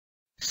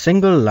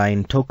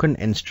Single-line token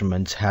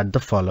instruments had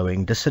the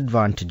following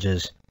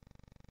disadvantages.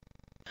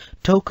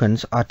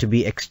 Tokens are to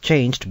be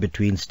exchanged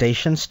between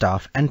station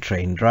staff and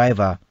train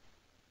driver.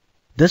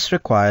 This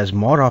requires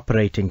more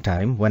operating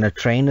time when a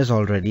train is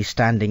already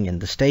standing in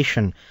the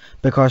station,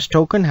 because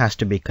token has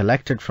to be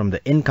collected from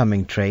the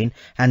incoming train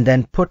and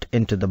then put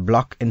into the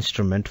block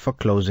instrument for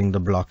closing the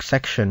block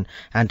section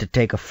and to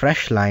take a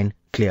fresh line,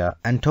 clear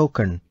and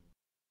token.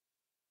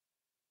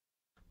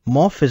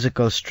 More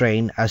physical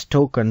strain as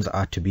tokens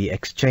are to be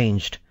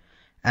exchanged,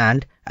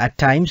 and at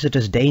times it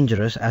is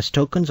dangerous as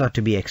tokens are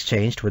to be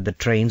exchanged with the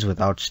trains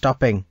without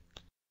stopping.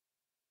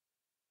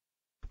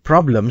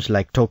 Problems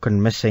like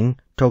token missing,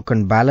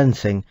 token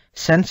balancing,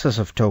 census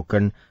of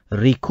token,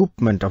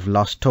 recoupment of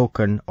lost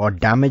token or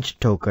damaged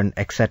token,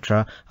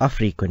 etc. are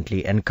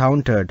frequently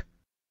encountered.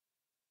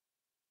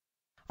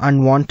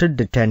 Unwanted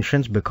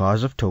detentions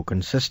because of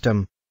token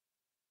system.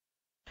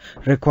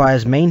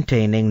 Requires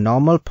maintaining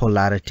normal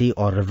polarity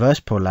or reverse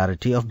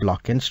polarity of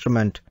block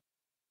instrument.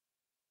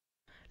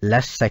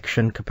 Less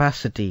section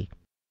capacity.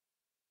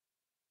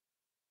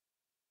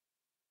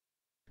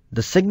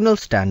 The Signal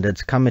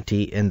Standards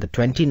Committee in the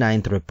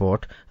 29th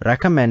report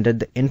recommended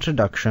the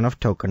introduction of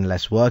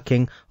tokenless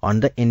working on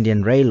the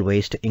Indian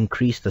railways to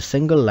increase the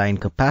single line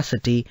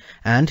capacity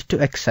and to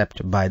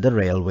accept by the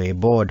Railway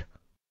Board.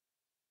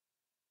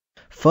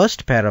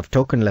 First pair of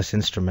tokenless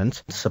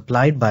instruments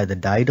supplied by the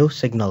Daido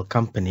Signal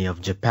Company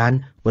of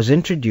Japan was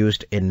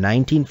introduced in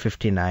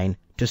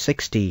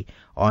 1959-60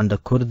 on the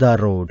Khurda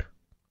Road,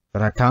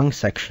 Ratang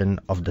section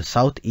of the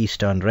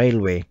Southeastern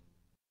Railway.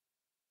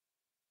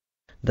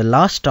 The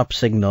last stop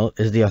signal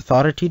is the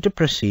authority to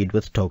proceed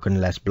with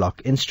tokenless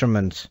block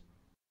instruments.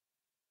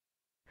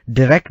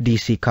 Direct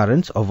DC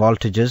currents or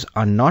voltages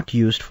are not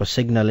used for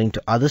signaling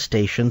to other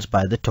stations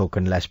by the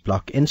tokenless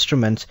block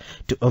instruments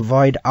to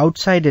avoid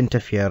outside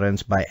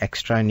interference by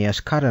extraneous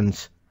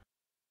currents.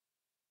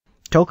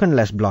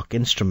 Tokenless block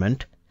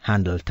instrument,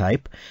 handle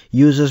type,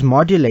 uses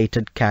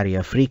modulated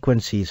carrier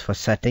frequencies for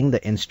setting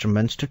the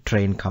instruments to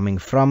train coming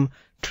from,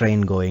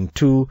 train going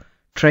to,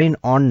 train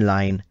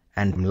online,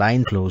 and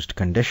line closed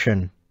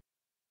condition.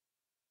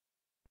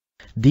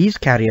 These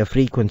carrier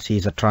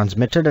frequencies are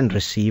transmitted and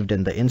received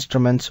in the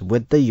instruments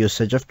with the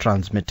usage of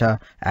transmitter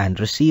and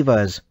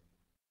receivers.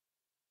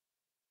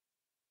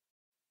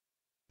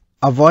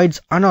 Avoids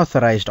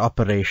unauthorized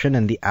operation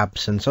in the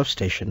absence of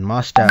station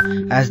master,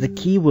 as the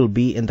key will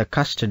be in the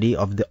custody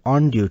of the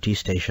on-duty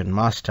station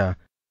master.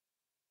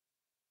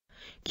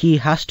 Key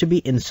has to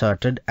be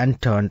inserted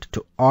and turned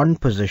to on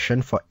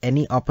position for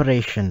any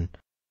operation.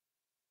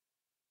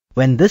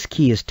 When this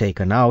key is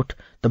taken out,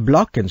 the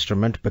block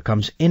instrument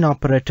becomes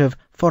inoperative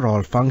for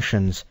all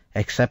functions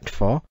except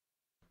for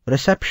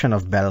reception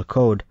of bell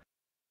code,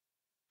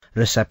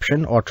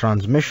 reception or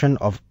transmission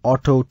of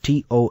auto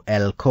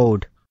TOL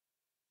code.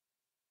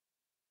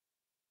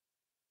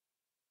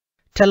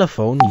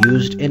 Telephone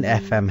used in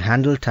FM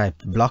handle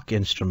type block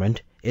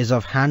instrument is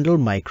of handle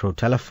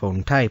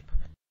microtelephone type.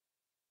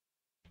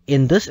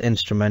 In this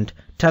instrument,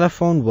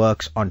 telephone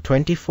works on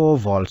 24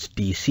 volts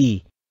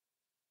DC.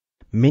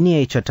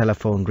 Miniature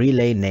telephone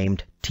relay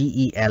named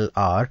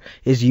TELR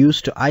is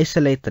used to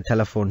isolate the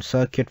telephone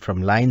circuit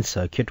from line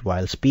circuit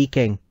while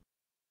speaking.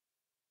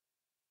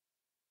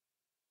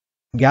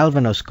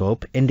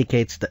 Galvanoscope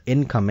indicates the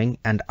incoming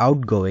and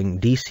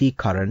outgoing DC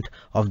current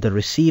of the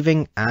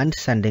receiving and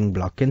sending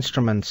block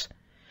instruments.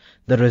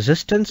 The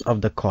resistance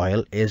of the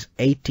coil is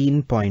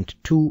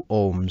 18.2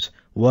 ohms,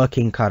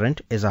 working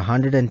current is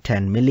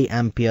 110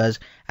 milliamperes,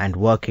 and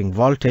working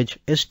voltage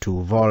is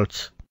 2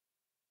 volts.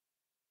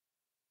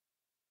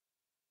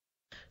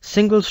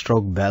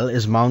 Single-stroke bell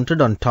is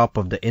mounted on top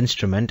of the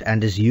instrument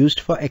and is used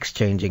for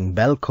exchanging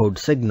bell code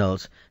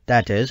signals,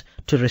 that is,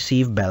 to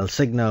receive bell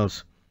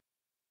signals.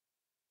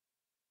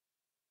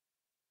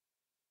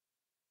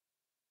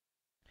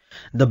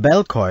 The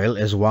bell coil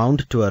is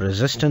wound to a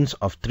resistance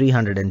of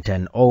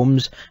 310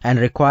 ohms and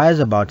requires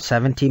about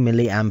 70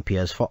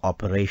 milliamperes for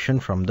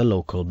operation from the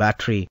local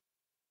battery.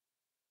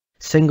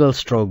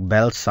 Single-stroke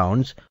bell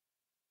sounds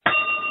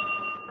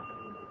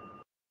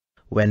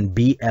when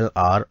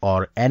BLR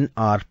or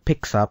NR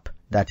picks up,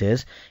 that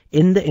is,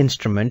 in the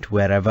instrument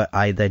wherever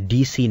either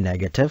DC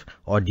negative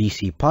or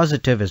DC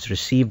positive is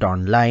received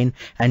online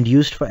and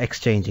used for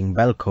exchanging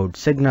bell code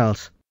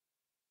signals.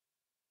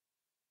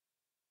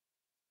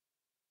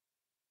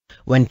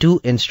 When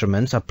two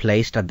instruments are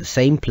placed at the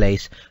same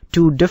place,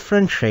 two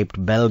different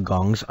shaped bell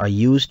gongs are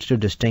used to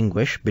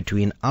distinguish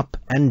between up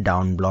and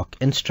down block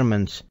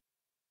instruments.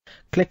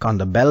 Click on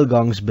the bell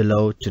gongs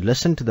below to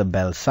listen to the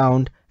bell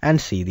sound and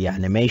see the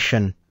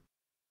animation.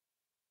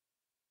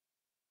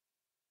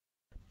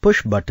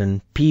 Push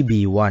button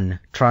PB1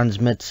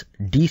 transmits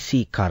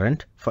DC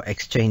current for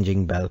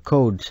exchanging bell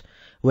codes.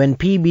 When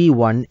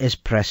PB1 is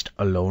pressed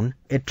alone,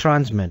 it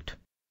transmits.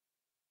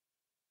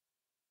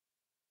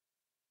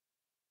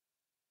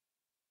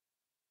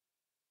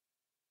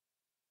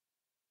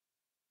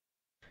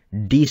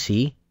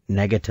 DC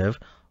negative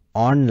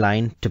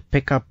online to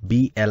pick up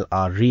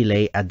BLR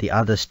relay at the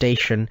other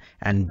station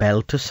and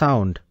bell to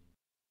sound.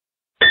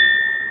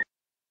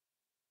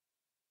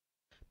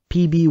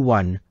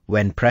 PB1,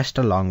 when pressed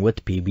along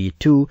with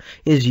PB2,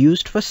 is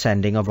used for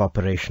sending of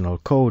operational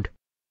code.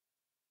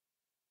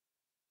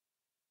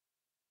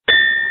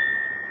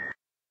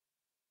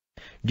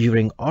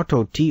 During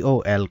auto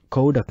TOL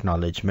code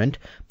acknowledgement,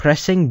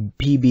 pressing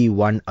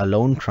PB1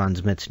 alone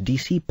transmits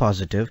DC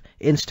positive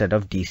instead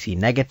of DC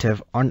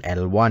negative on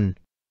L1.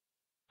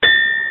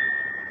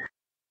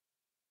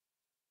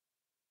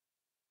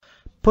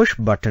 Push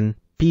button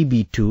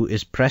PB2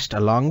 is pressed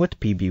along with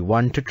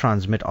PB1 to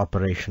transmit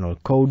operational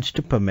codes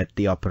to permit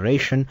the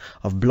operation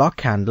of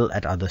block handle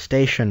at other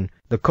station.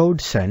 The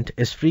code sent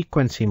is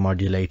frequency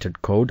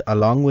modulated code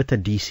along with a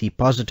DC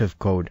positive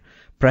code.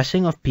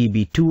 Pressing of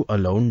PB2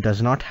 alone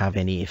does not have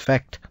any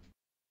effect.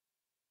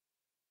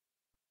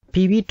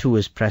 PB2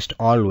 is pressed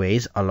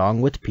always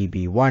along with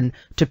PB1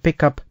 to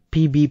pick up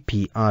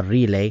PBPR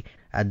relay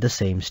at the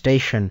same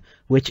station,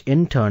 which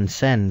in turn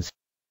sends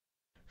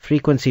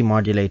frequency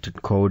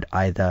modulated code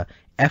either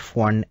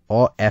F1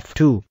 or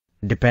F2,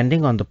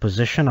 depending on the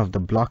position of the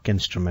block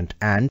instrument,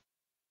 and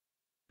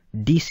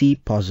DC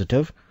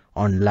positive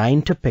on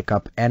line to pick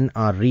up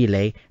NR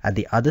relay at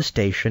the other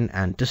station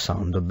and to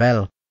sound the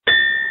bell.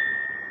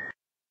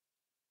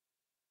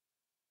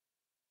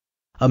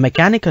 A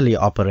mechanically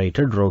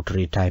operated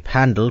rotary type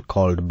handle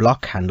called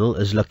block handle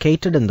is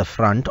located in the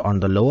front on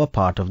the lower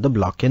part of the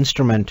block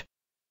instrument.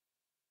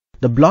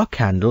 The block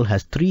handle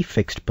has 3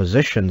 fixed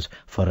positions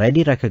for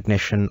ready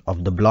recognition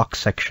of the block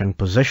section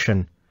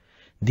position.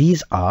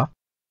 These are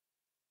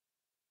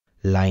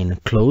line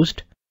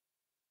closed,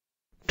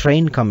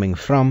 train coming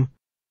from,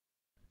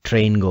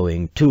 train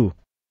going to.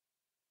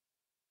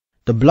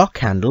 The block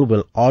handle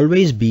will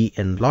always be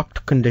in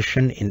locked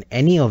condition in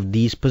any of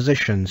these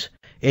positions.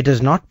 It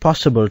is not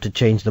possible to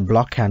change the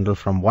block handle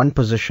from one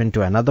position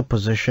to another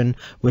position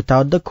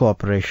without the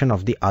cooperation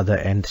of the other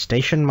end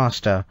station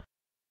master.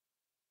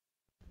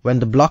 When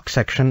the block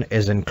section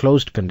is in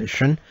closed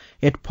condition,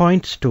 it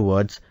points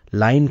towards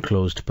line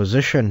closed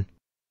position.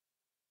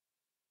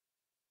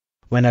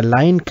 When a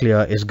line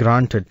clear is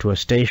granted to a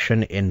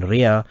station in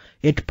rear,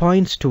 it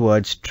points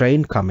towards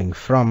train coming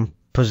from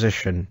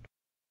position.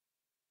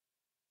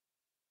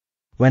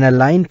 When a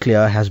line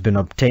clear has been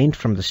obtained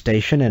from the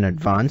station in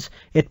advance,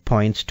 it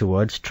points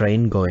towards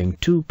train going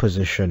to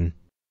position.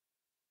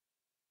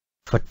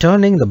 For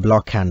turning the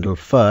block handle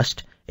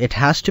first, it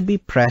has to be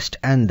pressed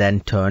and then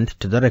turned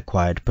to the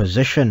required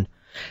position.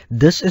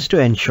 This is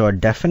to ensure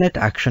definite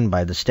action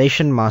by the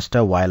station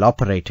master while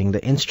operating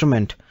the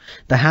instrument.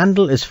 The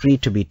handle is free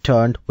to be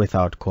turned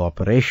without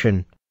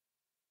cooperation.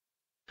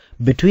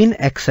 Between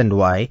X and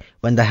Y,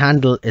 when the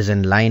handle is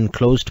in line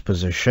closed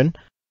position,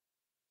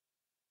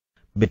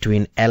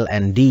 between L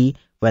and D,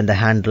 when the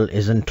handle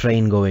is in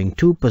train going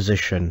to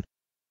position,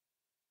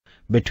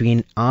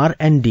 between R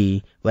and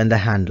D, when the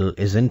handle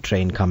is in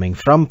train coming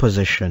from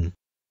position.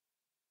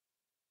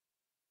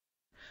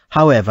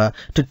 However,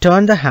 to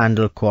turn the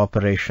handle,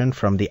 cooperation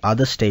from the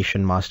other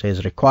station master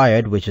is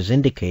required, which is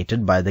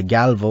indicated by the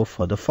galvo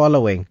for the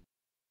following.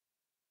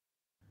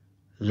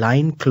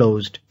 Line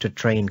closed to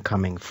train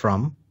coming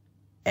from,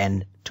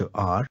 N to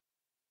R.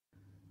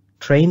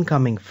 Train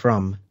coming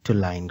from to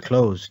line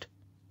closed,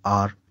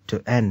 R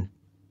to N.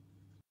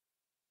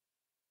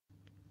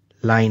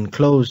 Line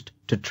closed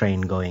to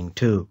train going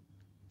to,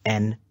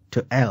 N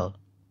to L.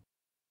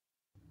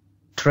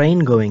 Train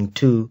going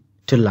to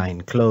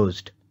line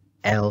closed,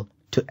 L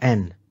to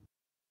N.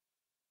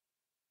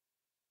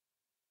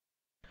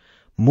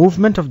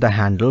 Movement of the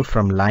handle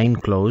from line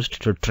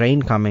closed to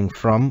train coming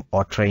from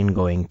or train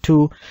going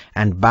to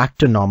and back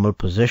to normal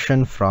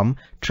position from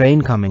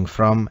train coming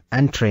from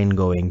and train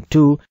going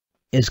to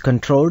is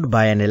controlled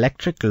by an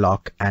electric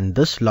lock, and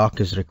this lock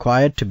is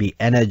required to be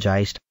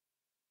energized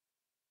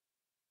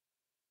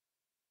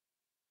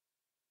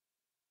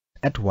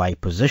at Y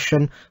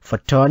position for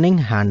turning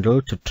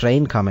handle to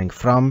train coming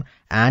from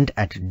and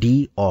at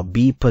D or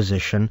B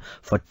position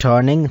for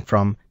turning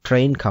from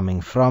train coming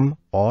from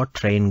or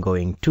train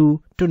going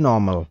to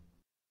normal.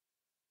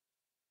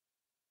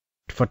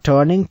 For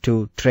turning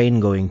to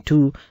train going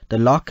to, the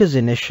lock is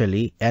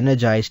initially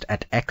energized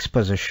at X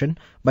position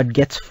but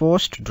gets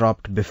forced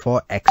dropped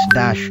before X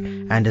dash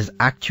and is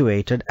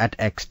actuated at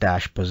X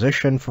dash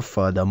position for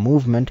further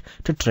movement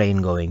to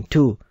train going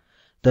to.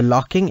 The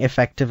locking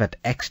effective at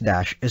X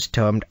dash is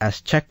termed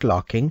as check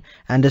locking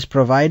and is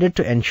provided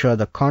to ensure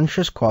the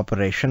conscious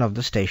cooperation of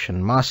the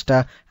station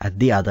master at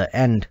the other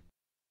end.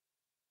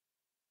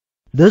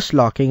 This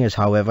locking is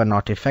however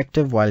not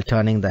effective while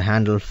turning the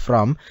handle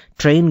from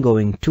train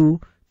going to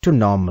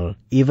normal,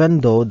 even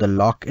though the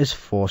lock is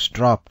force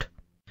dropped.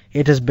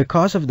 It is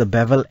because of the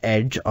bevel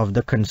edge of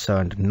the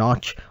concerned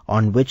notch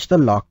on which the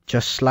lock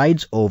just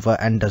slides over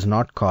and does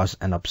not cause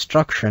an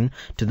obstruction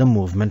to the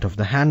movement of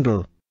the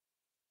handle.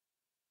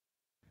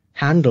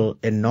 Handle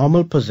in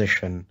normal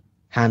position,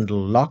 handle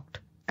locked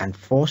and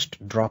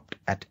forced dropped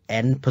at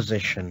N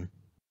position.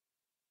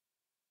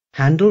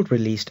 Handle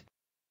released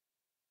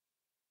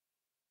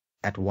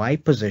at Y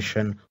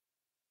position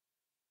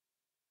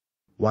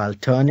while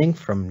turning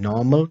from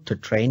normal to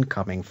train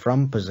coming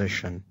from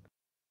position.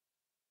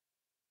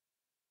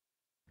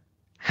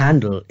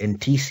 Handle in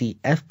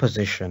TCF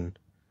position.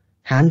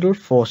 Handle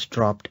force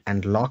dropped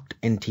and locked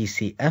in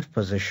TCF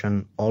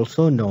position,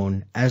 also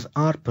known as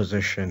R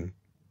position.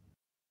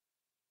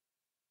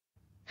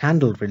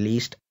 Handle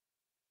released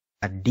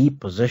at D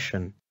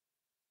position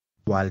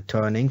while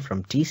turning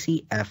from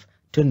TCF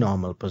to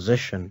normal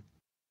position.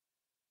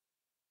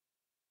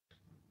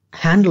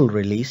 Handle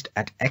released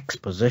at X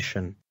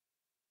position.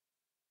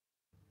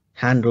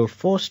 Handle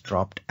force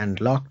dropped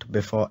and locked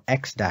before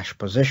X dash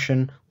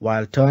position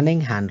while turning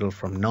handle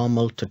from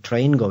normal to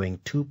train going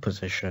to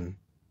position.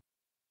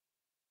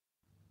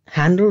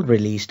 Handle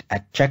released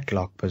at check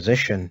lock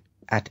position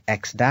at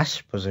X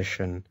dash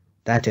position,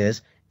 that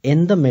is,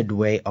 in the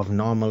midway of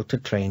normal to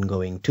train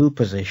going to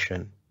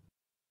position.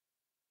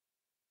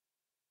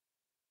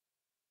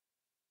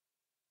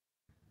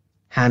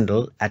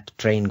 Handle at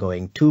train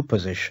going to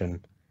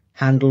position.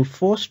 Handle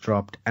force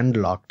dropped and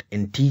locked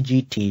in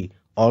TGT,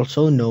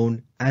 also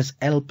known as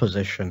L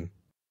position.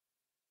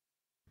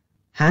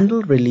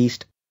 Handle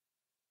released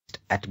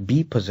at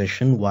B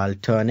position while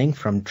turning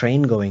from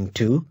train going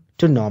to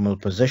normal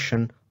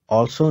position,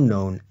 also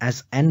known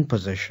as N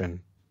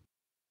position.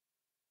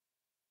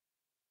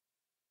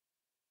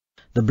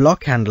 The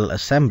block handle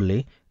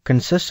assembly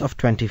consists of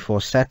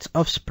 24 sets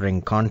of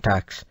spring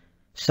contacts,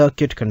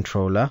 circuit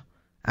controller,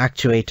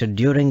 actuated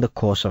during the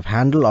course of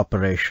handle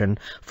operation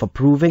for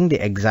proving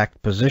the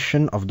exact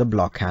position of the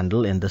block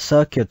handle in the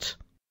circuits.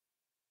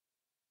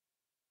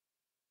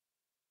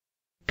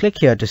 Click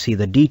here to see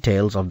the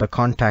details of the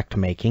contact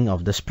making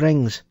of the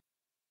springs.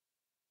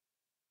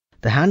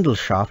 The handle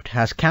shaft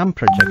has cam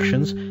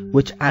projections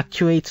which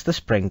actuates the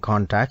spring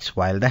contacts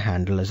while the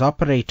handle is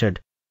operated.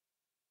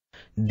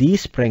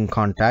 These spring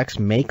contacts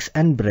makes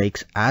and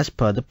breaks as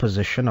per the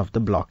position of the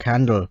block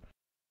handle.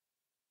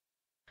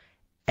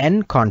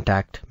 N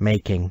contact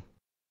making,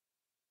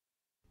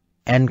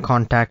 N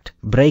contact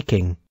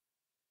breaking,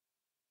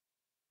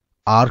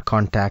 R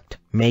contact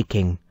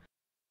making,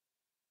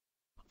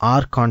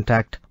 R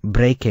contact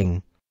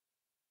breaking.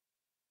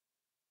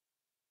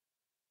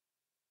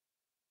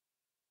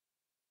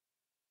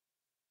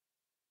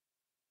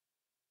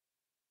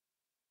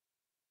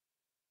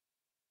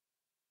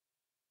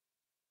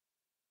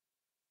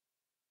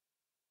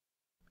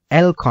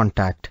 L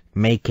contact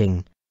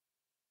making,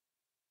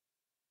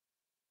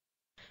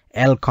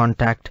 L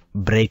contact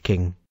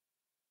breaking.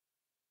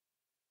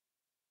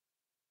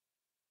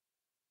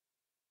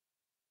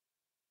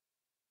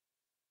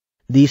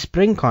 These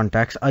spring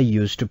contacts are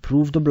used to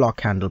prove the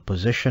block handle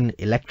position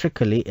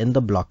electrically in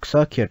the block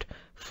circuit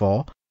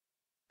for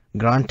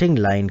granting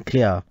line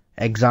clear,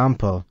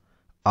 example,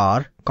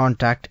 R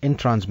contact in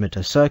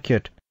transmitter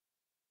circuit,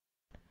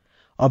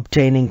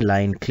 obtaining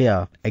line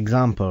clear,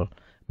 example,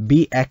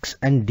 BX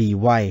and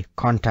DY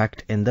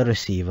contact in the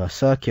receiver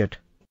circuit.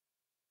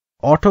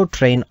 Auto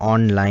train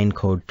on line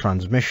code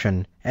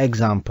transmission,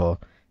 example,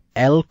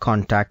 L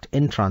contact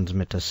in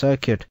transmitter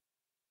circuit.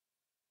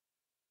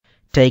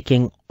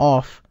 Taking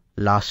off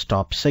last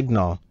stop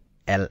signal,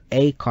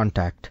 LA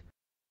contact.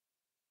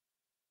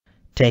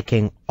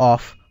 Taking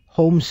off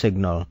home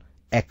signal,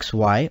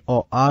 XY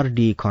or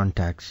RD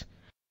contacts.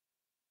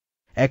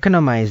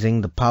 Economizing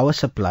the power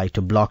supply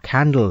to block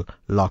handle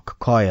lock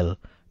coil,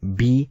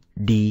 B,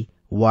 D,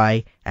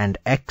 Y and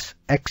X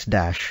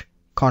dash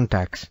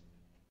contacts.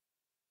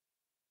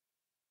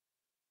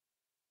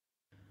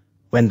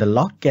 When the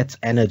lock gets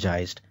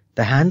energized,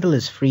 the handle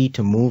is free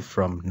to move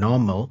from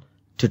normal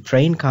to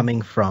train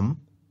coming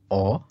from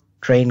or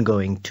train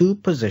going to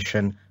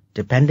position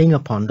depending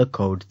upon the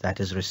code that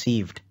is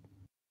received.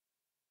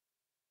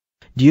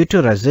 Due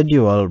to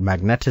residual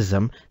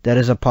magnetism, there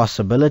is a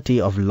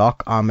possibility of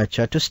lock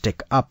armature to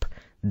stick up.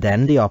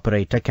 Then the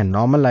operator can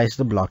normalize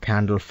the block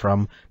handle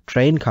from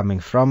train coming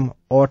from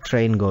or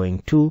train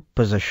going to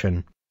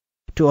position.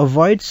 To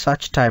avoid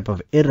such type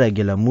of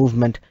irregular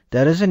movement,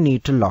 there is a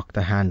need to lock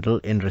the handle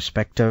in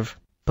respective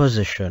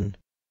position.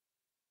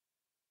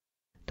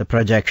 The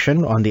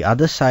projection on the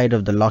other side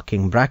of the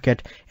locking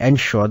bracket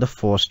ensure the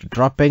forced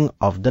dropping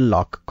of the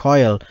lock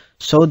coil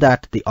so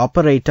that the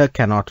operator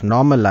cannot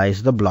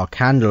normalize the block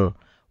handle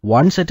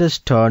once it is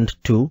turned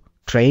to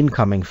train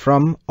coming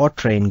from or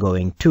train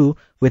going to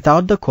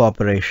without the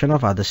cooperation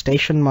of other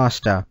station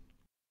master.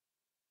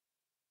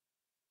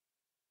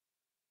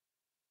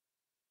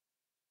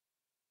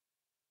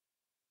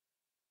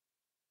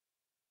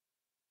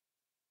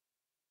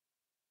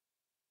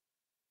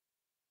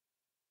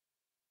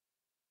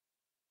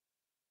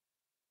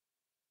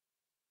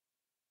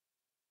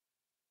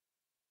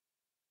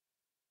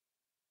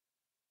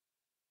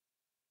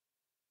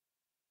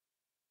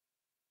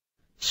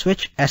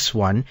 Switch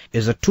S1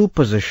 is a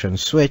two-position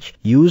switch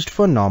used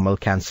for normal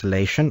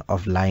cancellation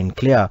of line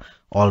clear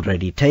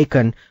already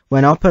taken.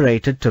 When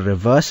operated to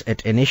reverse,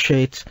 it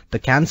initiates the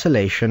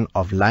cancellation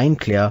of line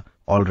clear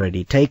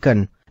already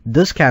taken.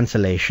 This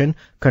cancellation,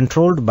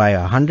 controlled by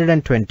a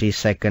 120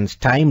 seconds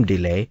time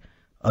delay,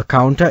 a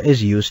counter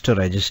is used to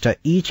register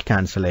each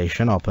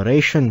cancellation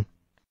operation.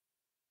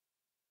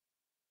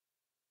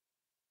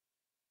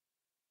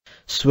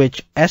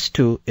 Switch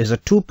S2 is a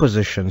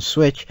two-position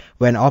switch.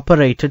 When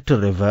operated to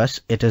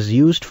reverse, it is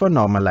used for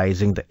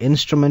normalizing the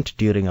instrument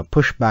during a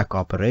pushback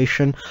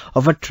operation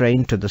of a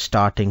train to the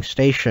starting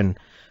station.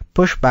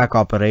 Pushback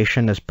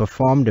operation is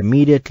performed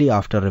immediately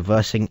after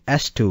reversing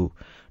S2.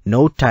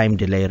 No time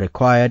delay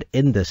required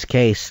in this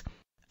case.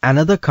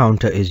 Another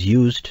counter is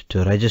used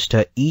to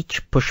register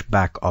each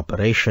pushback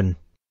operation.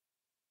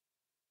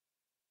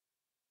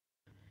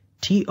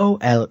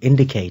 TOL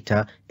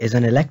indicator is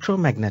an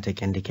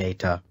electromagnetic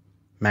indicator,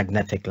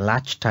 magnetic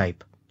latch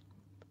type.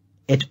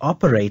 It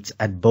operates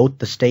at both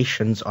the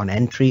stations on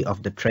entry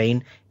of the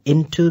train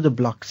into the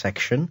block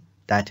section,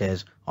 that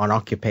is, on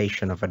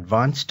occupation of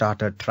advanced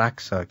starter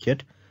track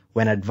circuit,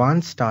 when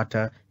advanced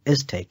starter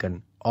is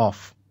taken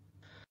off.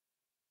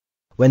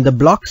 When the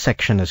block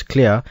section is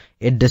clear,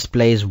 it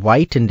displays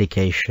white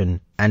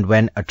indication, and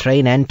when a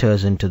train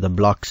enters into the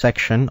block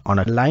section on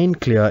a line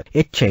clear,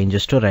 it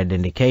changes to red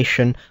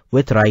indication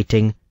with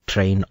writing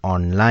train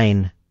on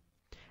line,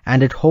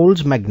 and it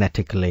holds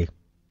magnetically.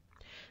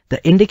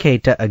 The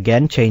indicator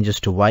again changes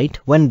to white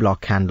when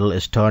block handle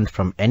is turned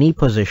from any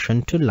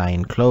position to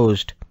line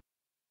closed.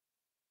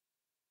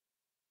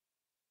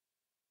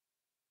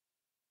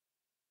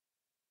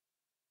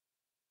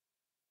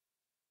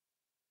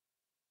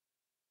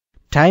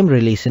 Time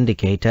release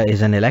indicator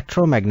is an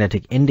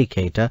electromagnetic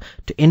indicator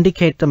to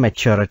indicate the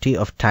maturity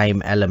of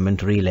time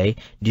element relay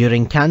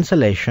during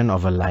cancellation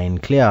of a line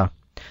clear.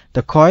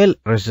 The coil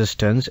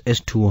resistance is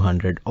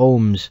 200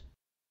 ohms.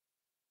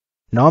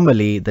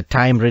 Normally, the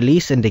time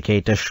release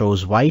indicator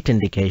shows white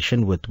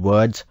indication with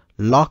words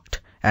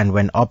locked, and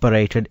when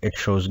operated it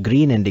shows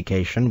green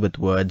indication with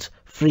words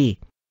free.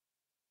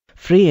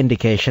 Free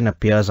indication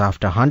appears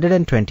after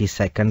 120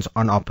 seconds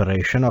on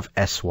operation of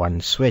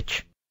S1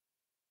 switch.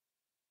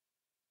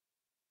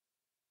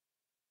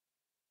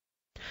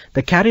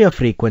 The carrier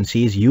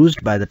frequencies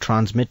used by the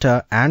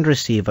transmitter and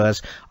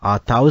receivers are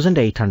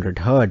 1800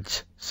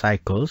 Hz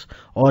cycles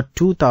or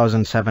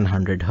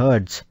 2700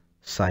 Hz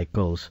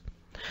cycles.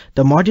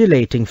 The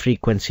modulating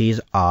frequencies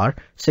are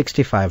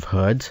 65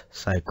 Hz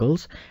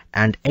cycles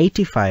and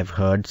 85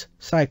 Hz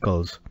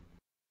cycles.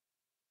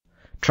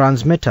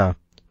 Transmitter.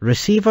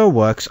 Receiver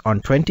works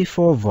on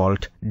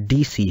 24-volt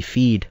DC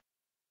feed.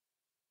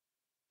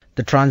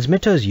 The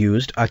transmitters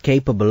used are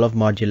capable of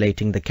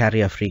modulating the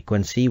carrier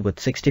frequency with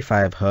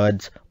 65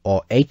 Hz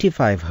or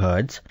 85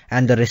 Hz,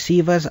 and the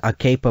receivers are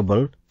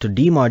capable to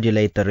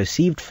demodulate the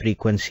received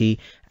frequency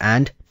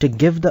and to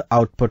give the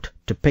output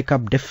to pick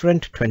up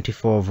different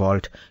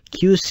 24-volt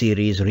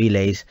Q-series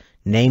relays,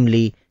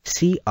 namely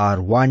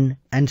CR1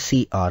 and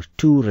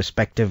CR2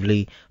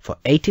 respectively, for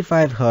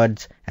 85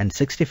 Hz and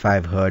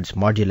 65 Hz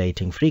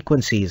modulating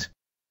frequencies.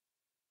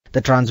 The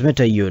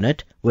transmitter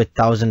unit with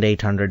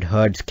 1800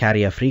 Hz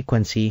carrier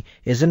frequency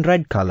is in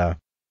red color.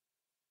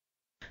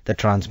 The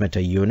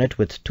transmitter unit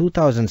with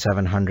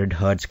 2700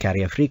 Hz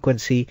carrier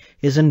frequency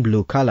is in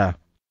blue color.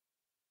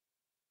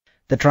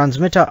 The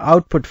transmitter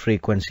output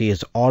frequency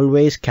is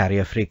always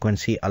carrier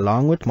frequency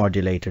along with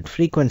modulated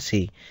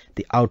frequency.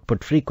 The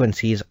output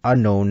frequencies are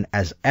known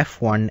as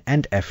F1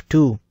 and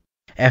F2.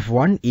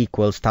 F1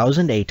 equals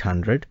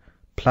 1800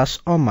 plus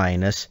or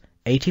minus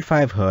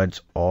 85 Hz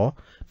or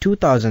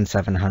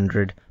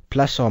 2700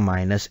 plus or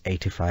minus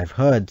 85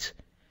 Hz.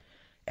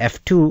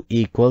 F2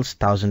 equals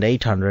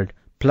 1800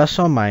 plus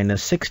or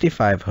minus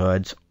 65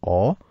 Hz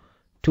or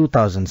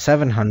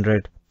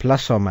 2700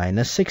 plus or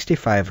minus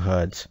 65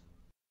 Hz.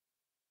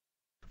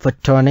 For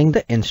turning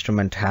the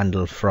instrument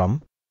handle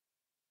from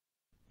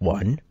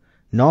 1.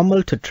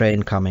 Normal to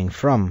train coming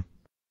from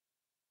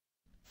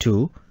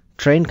 2.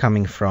 Train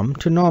coming from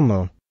to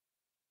normal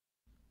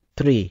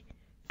 3.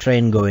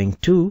 Train going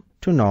to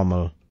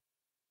normal.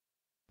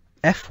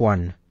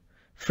 F1.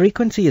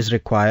 Frequency is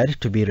required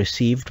to be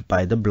received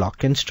by the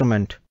block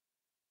instrument.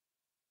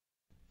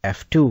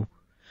 F2.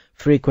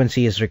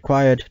 Frequency is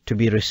required to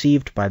be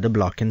received by the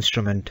block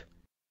instrument.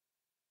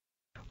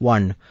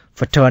 1.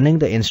 For turning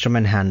the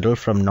instrument handle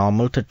from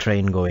normal to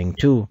train going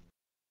to.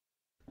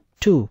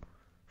 2.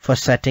 For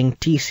setting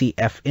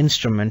TCF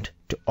instrument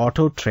to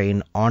auto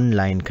train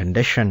on-line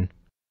condition.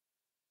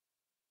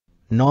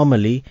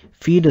 Normally,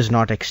 feed is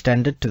not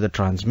extended to the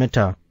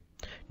transmitter.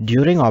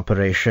 During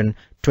operation,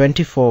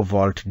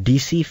 24-volt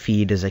DC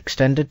feed is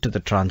extended to the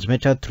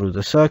transmitter through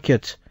the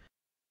circuits.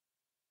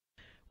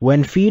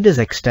 When feed is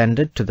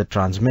extended to the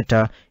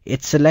transmitter,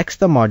 it selects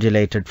the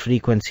modulated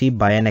frequency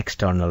by an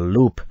external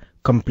loop,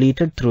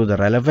 completed through the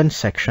relevant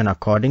section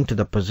according to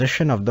the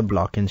position of the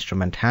block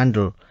instrument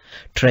handle,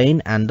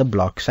 train and the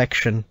block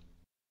section.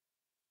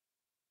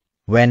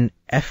 When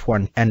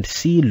F1 and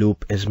C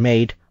loop is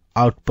made,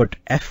 output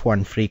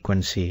F1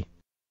 frequency.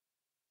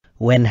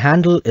 When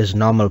handle is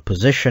normal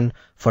position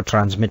for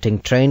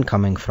transmitting train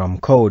coming from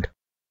code.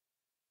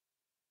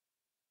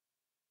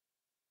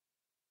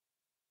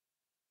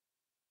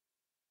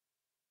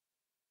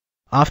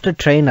 After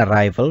train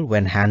arrival,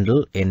 when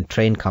handle in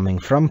train coming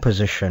from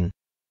position.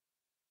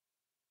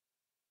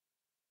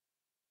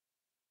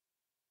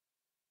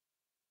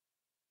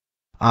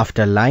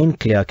 after line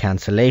clear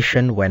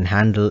cancellation when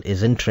handle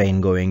is in train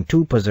going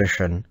to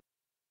position.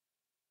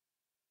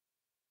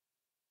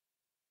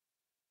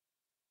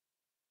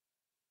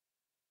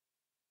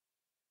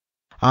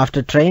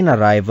 After train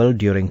arrival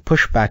during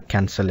pushback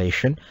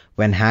cancellation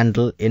when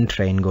handle in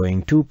train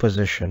going to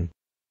position.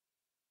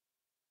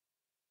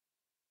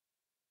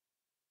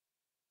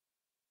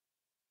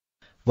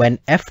 When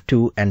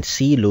F2 and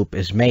C loop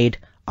is made,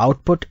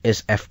 output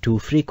is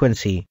F2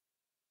 frequency.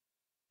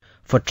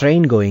 For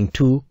train going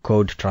to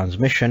code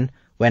transmission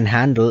when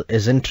handle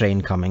is in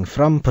train coming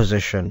from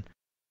position.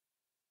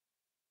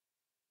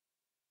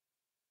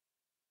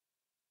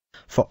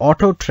 For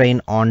auto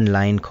train on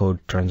line code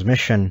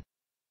transmission.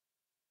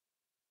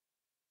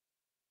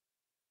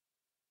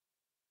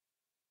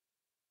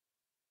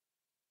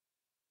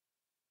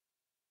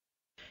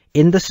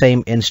 In the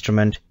same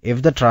instrument,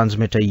 if the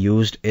transmitter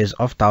used is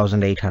of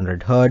 1800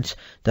 Hz,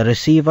 the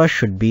receiver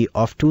should be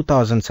of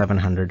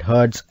 2700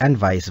 Hz and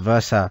vice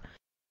versa.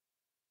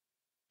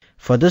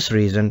 For this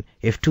reason,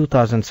 if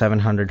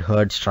 2700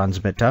 Hz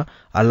transmitter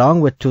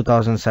along with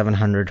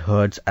 2700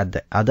 Hz at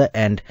the other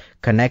end,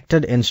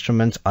 connected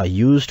instruments are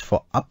used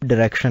for up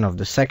direction of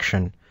the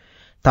section.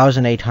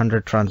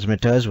 1800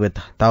 transmitters with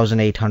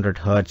 1800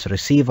 Hz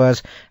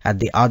receivers at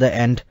the other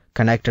end,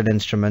 connected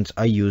instruments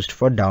are used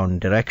for down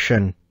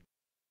direction.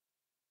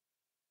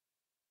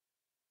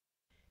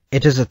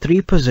 It is a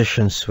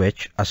 3-position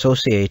switch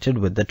associated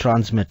with the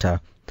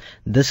transmitter.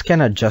 This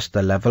can adjust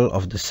the level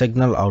of the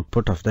signal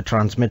output of the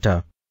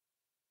transmitter.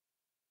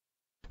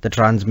 The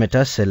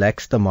transmitter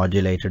selects the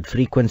modulated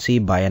frequency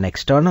by an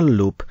external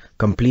loop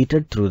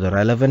completed through the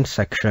relevant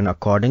section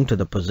according to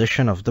the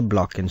position of the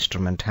block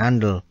instrument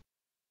handle.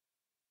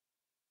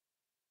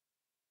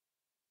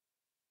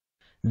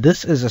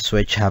 This is a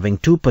switch having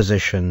 2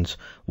 positions,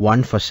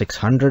 one for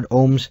 600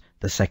 ohms,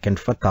 the second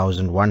for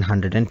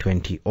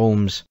 1120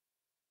 ohms.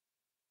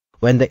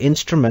 When the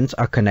instruments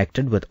are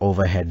connected with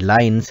overhead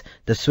lines,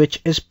 the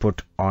switch is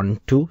put on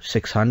to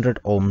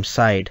 600 ohm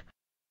side.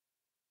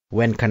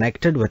 When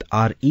connected with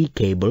RE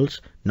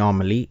cables,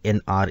 normally in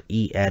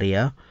RE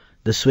area,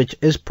 the switch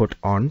is put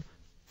on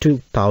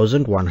to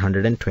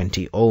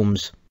 1120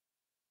 ohms.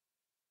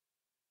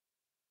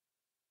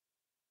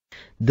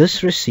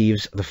 This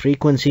receives the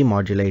frequency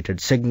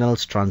modulated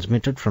signals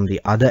transmitted from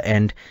the other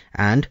end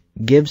and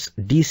gives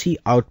DC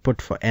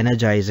output for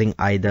energizing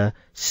either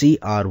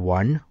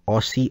CR1 or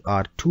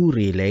CR2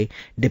 relay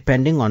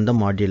depending on the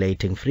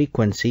modulating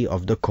frequency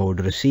of the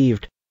code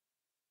received.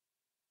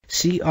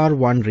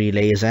 CR1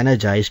 relay is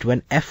energized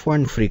when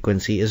F1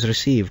 frequency is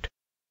received.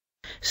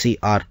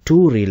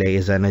 CR2 relay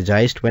is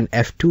energized when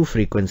F2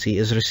 frequency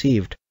is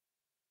received.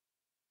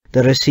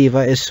 The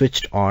receiver is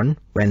switched on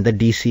when the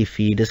DC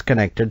feed is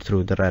connected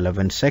through the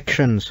relevant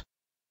sections.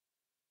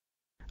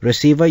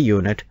 Receiver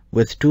unit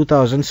with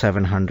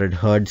 2700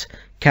 Hz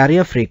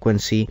carrier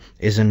frequency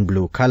is in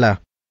blue color.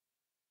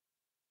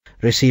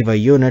 Receiver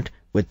unit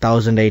with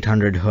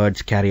 1800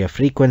 Hz carrier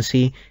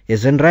frequency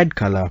is in red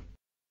color.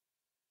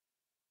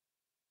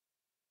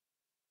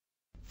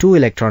 2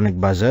 electronic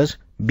buzzers,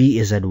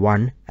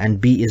 BZ1 and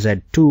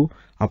BZ2,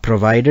 are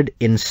provided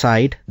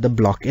inside the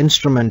block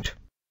instrument.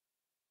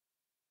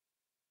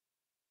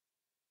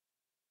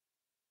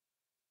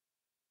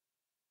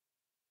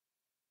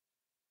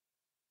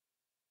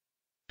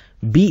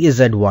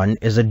 BZ1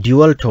 is a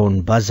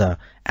dual-tone buzzer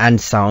and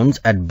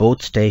sounds at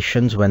both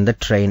stations when the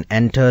train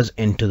enters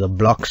into the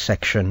block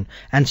section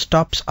and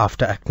stops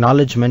after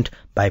acknowledgement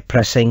by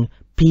pressing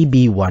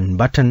PB1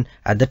 button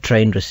at the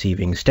train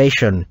receiving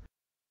station.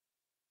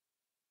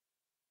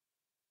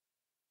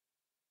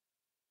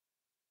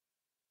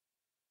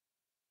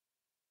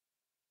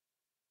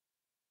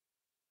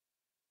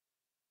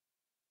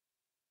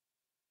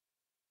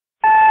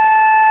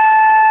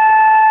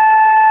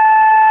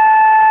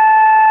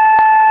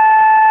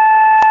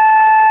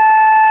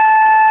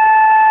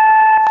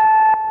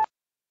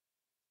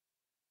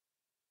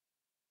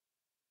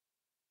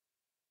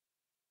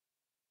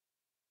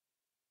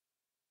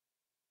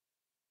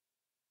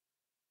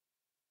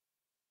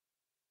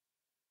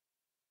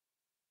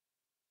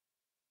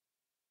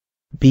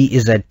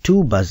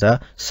 BZ2 buzzer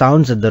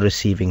sounds at the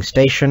receiving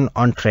station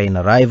on train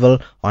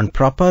arrival on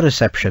proper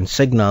reception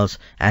signals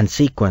and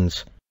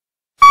sequence.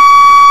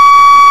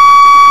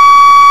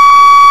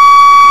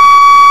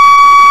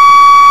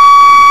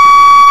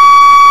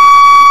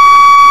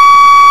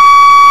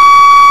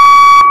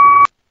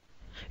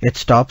 It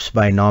stops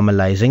by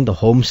normalizing the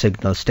home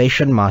signal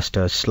station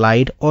master's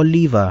slide or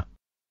lever.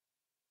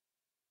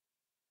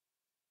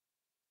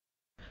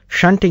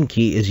 Shunting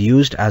key is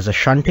used as a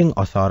shunting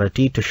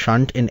authority to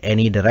shunt in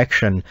any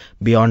direction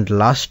beyond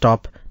last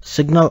stop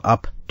signal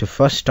up to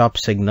first stop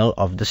signal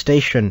of the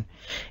station.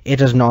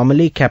 It is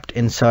normally kept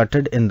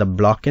inserted in the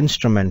block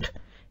instrument.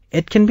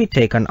 It can be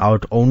taken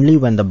out only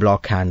when the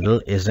block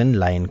handle is in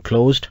line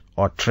closed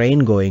or train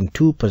going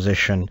to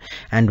position,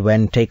 and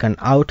when taken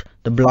out,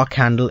 the block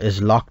handle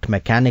is locked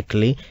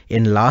mechanically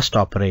in last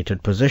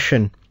operated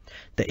position.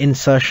 The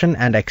insertion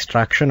and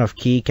extraction of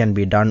key can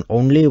be done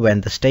only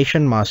when the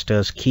station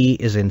master's key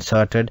is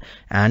inserted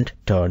and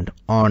turned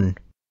on.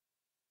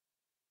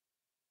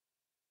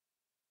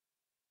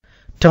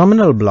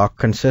 Terminal block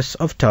consists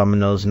of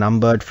terminals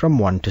numbered from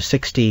 1 to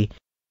 60.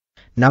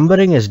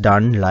 Numbering is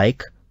done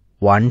like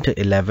 1 to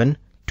 11,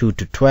 2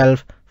 to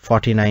 12,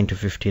 49 to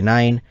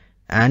 59,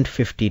 and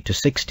 50 to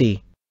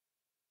 60.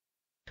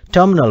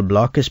 Terminal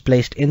block is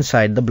placed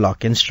inside the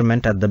block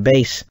instrument at the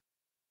base.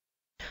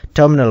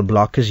 Terminal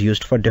block is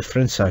used for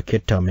different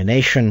circuit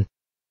termination.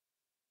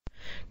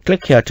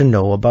 Click here to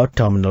know about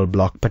terminal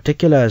block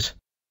particulars.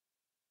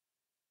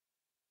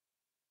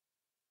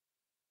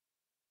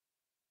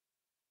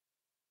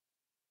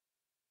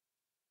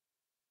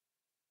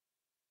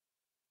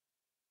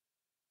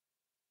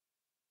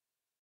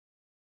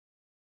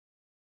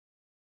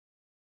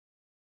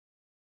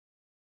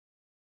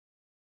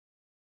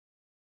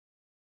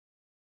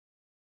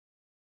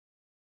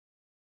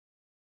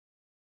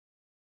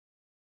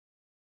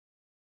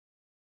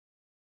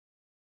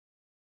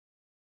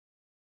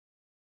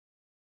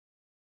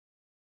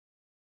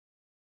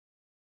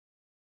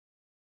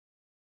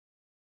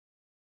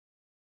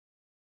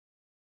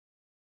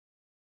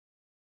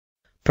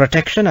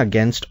 Protection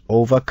against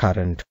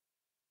overcurrent.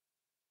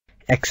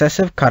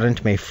 Excessive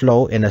current may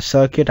flow in a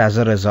circuit as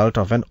a result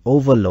of an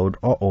overload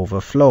or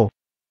overflow.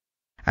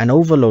 An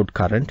overload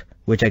current,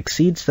 which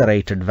exceeds the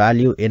rated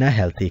value in a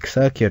healthy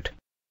circuit.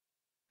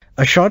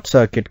 A short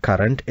circuit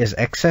current is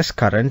excess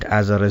current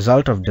as a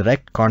result of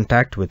direct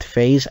contact with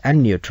phase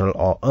and neutral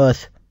or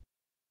earth.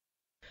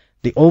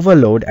 The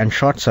overload and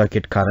short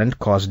circuit current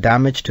cause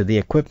damage to the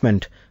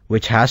equipment,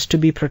 which has to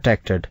be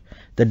protected.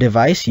 The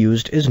device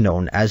used is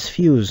known as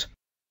fuse.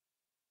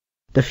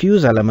 The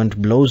fuse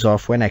element blows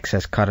off when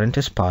excess current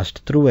is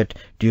passed through it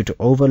due to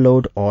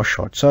overload or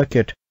short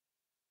circuit.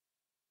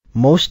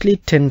 Mostly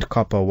tinned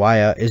copper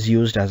wire is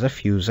used as a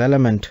fuse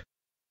element.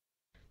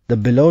 The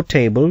below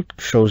table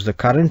shows the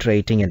current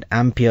rating in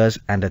amperes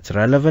and its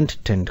relevant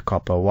tinned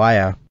copper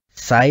wire.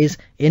 Size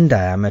in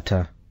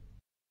diameter.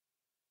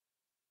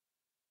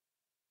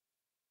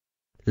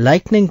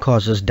 Lightning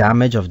causes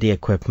damage of the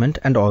equipment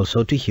and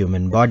also to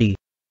human body.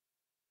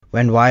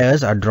 When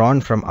wires are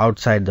drawn from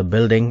outside the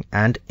building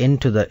and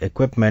into the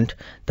equipment,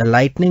 the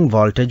lightning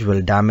voltage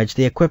will damage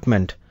the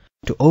equipment.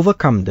 To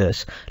overcome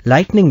this,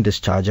 lightning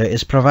discharger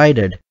is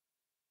provided.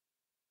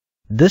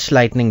 This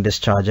lightning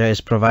discharger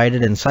is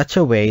provided in such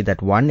a way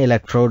that one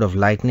electrode of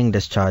lightning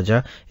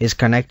discharger is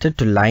connected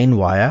to line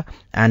wire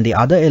and the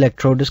other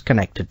electrode is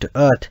connected to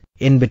earth.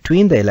 In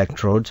between the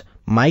electrodes,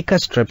 mica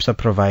strips are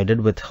provided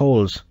with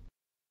holes.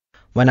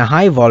 When a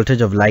high voltage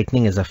of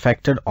lightning is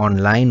affected on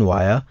line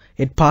wire,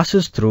 it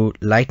passes through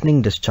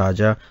lightning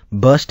discharger,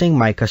 bursting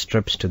mica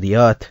strips to the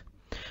earth,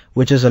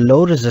 which is a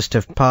low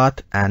resistive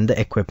path, and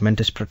the equipment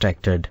is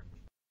protected.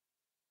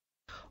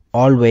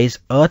 Always,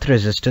 earth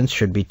resistance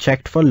should be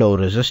checked for low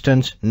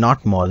resistance,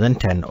 not more than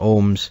 10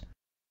 ohms.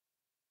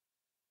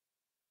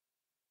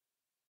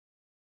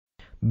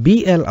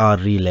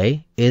 BLR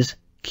relay is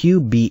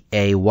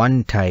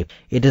QBA1 type.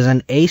 It is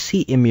an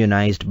AC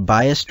immunized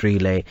biased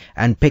relay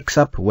and picks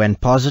up when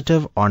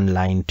positive on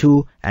line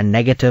 2 and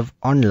negative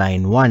on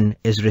line 1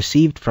 is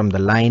received from the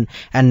line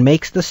and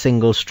makes the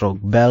single stroke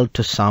bell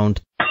to sound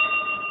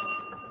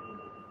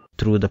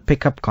through the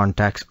pickup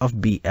contacts of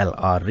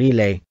BLR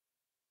relay.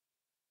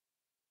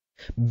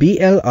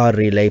 BLR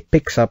relay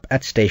picks up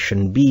at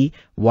station B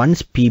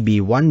once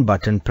PB1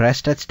 button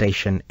pressed at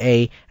station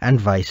A and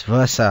vice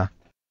versa.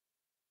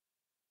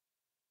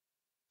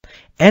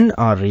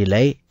 NR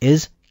relay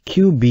is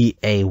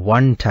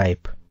QBA1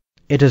 type.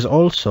 It is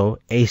also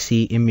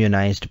AC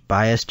immunized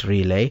biased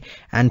relay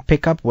and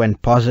pick up when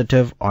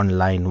positive on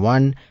line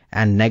 1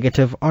 and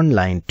negative on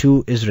line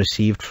 2 is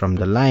received from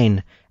the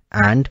line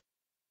and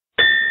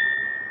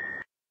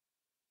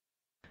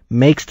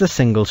makes the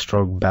single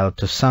stroke bell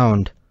to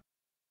sound.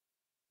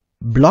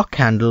 Block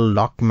handle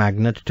lock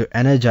magnet to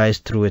energize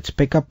through its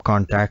pickup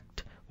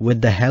contact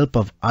with the help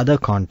of other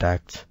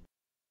contacts.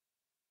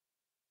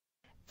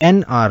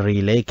 NR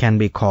relay can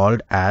be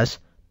called as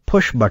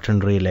push button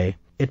relay.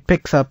 It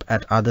picks up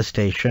at other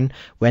station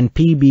when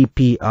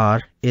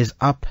PBPR is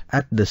up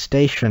at this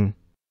station.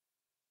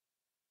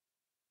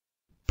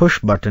 Push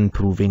button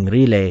proving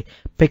relay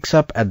picks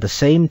up at the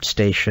same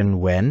station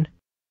when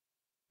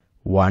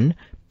 1.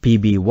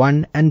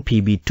 PB1 and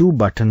PB2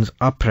 buttons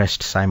are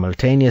pressed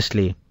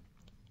simultaneously,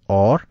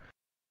 or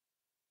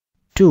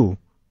 2.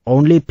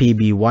 Only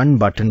PB1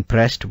 button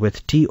pressed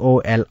with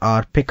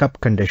TOLR pickup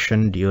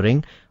condition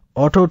during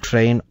auto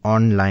train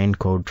online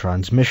code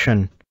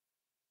transmission.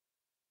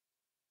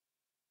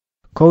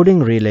 Coding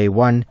relay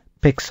 1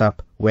 picks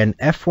up when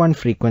F1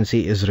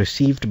 frequency is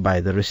received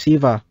by the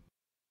receiver.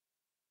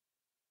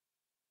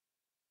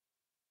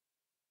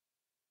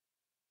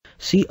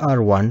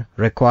 CR1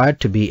 required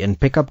to be in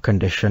pickup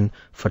condition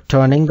for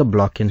turning the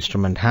block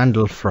instrument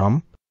handle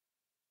from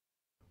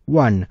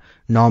 1.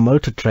 Normal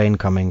to train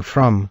coming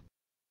from.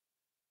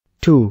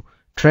 2.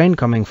 Train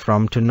coming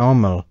from to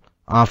normal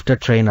after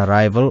train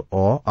arrival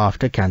or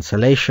after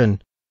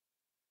cancellation.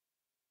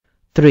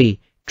 3.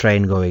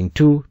 Train going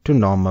to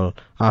normal.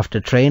 After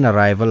train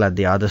arrival at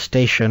the other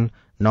station,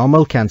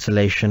 normal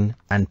cancellation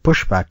and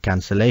pushback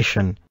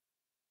cancellation.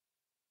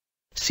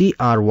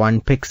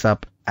 CR1 picks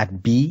up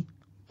at B,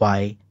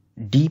 Y,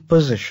 D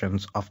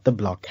positions of the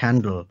block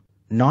handle,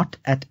 not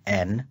at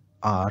N,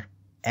 R,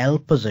 L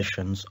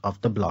positions of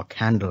the block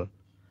handle.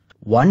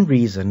 One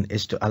reason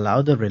is to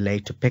allow the relay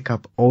to pick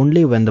up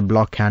only when the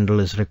block handle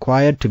is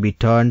required to be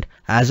turned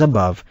as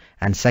above,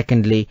 and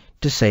secondly,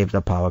 to save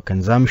the power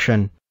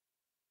consumption.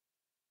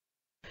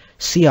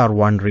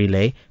 CR1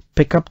 relay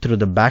pick up through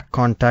the back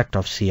contact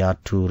of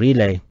CR2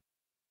 relay.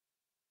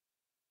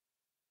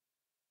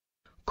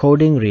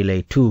 Coding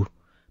relay 2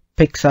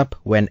 picks up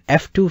when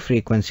F2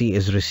 frequency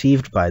is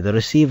received by the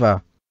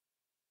receiver.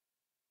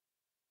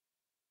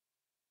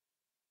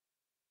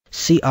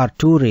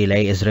 CR2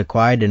 relay is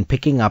required in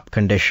picking up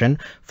condition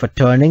for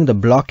turning the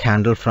block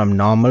handle from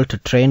normal to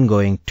train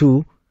going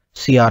to.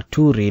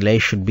 CR2 relay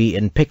should be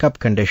in pickup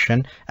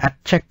condition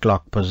at check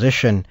clock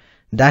position,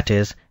 that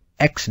is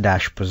X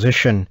dash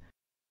position.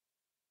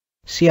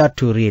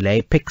 CR2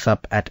 relay picks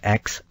up at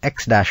X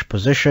dash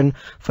position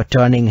for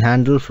turning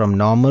handle from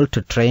normal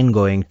to train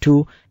going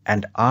to,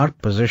 and R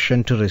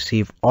position to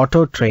receive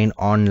auto train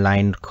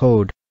online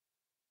code.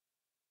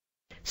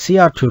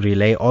 CR2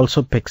 relay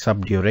also picks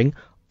up during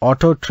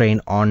auto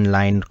train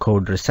online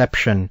code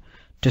reception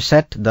to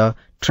set the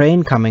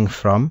train coming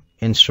from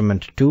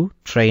instrument to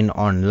train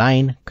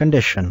online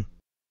condition.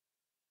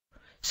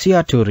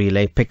 CR2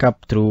 relay pick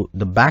up through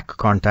the back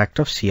contact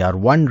of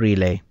CR1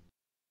 relay.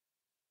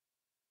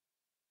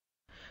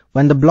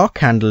 When the block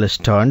handle is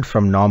turned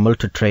from normal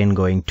to train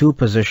going to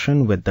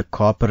position with the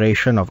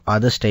cooperation of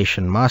other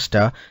station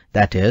master,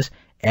 that is,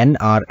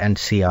 NR and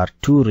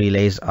CR2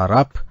 relays are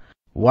up,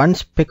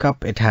 once pick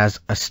up it has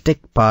a stick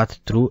path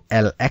through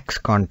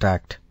LX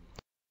contact.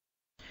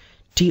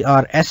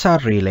 TR-SR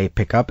relay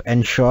pickup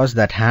ensures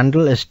that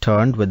handle is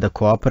turned with the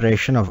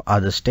cooperation of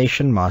other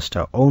station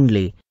master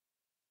only.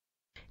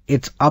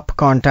 Its up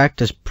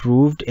contact is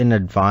proved in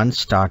advanced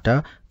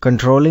starter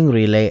controlling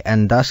relay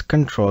and thus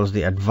controls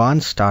the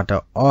advanced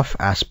starter off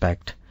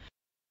aspect.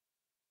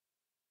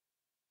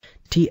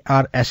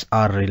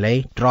 TR-SR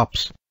relay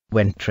drops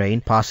when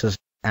train passes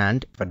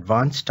and if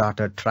advanced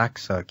starter track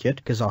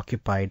circuit is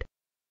occupied.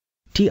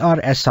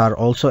 TR-SR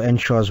also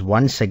ensures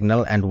one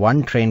signal and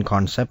one train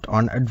concept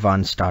on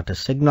advanced starter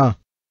signal.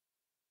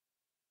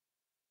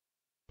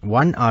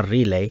 1R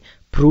relay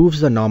proves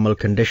the normal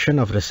condition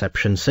of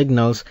reception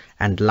signals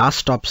and last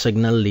stop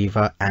signal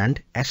lever and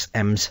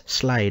SM's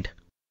slide.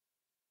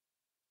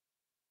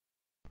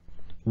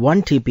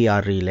 1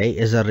 TPR relay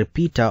is a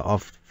repeater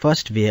of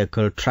first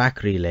vehicle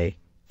track relay,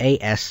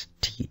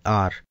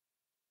 ASTR.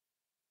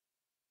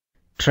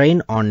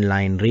 Train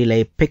online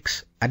relay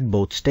picks at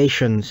both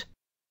stations.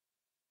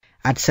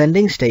 At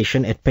sending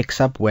station it picks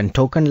up when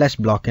tokenless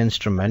block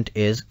instrument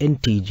is in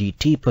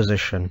TGT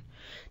position.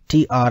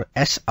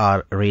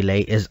 TR-SR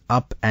relay is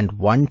up and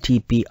 1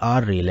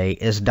 TPR relay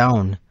is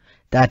down.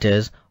 That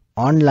is,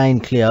 online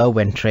clear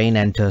when train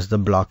enters the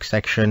block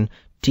section.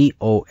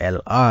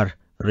 TOLR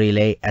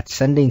relay at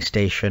sending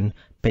station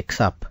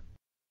picks up.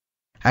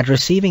 At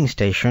receiving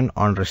station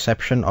on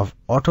reception of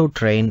auto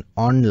train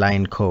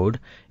online code,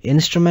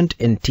 instrument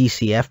in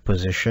TCF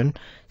position,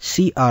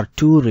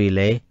 CR2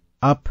 relay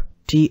up,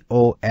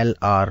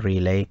 TOLR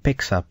relay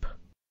picks up.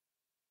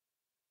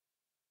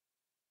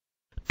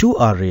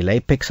 2R relay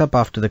picks up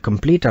after the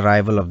complete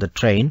arrival of the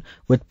train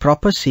with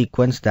proper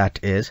sequence, that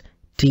is,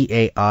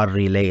 TAR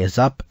relay is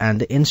up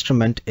and the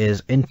instrument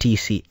is in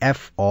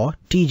TCF or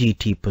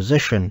TGT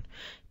position.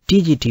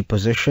 TGT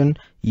position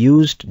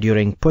used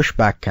during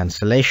pushback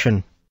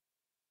cancellation.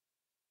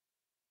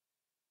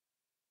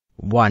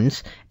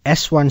 Once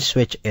S1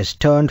 switch is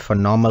turned for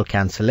normal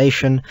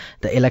cancellation,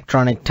 the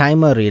electronic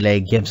timer relay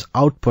gives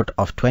output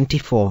of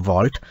 24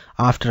 volt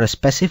after a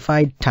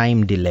specified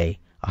time delay,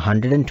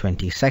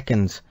 120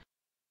 seconds.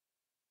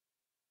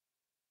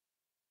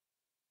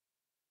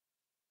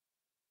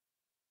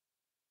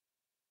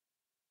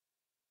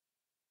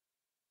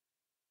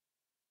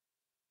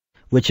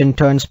 Which in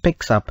turn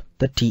picks up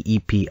the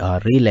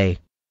TEPR relay.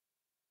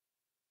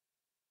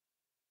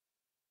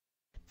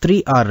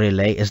 3R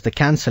relay is the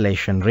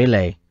cancellation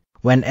relay.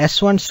 When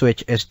S1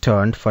 switch is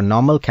turned for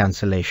normal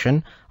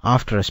cancellation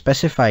after a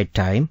specified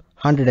time,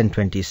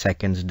 120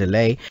 seconds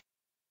delay,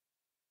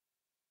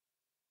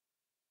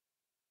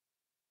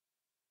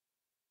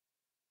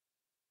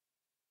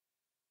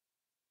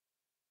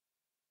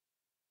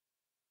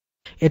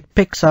 it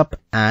picks up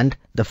and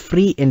the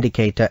free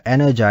indicator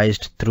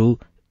energized through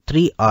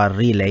 3R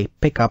relay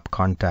pickup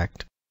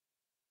contact.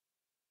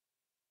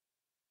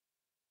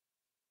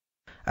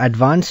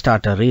 Advanced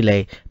starter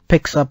relay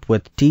picks up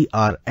with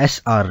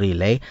TR-SR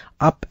relay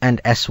up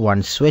and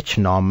S1 switch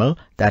normal,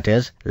 that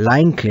is,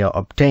 line clear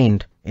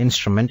obtained,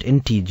 instrument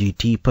in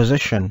TGT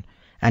position,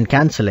 and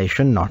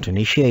cancellation not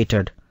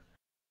initiated.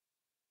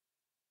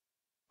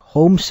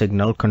 Home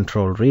signal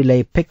control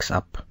relay picks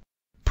up,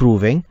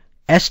 proving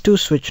S2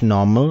 switch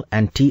normal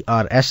and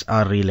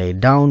TR/SR relay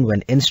down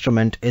when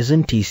instrument is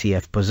in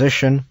TCF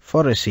position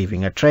for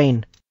receiving a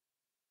train.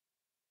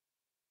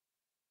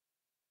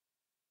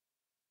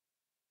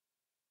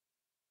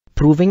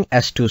 Proving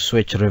S2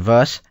 switch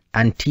reverse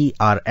and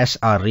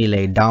TR/SR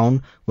relay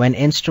down when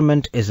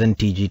instrument is in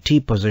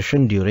TGT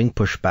position during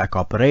pushback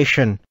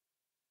operation.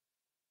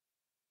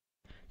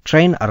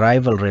 Train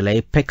arrival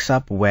relay picks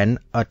up when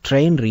a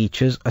train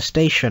reaches a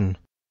station.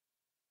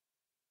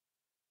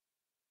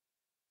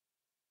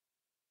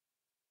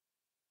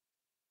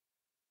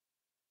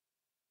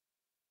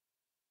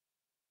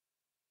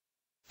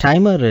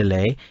 Timer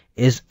relay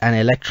is an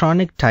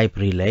electronic type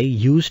relay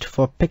used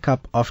for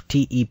pickup of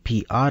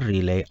TEPR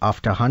relay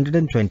after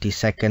 120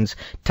 seconds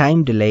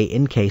time delay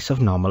in case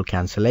of normal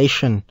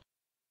cancellation.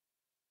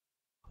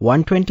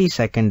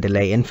 120-second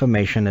delay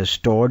information is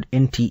stored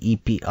in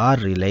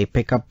TEPR relay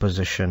pickup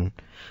position,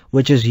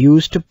 which is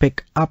used to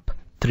pick up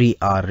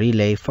 3R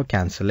relay for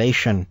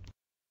cancellation.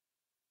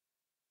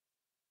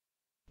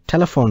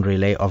 Telephone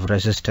relay of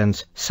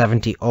resistance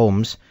 70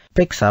 ohms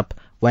picks up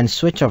when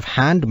switch of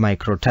hand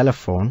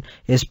microtelephone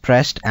is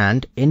pressed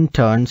and, in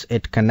turns,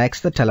 it connects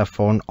the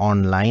telephone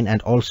online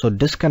and also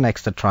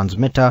disconnects the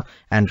transmitter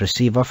and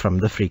receiver from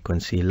the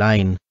frequency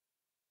line.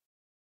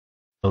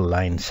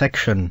 Line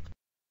section.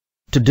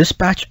 To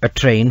dispatch a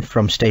train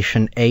from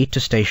station A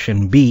to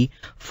station B,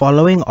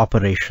 following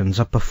operations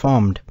are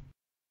performed.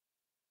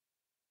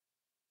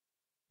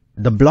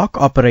 The block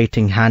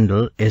operating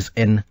handle is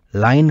in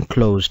line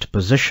closed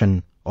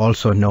position,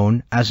 also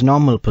known as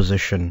normal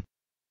position.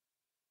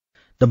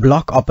 The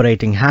block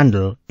operating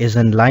handle is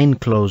in line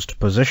closed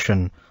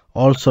position,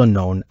 also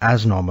known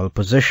as normal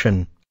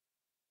position.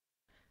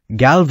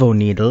 Galvo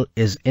needle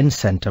is in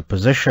center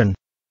position.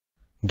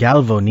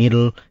 Galvo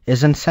needle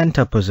is in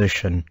center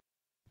position.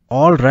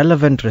 All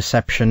relevant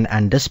reception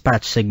and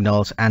dispatch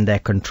signals and their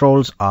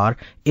controls are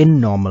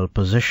in normal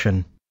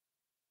position.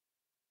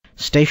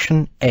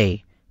 Station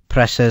A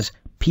presses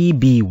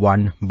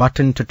PB1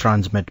 button to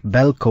transmit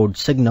bell code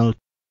signal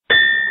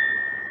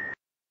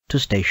to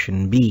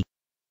Station B.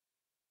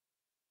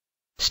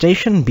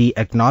 Station B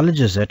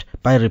acknowledges it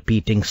by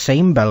repeating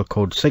same bell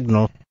code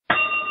signal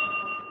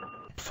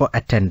for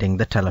attending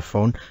the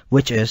telephone,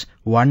 which is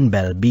 1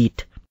 bell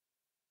beat.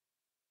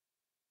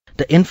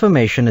 The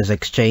information is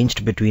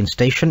exchanged between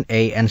Station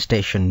A and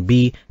Station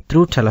B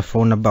through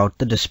telephone about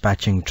the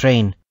dispatching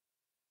train.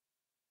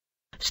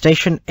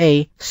 Station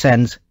A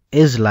sends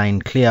 "Is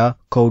line clear"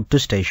 code to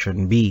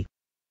Station B.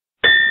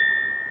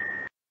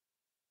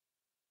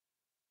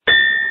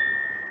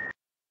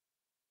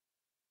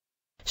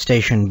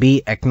 Station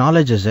B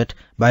acknowledges it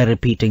by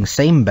repeating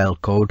same bell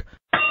code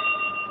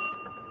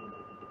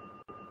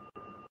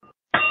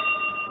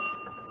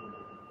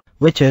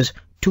which is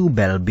 2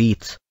 bell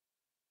beats.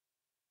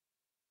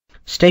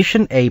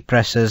 Station A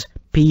presses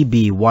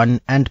PB1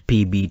 and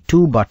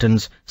PB2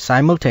 buttons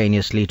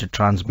simultaneously to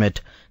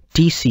transmit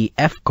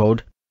TCF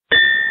code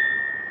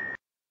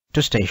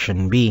to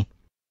Station B.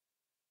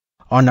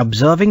 On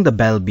observing the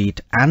bell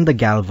beat and the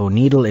galvo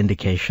needle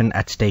indication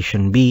at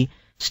Station B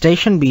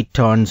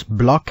turns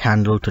block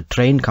handle to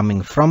train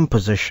coming from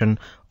position,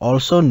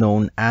 also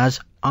known as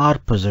R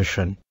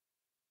position.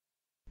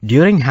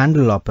 During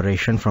handle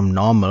operation from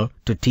normal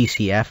to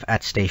TCF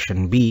at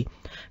Station B,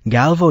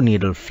 galvo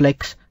needle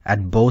flicks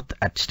at both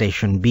at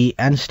Station B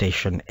and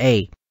Station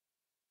A.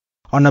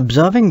 On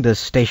observing this,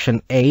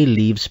 Station A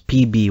leaves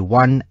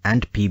PB1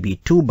 and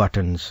PB2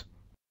 buttons.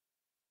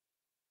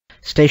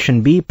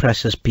 Station B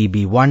presses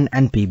PB1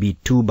 and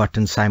PB2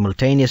 buttons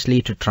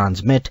simultaneously to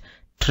transmit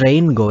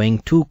train going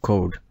to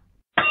code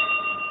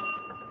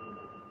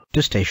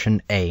to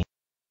Station A.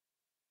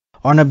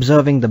 On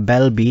observing the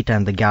bell beat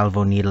and the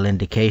galvo needle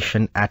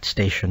indication at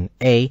Station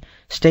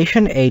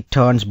A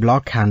turns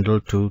block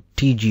handle to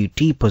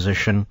TGT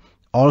position,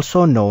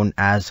 also known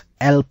as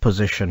L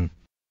position.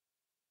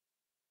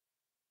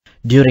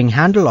 During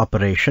handle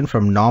operation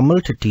from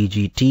normal to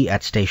TGT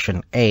at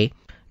Station A,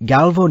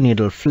 galvo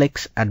needle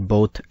flicks at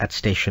both at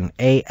Station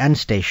A and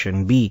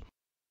Station B.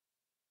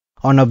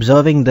 On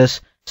observing this,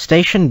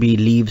 Station B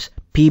leaves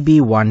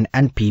PB1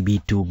 and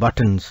PB2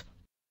 buttons.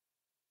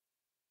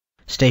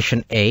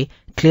 Station A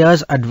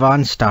clears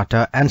advance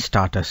starter and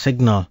starter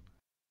signal.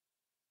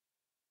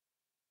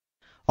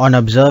 On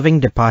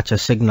observing departure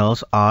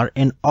signals are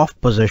in off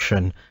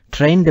position,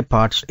 train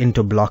departs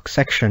into block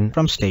section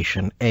from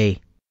Station A.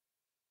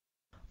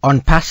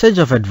 On passage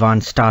of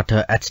advance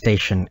starter at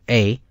Station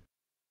A,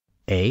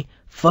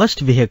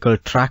 first vehicle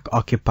track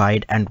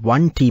occupied and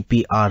 1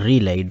 TPR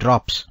relay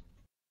drops.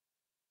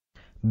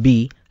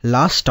 B.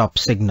 Last stop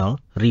signal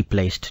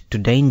replaced to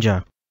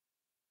danger.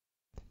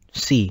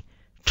 C.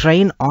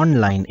 Train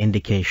online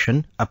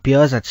indication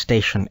appears at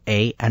Station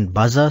A and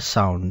buzzer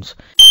sounds.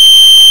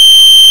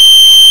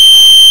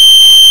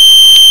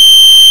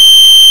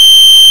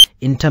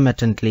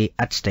 Intermittently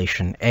at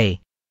Station A.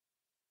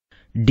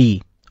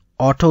 D.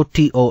 Auto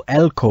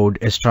TOL code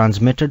is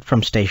transmitted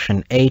from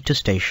Station A to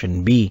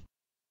Station B.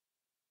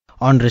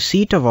 On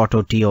receipt of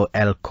auto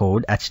TOL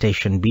code at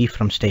Station B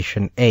from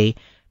Station A,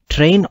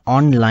 train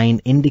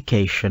on-line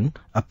indication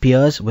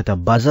appears with a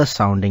buzzer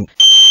sounding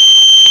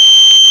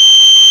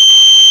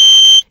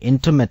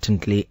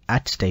intermittently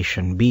at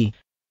station B.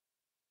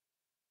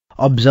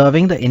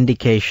 Observing the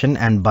indication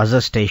and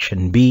buzzer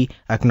station B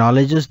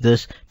acknowledges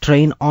this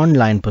train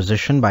on-line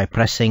position by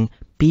pressing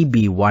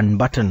PB1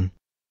 button.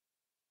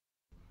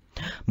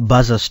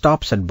 Buzzer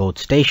stops at both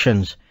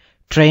stations.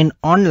 Train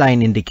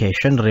on-line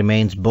indication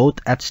remains both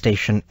at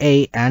station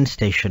A and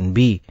station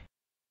B.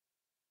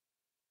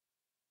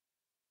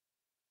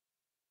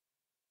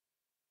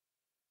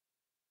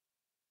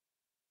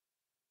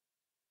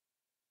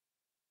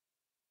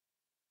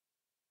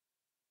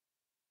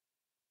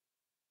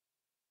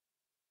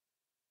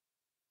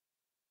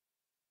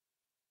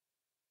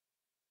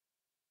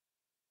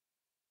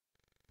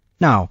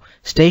 Now,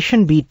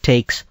 station B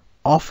takes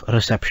off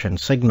reception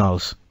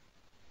signals.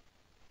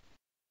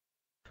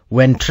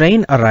 When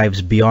train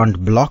arrives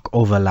beyond block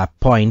overlap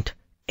point,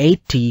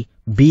 AT,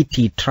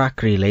 BT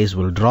track relays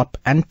will drop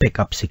and pick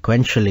up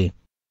sequentially.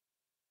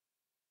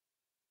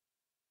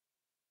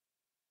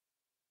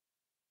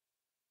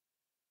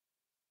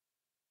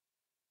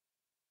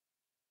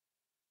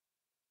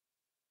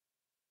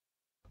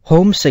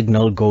 Home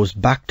signal goes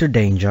back to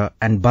danger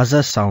and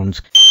buzzer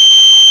sounds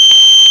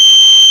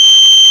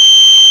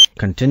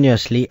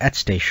continuously at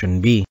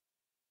station B.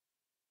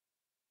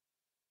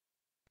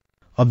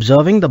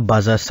 Observing the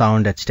buzzer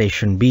sound at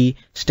station B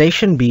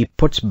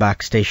puts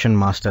back station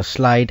master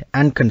slide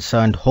and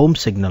concerned home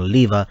signal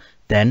lever,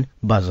 then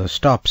buzzer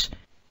stops.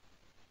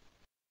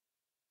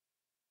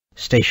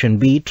 Station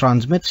B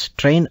transmits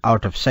train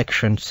out of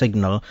section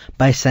signal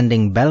by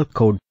sending bell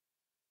code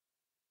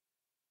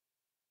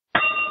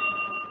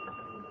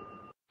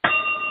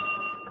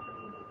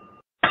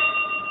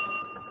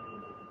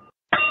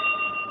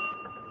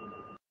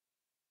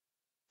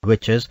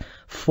which is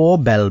 4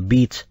 bell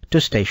beats to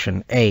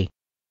station A.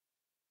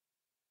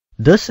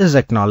 This is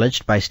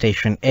acknowledged by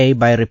station A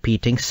by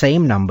repeating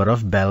same number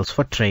of bells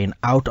for train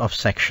out of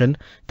section,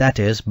 that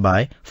is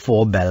by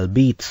 4 bell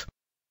beats.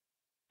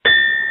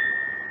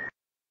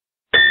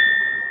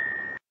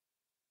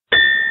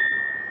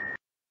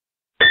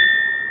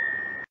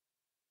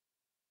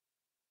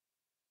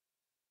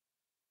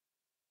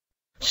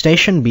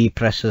 Station B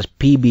presses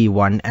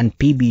PB1 and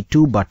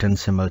PB2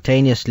 buttons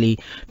simultaneously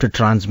to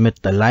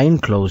transmit the line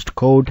closed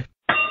code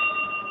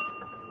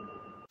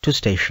to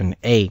station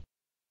A.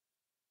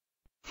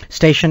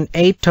 Station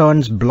A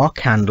turns block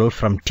handle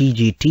from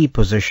TGT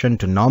position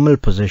to normal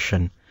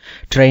position.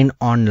 Train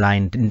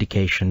on-line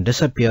indication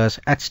disappears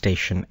at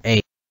station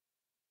A.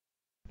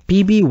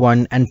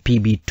 PB1 and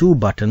PB2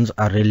 buttons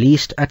are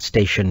released at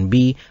station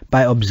B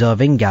by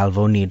observing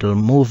galvo needle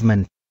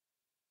movement.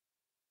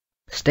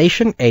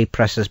 Station A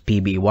presses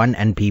PB1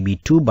 and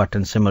PB2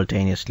 buttons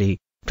simultaneously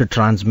to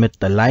transmit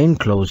the line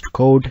closed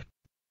code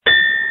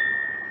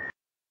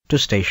to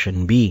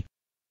station B.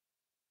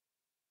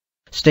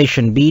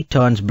 Station B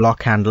turns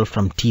block handle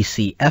from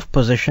TCF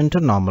position to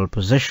normal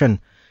position.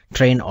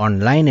 Train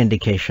on-line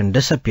indication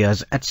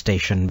disappears at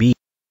station B.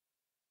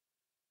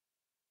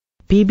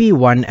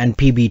 PB1 and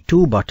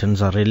PB2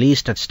 buttons are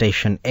released at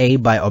station A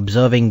by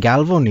observing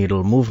galvo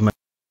needle movement.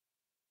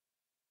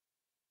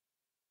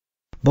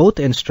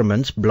 Both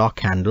instruments, block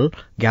handle,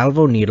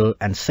 galvo needle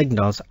and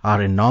signals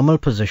are in normal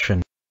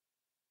position.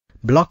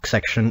 Block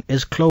section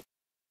is closed.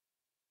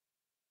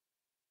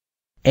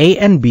 A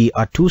and B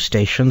are two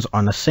stations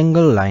on a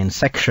single line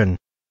section.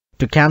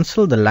 To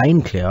cancel the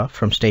line clear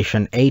from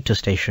station A to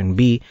station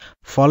B,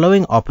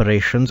 following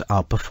operations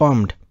are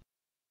performed.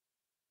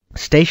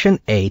 Station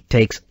A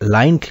takes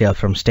line clear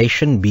from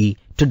station B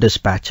to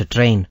dispatch a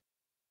train.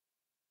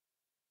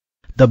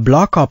 The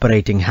block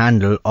operating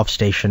handle of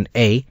station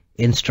A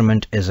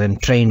instrument is in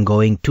train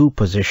going to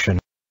position.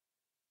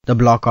 The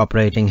block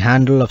operating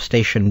handle of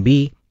station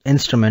B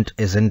instrument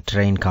is in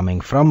train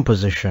coming from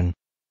position.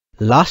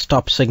 Last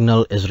stop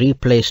signal is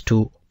replaced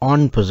to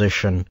on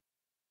position.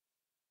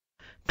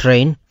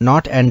 Train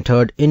not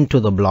entered into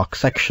the block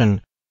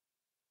section.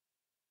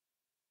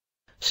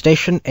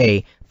 Station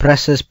A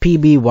presses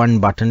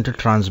PB1 button to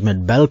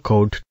transmit bell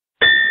code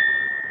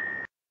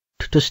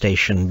to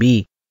station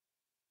B.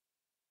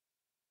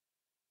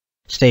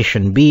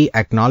 Station B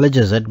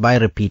acknowledges it by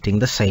repeating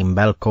the same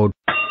bell code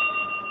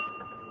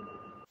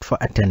for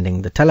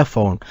attending the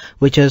telephone,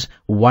 which is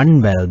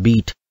 1 bell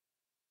beat.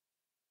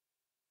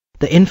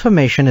 The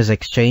information is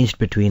exchanged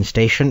between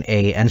station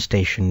A and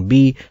station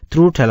B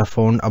through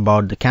telephone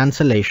about the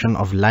cancellation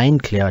of line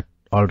clear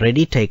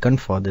already taken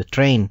for the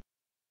train.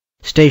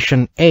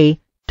 Station A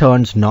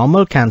turns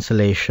normal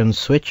cancellation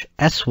switch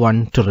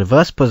S1 to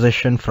reverse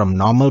position from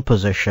normal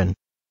position.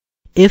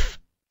 If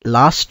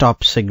last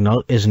stop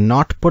signal is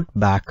not put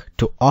back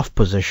to off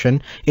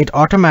position, it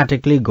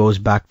automatically goes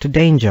back to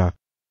danger,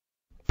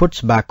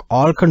 puts back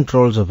all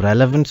controls of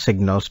relevant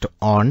signals to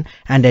on,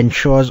 and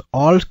ensures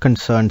all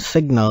concerned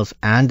signals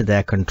and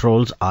their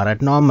controls are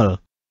at normal.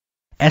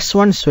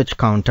 S1 switch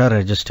counter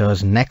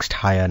registers next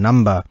higher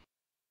number.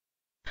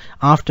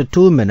 After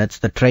 2 minutes,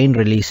 the train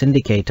release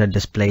indicator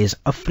displays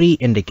a free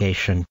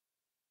indication.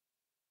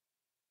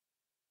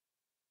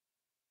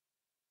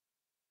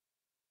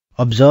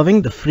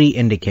 Observing the free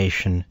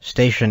indication,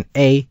 station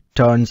A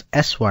turns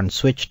S1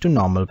 switch to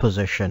normal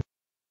position.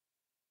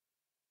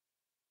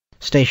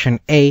 Station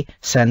A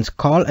sends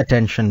call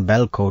attention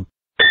bell code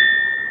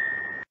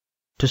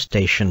to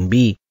station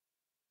B,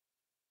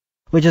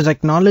 which is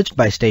acknowledged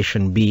by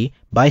station B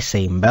by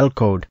same bell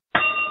code.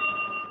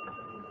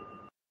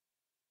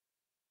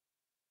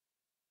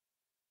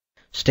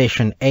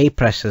 Station A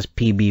presses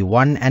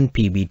PB1 and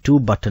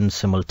PB2 buttons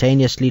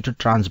simultaneously to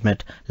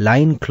transmit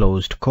line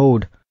closed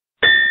code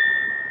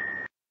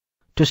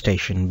to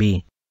station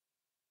B.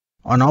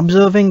 On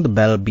observing the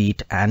bell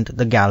beat and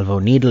the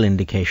galvo needle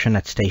indication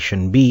at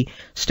station B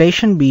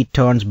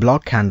turns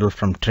block handle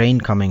from train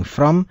coming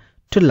from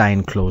to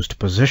line closed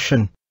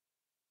position.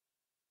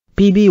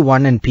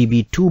 PB1 and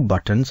PB2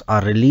 buttons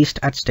are released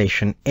at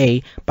station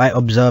A by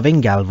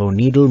observing galvo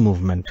needle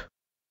movement.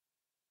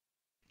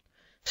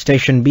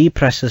 Station B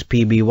presses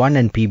PB1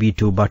 and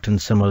PB2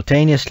 buttons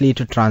simultaneously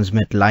to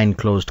transmit line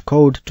closed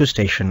code to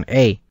station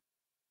A.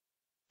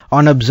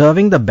 On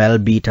observing the bell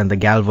beat and the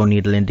galvo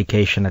needle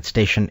indication at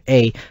station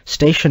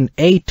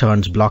A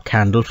turns block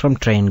handle from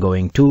train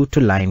going to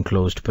line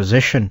closed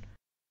position.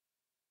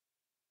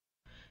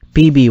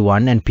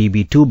 PB1 and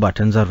PB2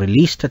 buttons are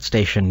released at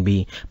station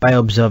B by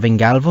observing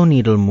galvo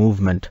needle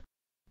movement.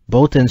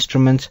 Both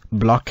instruments,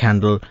 block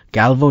handle,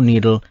 galvo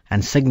needle,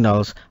 and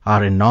signals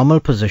are in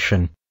normal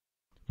position.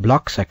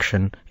 Block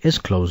section is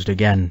closed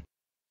again.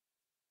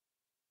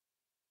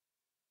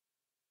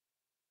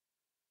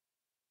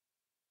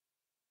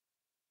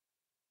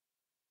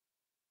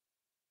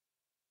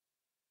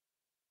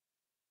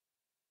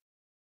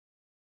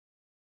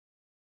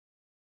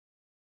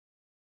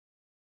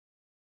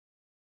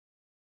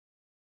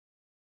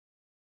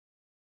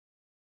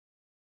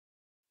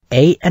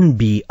 A and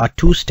B are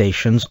two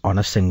stations on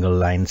a single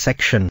line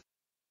section.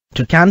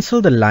 To cancel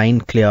the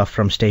line clear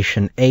from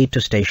station A to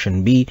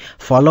station B,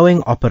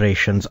 following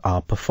operations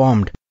are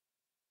performed.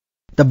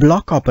 The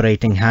block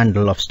operating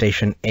handle of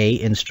station A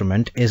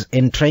instrument is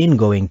in train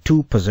going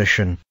to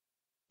position.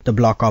 The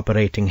block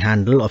operating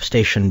handle of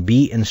station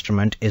B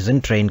instrument is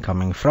in train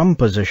coming from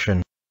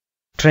position.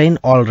 Train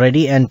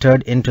already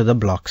entered into the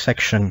block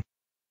section.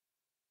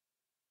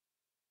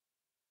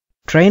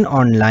 Train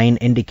on line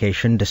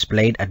indication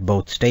displayed at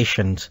both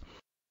stations.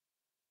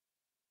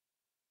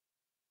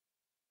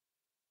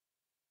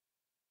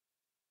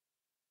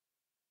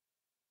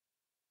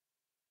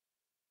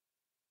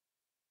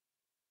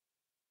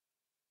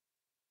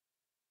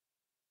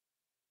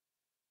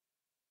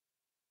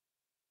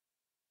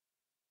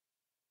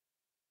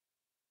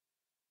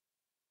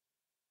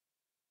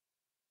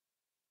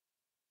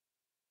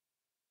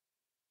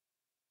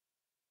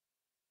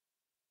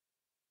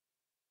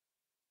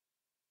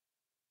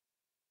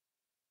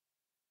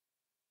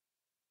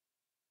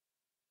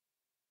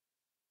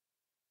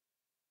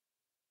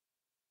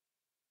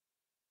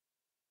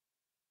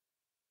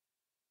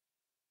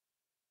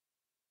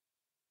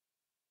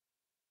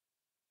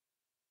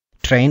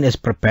 Train is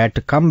prepared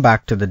to come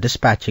back to the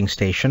dispatching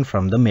station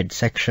from the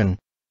midsection.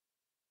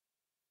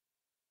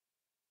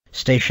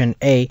 Station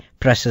A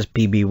presses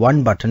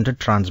PB1 button to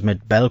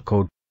transmit bell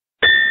code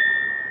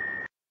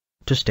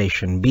to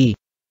station B.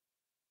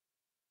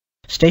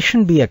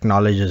 Station B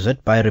acknowledges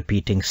it by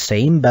repeating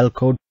same bell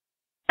code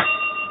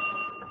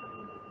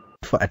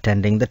for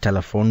attending the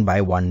telephone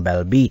by one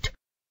bell beat.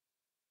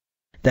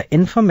 The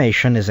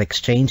information is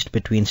exchanged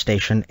between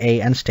station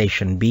A and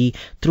station B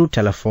through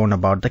telephone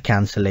about the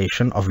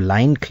cancellation of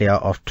line clear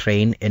of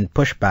train in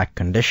pushback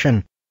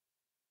condition.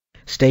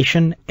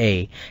 Station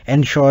A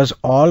ensures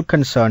all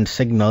concerned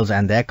signals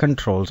and their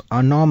controls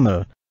are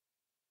normal.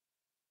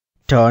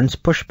 Turns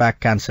pushback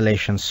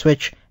cancellation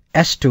switch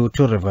S2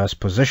 to reverse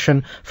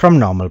position from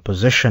normal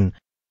position.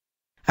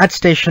 At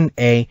station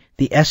A,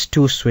 the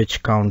S2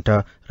 switch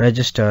counter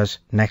registers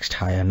next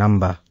higher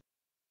number.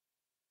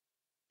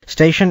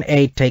 Station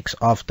A takes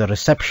off the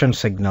reception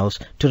signals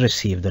to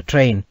receive the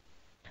train.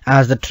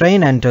 As the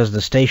train enters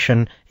the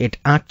station, it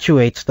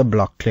actuates the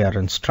block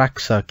clearance track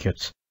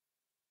circuits.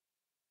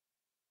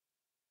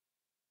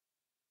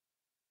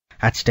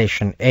 At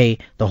station A,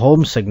 the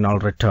home signal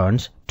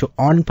returns to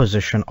on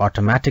position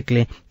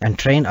automatically and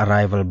train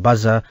arrival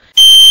buzzer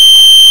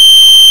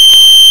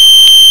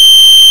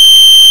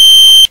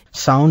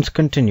sounds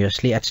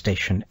continuously at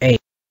station A.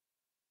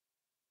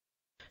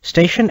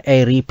 Station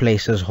A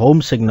replaces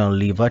home signal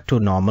lever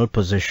to normal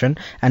position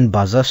and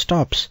buzzer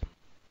stops.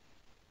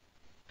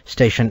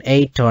 Station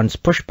A turns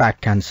pushback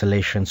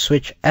cancellation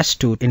switch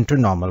S2 into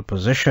normal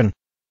position.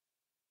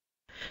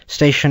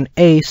 Station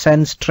A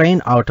sends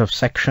train out of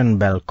section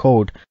bell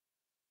code.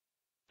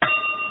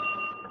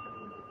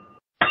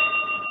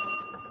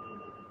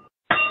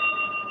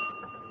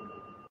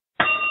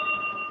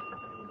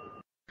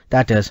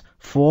 That is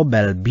 4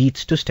 bell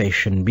beats to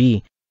station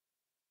B,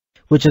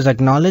 which is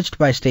acknowledged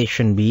by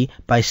station B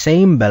by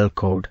same bell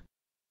code.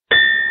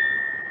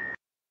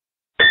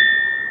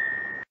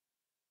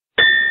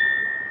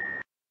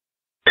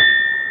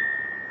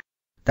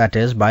 That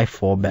is by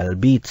 4 bell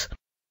beats.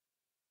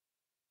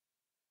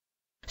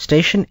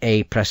 Station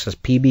A presses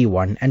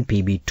PB1 and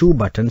PB2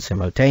 buttons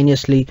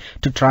simultaneously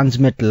to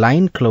transmit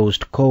line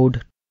closed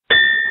code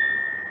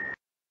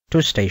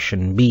to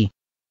Station B.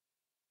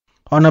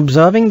 On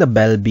observing the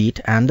bell beat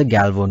and the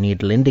galvo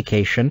needle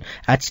indication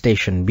at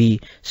Station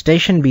B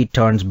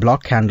turns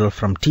block handle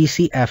from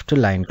TCF to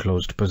line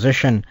closed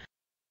position.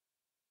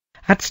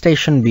 At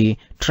Station B,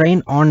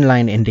 train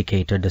on-line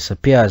indicator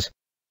disappears.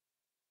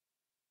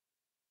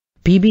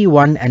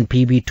 PB1 and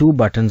PB2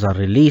 buttons are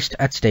released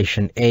at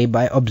Station A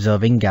by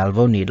observing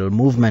galvo needle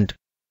movement.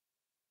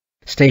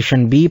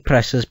 Station B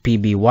presses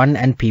PB1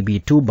 and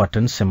PB2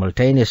 buttons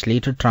simultaneously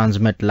to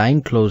transmit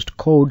line closed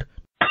code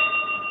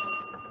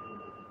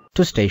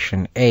to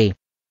Station A.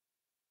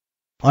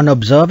 On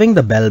observing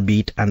the bell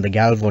beat and the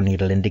galvo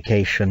needle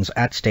indications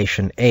at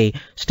Station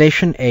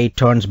A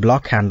turns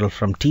block handle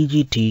from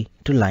TGT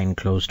to line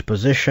closed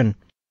position.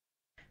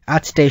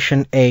 At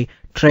Station A,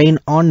 train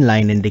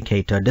on-line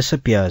indicator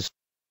disappears.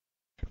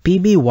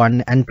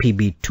 PB1 and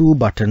PB2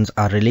 buttons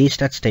are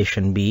released at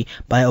Station B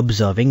by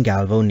observing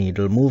galvo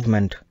needle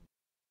movement.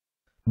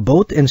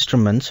 Both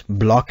instruments,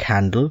 block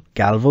handle,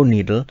 galvo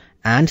needle,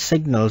 and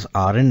signals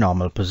are in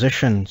normal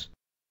positions.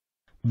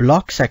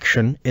 Block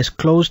section is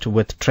closed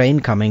with train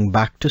coming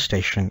back to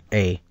Station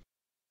A.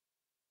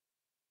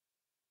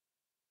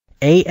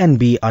 A and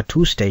B are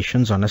two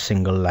stations on a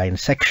single line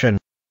section.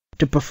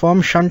 To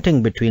perform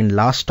shunting between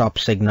last stop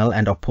signal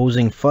and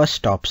opposing first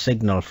stop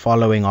signal,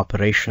 following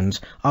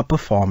operations are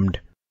performed.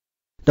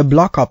 The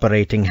block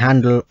operating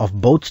handle of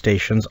both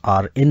stations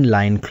are in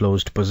line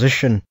closed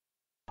position.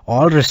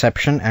 All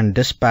reception and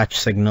dispatch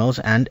signals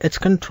and its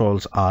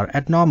controls are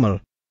at normal.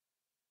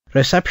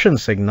 Reception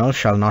signal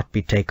shall not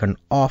be taken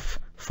off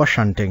for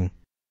shunting.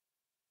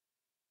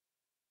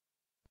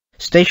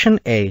 Station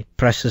A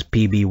presses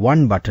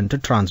PB1 button to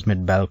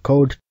transmit bell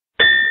code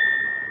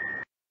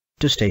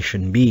to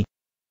Station B.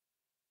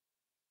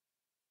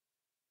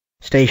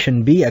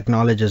 Station B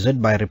acknowledges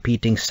it by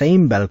repeating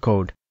same bell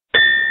code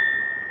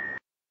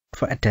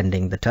for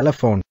attending the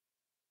telephone.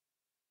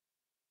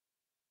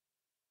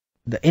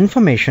 The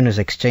information is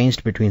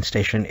exchanged between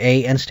Station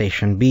A and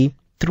Station B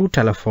through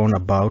telephone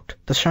about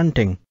the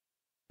shunting.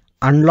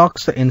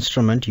 Unlocks the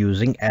instrument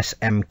using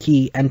SM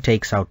key and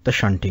takes out the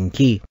shunting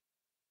key.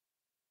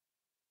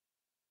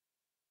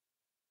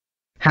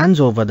 Hands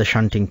over the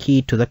shunting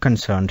key to the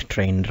concerned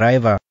train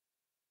driver.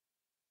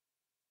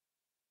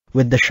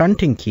 With the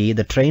shunting key,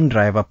 the train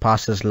driver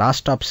passes last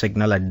stop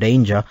signal at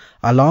danger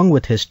along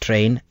with his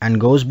train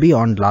and goes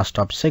beyond last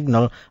stop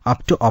signal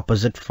up to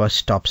opposite first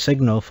stop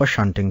signal for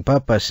shunting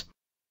purpose.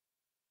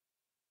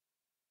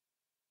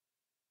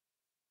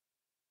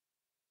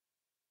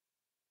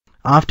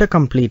 After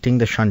completing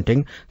the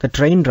shunting, the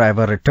train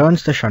driver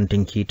returns the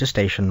shunting key to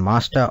station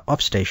master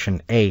of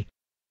Station A.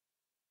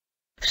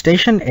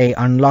 Station A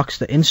unlocks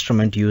the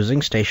instrument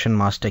using station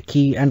master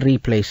key and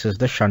replaces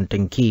the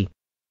shunting key.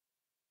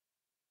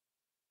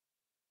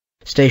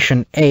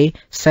 Station A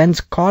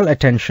sends call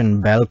attention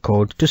bell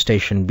code to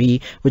Station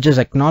B, which is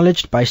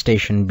acknowledged by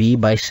Station B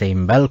by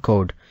same bell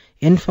code.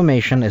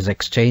 Information is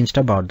exchanged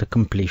about the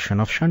completion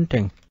of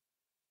shunting.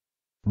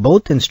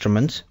 Both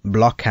instruments,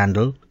 block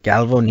handle,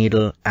 galvo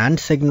needle, and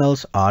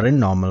signals are in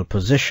normal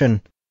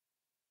position.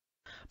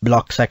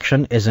 Block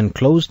section is in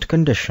closed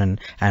condition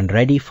and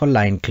ready for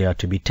line clear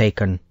to be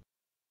taken.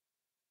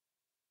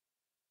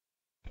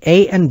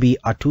 A and B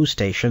are two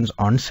stations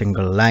on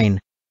single line.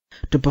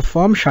 To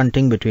perform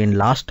shunting between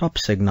last stop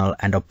signal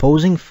and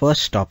opposing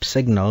first stop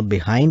signal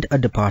behind a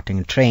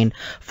departing train,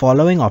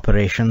 following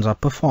operations are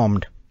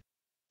performed.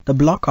 The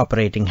block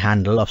operating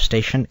handle of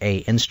Station A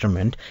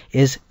instrument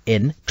is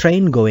in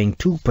train going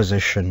to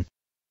position.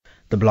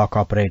 The block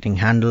operating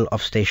handle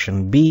of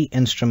Station B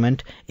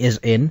instrument is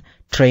in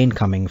train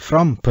coming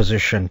from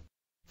position.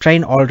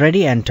 Train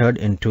already entered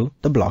into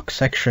the block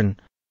section.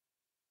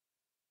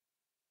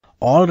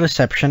 All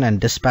reception and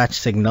dispatch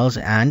signals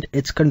and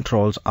its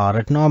controls are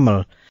at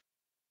normal.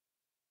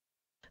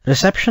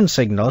 Reception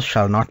signals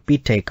shall not be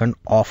taken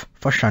off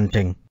for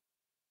shunting.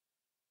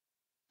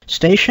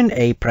 Station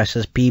A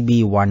presses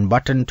PB1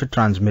 button to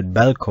transmit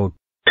bell code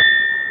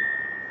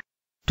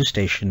to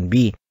Station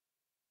B.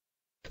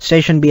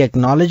 Station B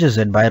acknowledges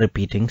it by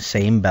repeating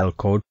same bell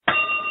code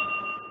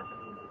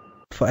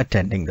for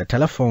attending the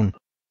telephone.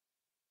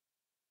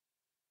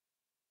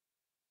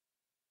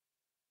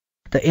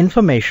 The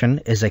information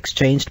is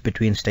exchanged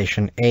between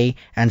Station A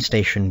and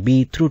Station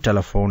B through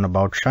telephone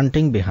about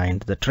shunting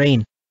behind the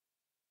train.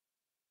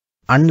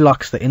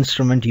 Unlocks the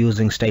instrument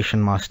using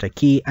station master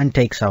key and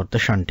takes out the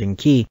shunting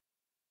key.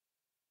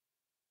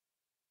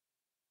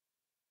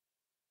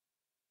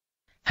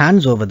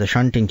 Hands over the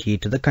shunting key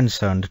to the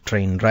concerned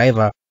train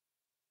driver.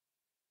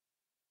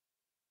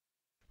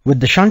 With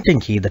the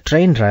shunting key, the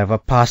train driver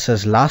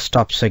passes last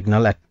stop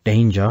signal at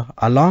danger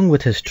along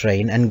with his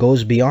train and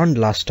goes beyond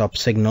last stop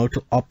signal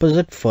to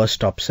opposite first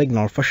stop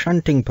signal for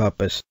shunting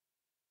purpose.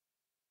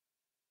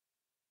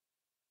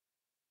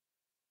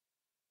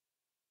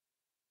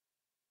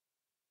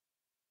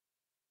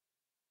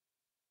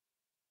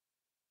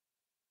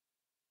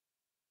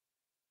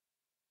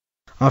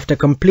 After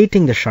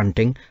completing the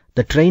shunting,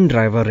 the train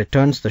driver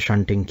returns the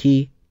shunting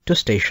key to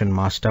station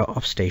master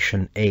of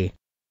station A.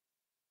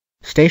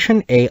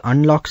 Station A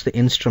unlocks the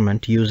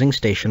instrument using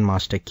station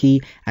master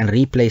key and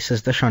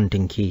replaces the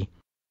shunting key.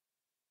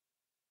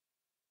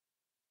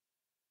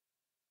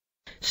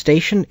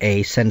 Station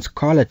A sends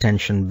call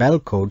attention bell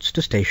codes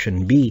to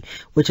Station B,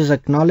 which is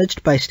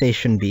acknowledged by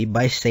Station B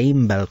by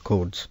same bell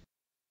codes.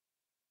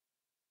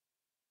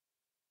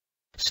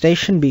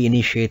 Station B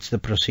initiates the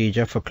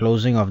procedure for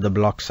closing of the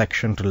block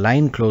section to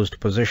line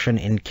closed position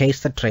in case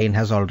the train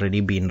has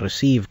already been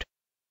received.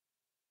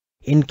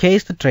 In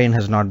case the train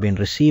has not been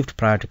received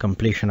prior to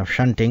completion of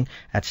shunting,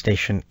 at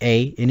Station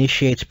A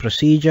initiates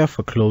procedure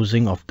for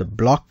closing of the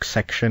block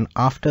section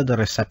after the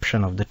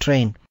reception of the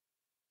train.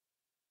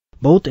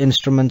 Both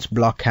instruments,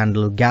 block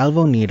handle,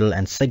 galvo needle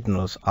and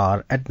signals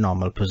are at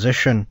normal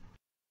position.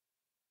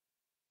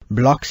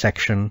 Block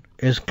section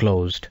is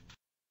closed.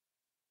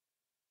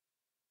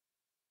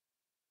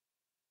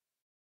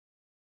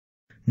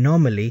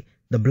 Normally,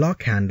 the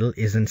block handle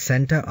is in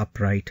center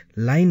upright,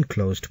 line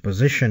closed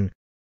position.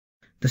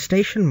 The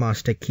station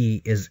master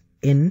key is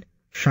in,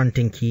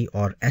 shunting key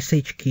or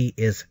SH key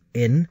is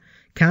in,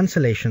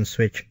 cancellation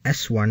switch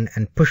S1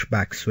 and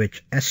pushback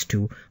switch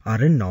S2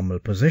 are in normal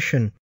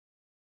position.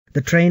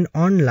 The train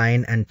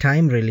on-line and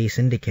time release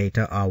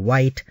indicator are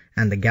white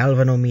and the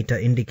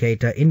galvanometer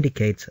indicator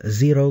indicates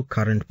 0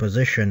 current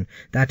position,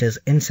 that is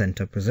in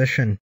center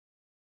position.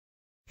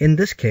 In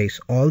this case,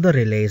 all the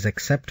relays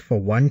except for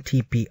one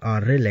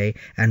TPR relay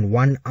and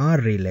one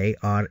R relay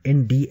are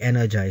in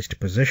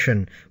de-energized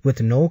position with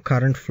no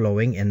current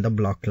flowing in the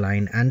block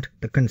line and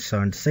the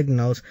concerned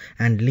signals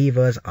and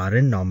levers are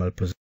in normal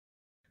position.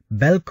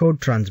 Bell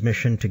code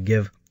transmission to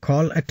give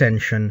call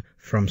attention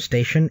from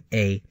Station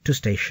A to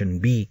Station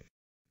B.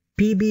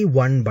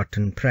 PB1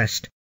 button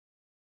pressed.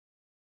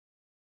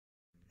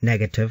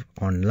 Negative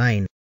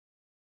online.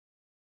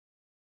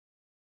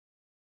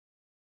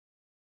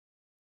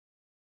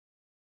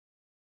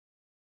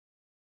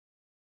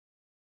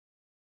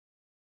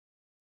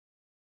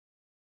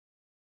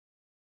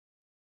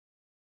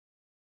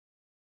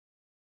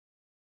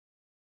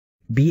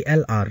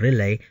 BLR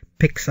relay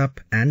picks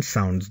up and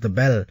sounds the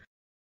bell.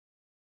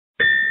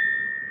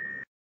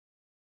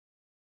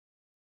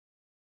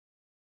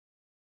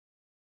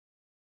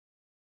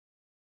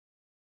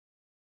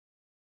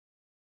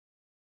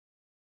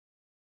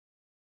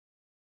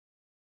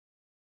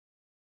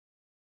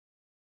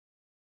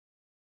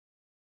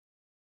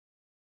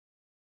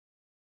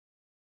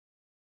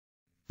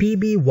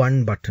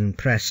 PB1 button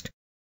pressed.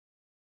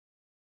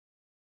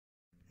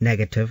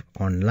 Negative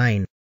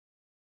online.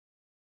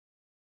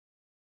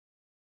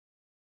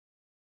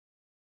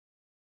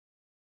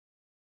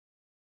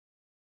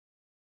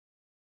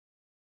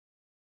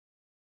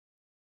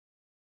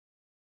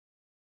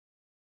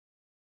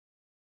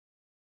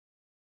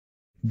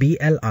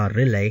 BLR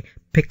relay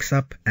picks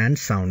up and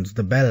sounds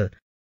the bell.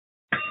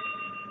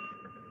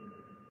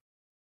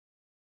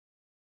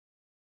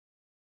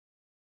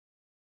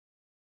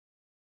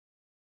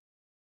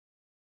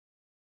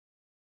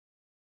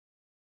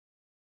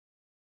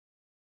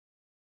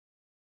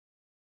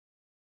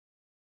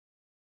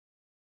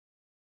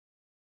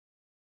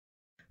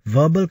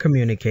 Verbal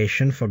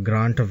communication for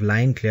grant of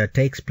line clear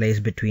takes place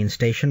between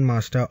station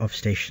master of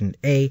Station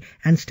A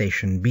and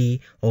Station B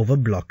over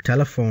block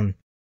telephone.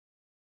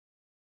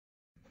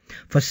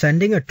 For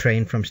sending a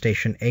train from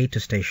Station A to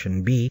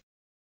Station B,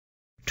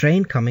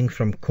 train coming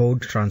from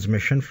code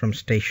transmission from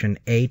Station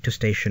A to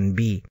Station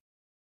B.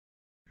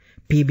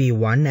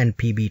 PB1 and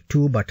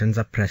PB2 buttons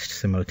are pressed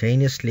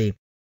simultaneously.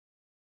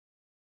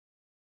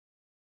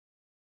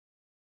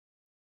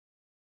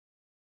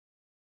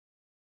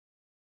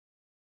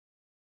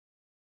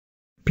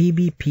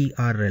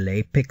 PBPR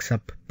relay picks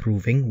up,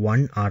 proving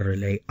 1R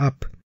relay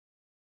up.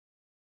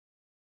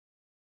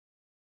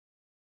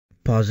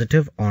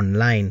 Positive on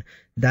line,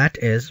 that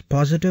is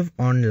positive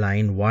on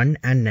line 1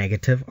 and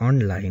negative on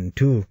line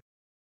 2.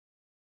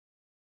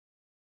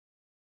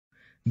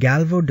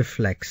 Galvo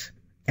deflects,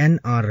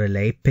 NR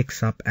relay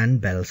picks up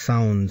and bell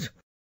sounds.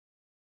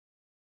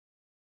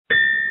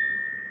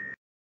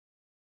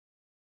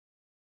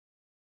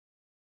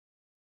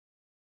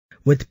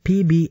 With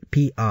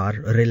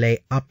PBPR, relay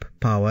up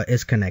power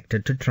is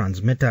connected to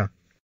transmitter.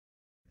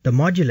 The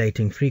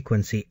modulating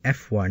frequency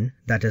F1,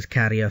 that is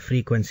carrier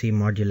frequency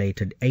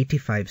modulated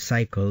 85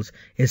 cycles,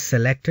 is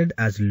selected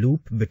as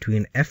loop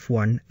between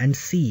F1 and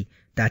C,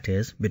 that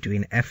is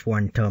between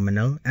F1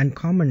 terminal and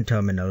common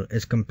terminal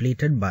is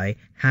completed by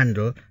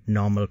handle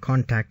normal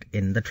contact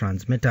in the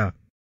transmitter.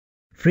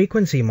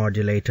 Frequency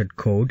modulated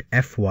code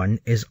F1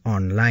 is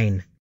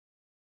online.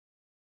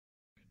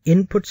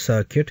 Input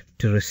circuit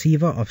to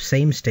receiver of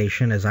same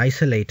station is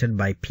isolated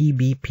by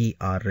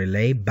PBPR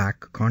relay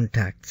back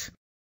contacts.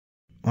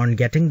 On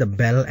getting the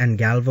bell and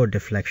galvo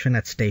deflection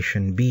at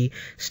Station B,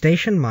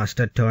 station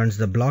master turns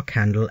the block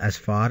handle as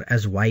far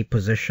as Y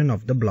position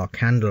of the block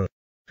handle.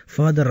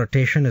 Further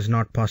rotation is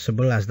not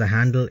possible as the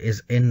handle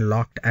is in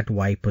locked at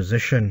Y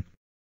position.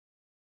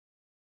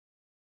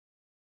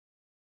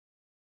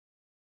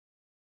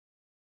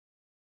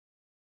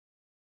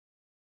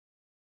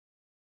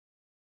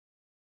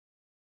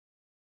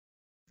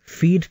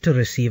 Feed to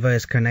receiver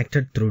is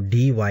connected through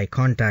DY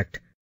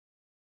contact.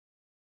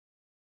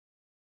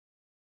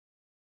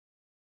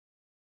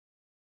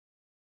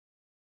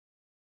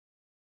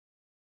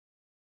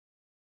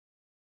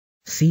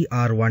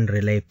 CR1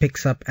 relay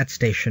picks up at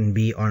station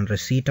B on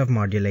receipt of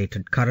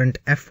modulated current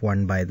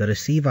F1 by the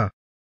receiver.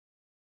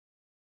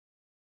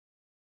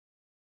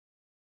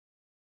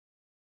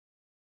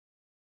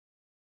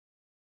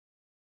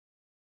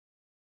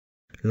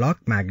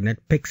 Lock magnet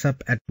picks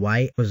up at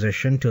Y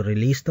position to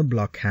release the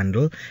block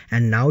handle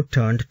and now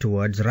turned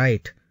towards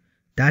right.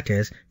 That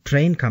is,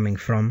 train coming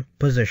from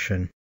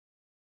position.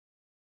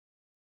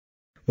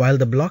 While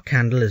the block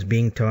handle is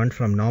being turned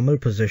from normal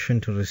position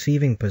to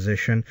receiving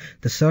position,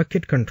 the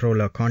circuit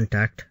controller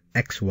contact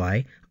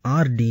XY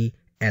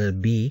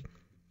RD-LB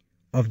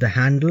of the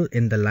handle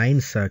in the line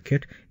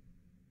circuit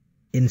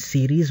in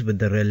series with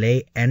the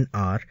relay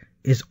NR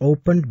is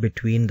opened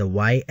between the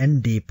Y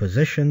and D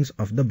positions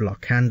of the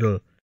block handle.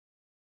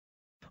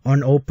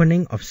 On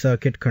opening of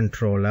circuit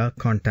controller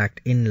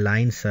contact in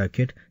line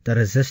circuit, the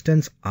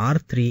resistance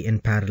R3 in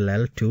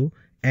parallel to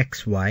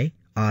XY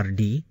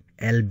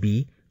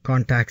RD-LB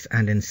contacts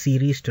and in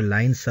series to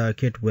line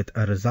circuit with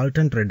a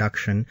resultant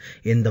reduction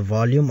in the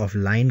volume of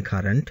line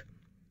current,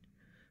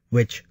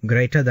 which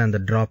greater than the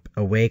drop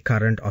away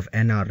current of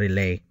NR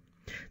relay.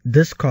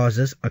 This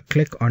causes a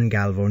click on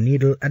galvo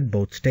needle at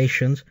both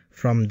stations.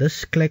 From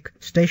this click,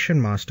 station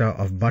master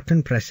of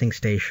button pressing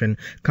station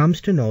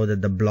comes to know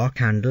that the block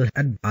handle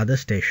at other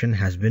station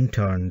has been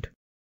turned.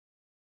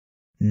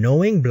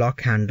 Knowing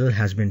block handle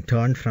has been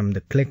turned from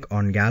the click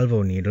on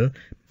galvo needle,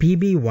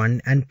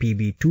 PB1 and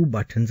PB2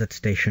 buttons at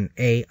station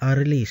A are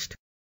released.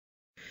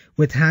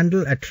 With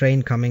handle at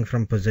train coming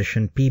from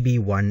position,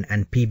 PB1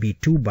 and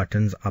PB2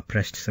 buttons are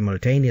pressed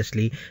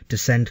simultaneously to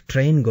send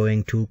train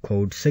going to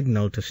code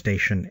signal to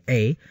station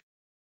A.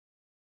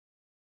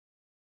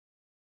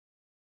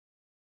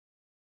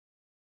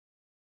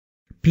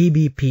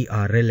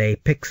 PBPR relay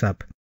picks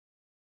up.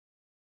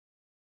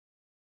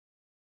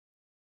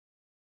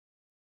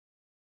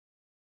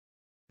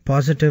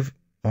 Positive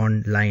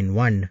on line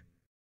 1.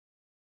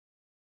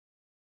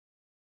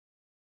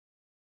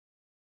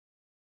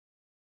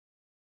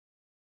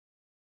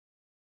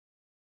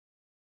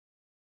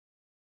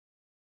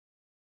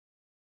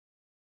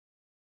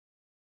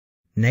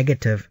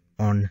 Negative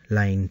on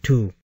line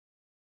 2.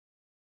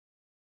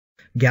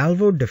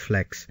 Galvo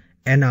deflects,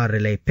 NR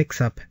relay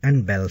picks up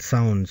and bell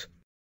sounds.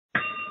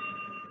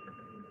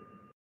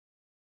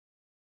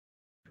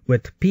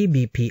 With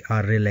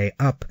PBPR relay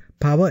up,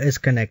 power is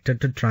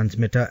connected to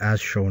transmitter as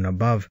shown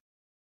above.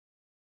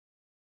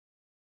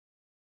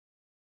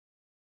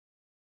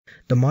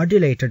 The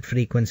modulated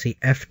frequency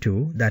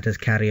F2, that is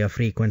carrier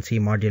frequency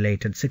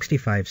modulated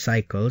 65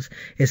 cycles,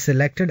 is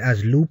selected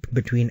as loop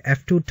between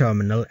F2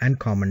 terminal and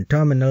common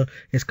terminal,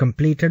 is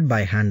completed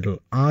by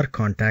handle R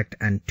contact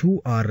and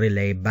 2R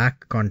relay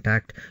back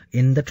contact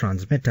in the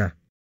transmitter.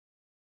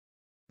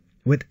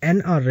 With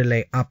NR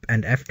relay up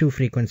and F2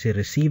 frequency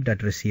received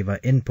at receiver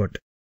input.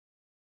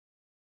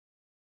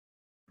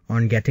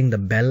 On getting the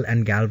bell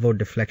and galvo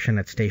deflection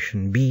at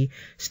station B,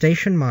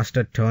 station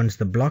master turns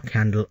the block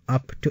handle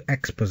up to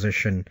X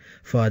position.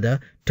 Further,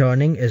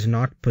 turning is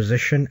not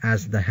position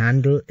as the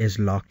handle is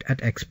locked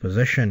at X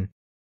position.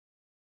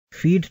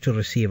 Feed to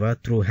receiver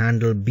through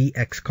handle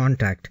BX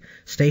contact,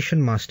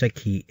 station master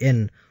key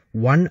in,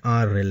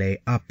 1R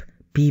relay up,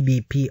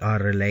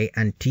 PBPR relay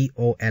and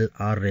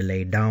TOLR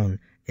relay down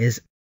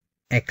is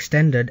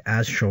extended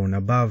as shown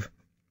above.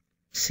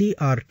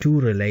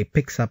 CR2 relay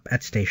picks up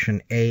at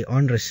station A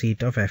on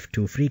receipt of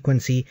F2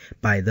 frequency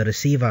by the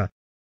receiver.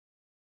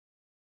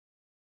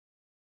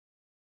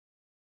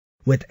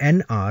 With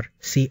NR,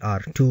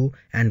 CR2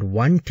 and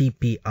 1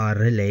 TPR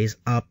relays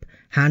up,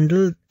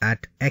 handled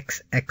at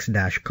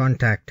XX-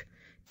 contact.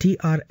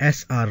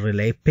 TRSR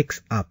relay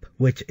picks up,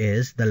 which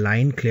is the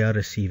line clear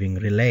receiving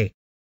relay.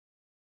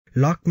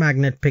 Lock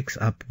magnet picks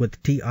up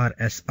with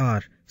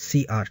TRSR,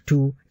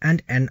 CR2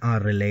 and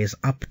NR relays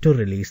up to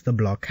release the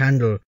block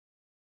handle.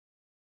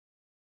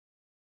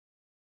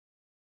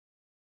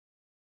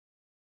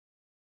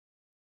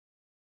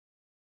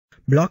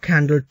 Block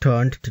handle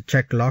turned to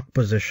check lock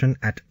position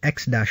at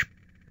X-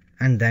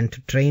 and then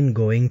to train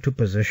going to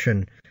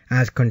position,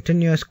 as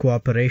continuous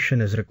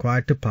cooperation is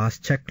required to pass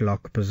check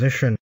lock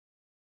position.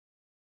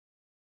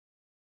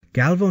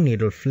 Galvo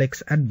needle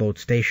flicks at both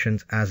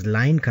stations as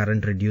line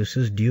current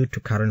reduces due to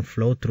current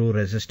flow through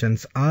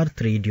resistance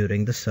R3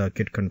 during the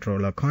circuit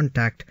controller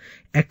contact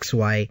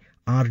XY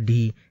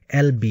RD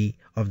LB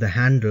of the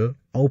handle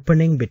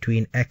opening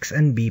between X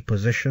and B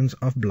positions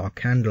of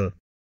block handle.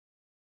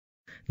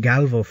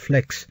 Galvo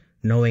flicks,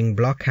 knowing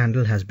block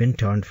handle has been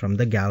turned from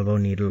the galvo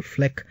needle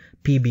flick,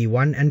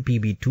 PB1 and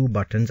PB2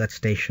 buttons at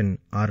station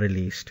are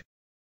released.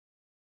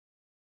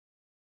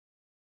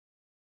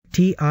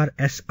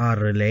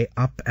 TRSR relay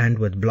up and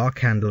with block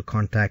handle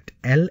contact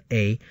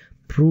LA,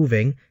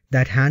 proving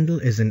that handle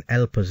is in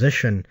L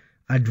position.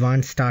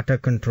 Advanced starter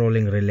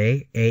controlling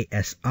relay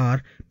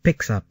ASR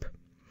picks up.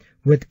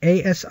 With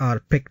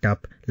ASR picked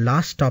up,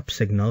 last stop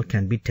signal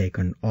can be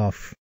taken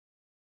off.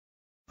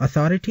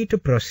 Authority to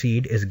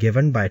proceed is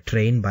given by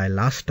train by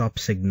last stop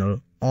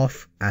signal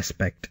off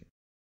aspect.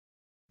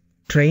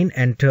 Train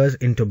enters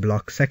into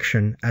block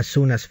section as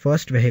soon as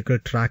first vehicle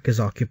track is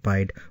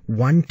occupied.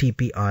 1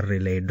 TPR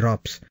relay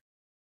drops.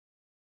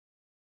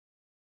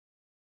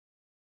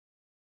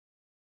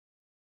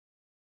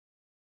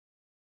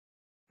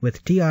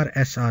 With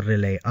TRSR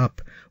relay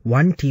up,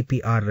 1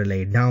 TPR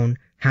relay down,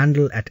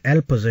 handle at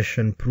L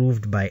position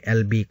proved by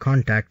LB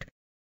contact,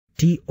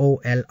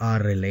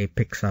 TOLR relay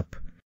picks up.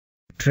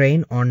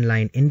 Train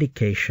online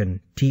indication,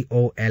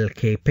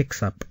 TOLK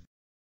picks up.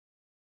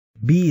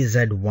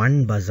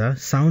 BZ1 buzzer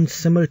sounds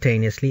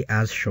simultaneously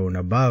as shown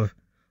above.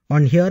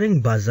 On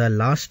hearing buzzer,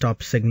 last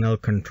stop signal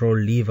control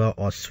lever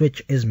or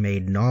switch is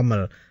made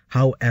normal.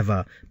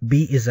 However,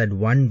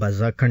 BZ1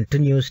 buzzer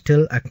continues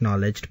till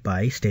acknowledged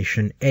by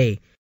station A.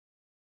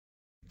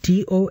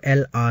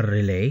 TOLR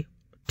relay,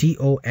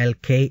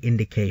 TOLK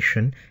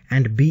indication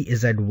and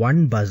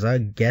BZ1 buzzer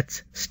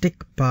gets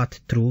stick path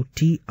through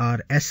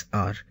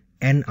TRSR,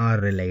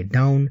 NR relay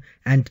down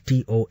and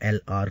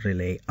TOLR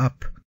relay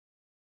up.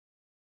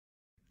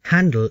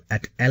 Handle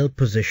at L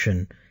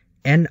position,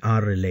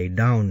 NR relay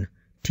down,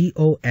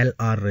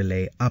 TOLR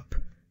relay up,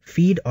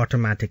 feed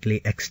automatically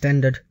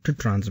extended to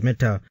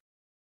transmitter.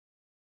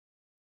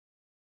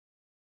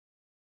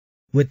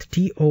 With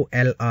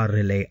TOLR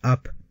relay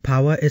up,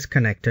 power is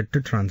connected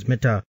to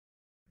transmitter.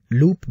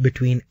 Loop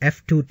between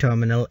F2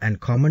 terminal and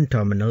common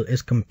terminal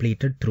is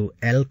completed through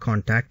L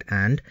contact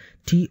and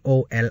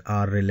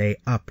TOLR relay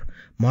up.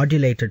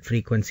 Modulated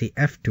frequency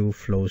F2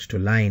 flows to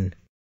line.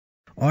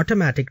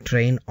 Automatic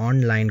train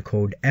online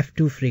code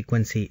F2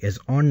 frequency is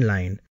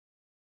online.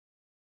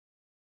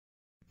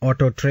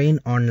 Auto train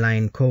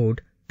online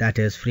code, that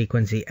is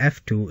frequency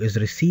F2, is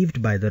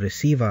received by the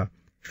receiver.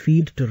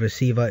 Feed to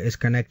receiver is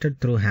connected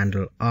through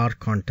handle R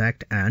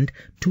contact and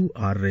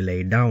 2R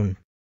relay down.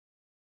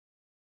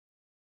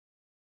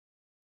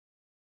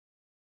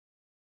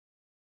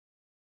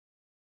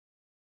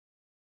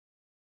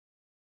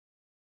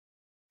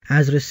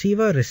 As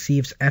receiver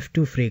receives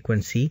F2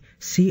 frequency,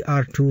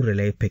 CR2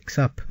 relay picks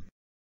up.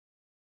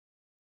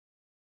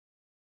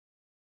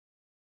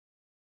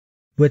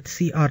 With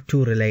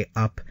CR2 relay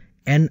up,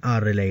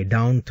 NR relay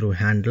down through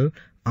handle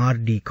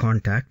RD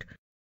contact,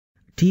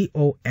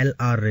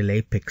 TOLR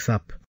relay picks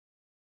up.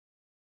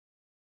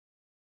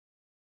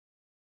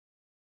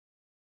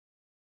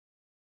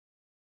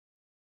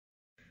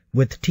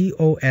 With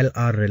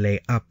TOLR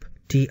relay up,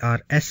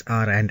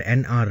 TRSR and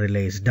NR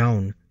relays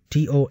down,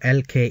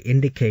 TOLK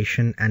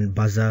indication and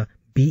buzzer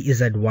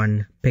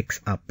BZ1 picks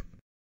up.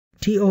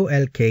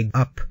 TOLK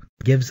up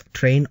gives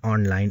train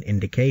online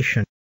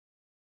indication.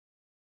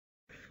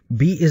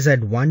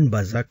 BZ1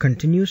 buzzer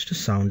continues to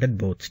sound at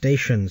both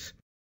stations.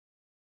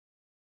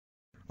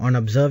 On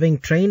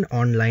observing train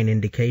online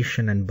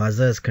indication and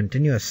buzzer's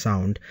continuous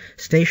sound,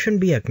 station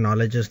B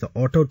acknowledges the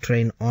auto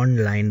train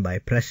online by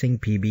pressing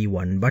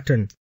PB1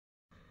 button.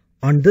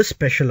 On this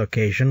special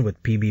occasion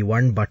with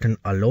PB1 button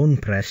alone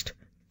pressed,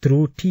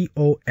 through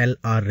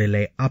TOLR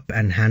relay up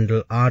and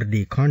handle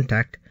RD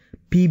contact,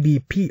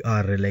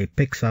 PBPR relay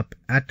picks up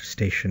at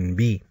station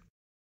B.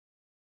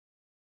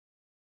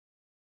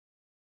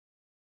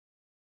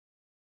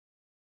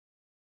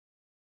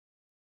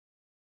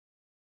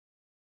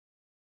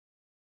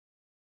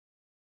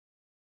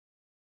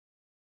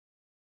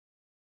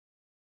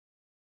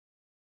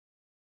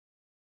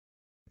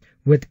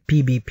 With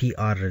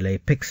PBPR relay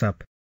picks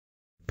up,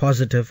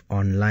 positive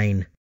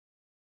online.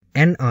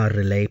 NR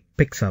relay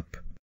picks up.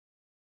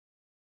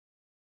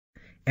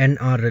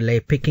 NR relay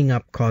picking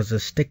up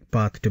causes stick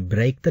path to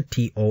break the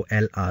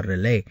TOLR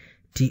relay,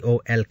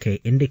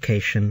 TOLK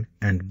indication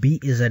and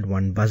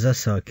BZ1 buzzer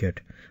circuit.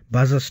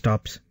 Buzzer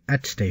stops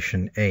at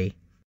station A.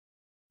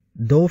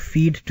 Though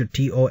feed to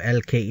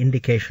TOLK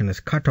indication is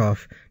cut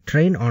off,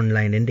 train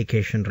online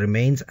indication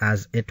remains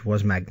as it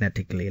was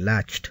magnetically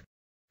latched.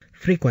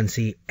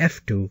 Frequency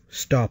F2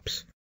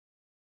 stops.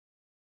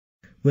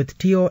 With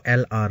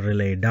TOLR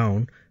relay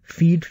down,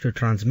 feed to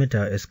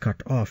transmitter is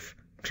cut off.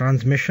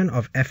 Transmission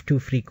of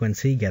F2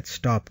 frequency gets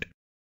stopped.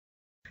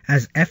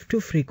 As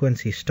F2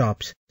 frequency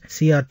stops,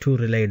 CR2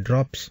 relay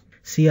drops.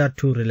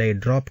 CR2 relay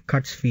drop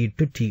cuts feed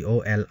to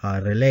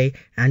TOLR relay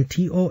and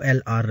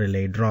TOLR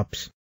relay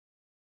drops.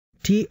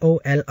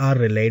 TOLR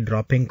relay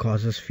dropping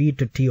causes feed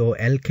to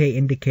TOLK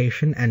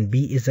indication and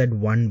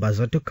BZ1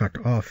 buzzer to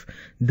cut off.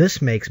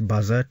 This makes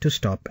buzzer to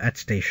stop at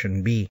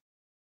station B.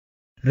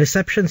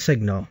 Reception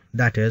signal,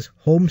 that is,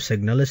 home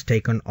signal, is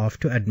taken off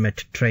to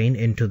admit train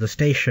into the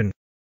station.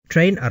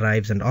 Train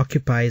arrives and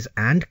occupies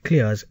and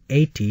clears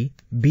AT,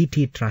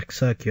 BT track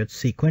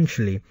circuits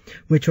sequentially,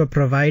 which were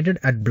provided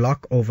at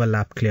block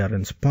overlap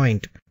clearance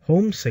point.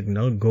 Home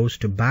signal goes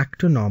back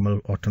to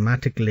normal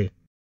automatically.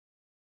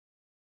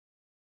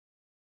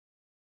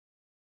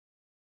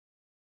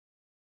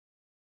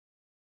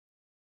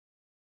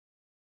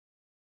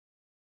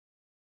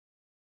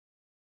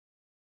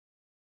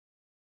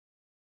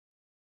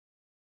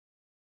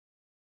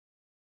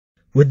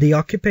 With the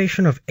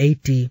occupation of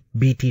AT,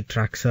 BT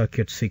track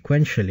circuits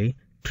sequentially,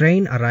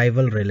 train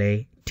arrival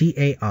relay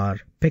TAR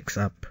picks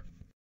up.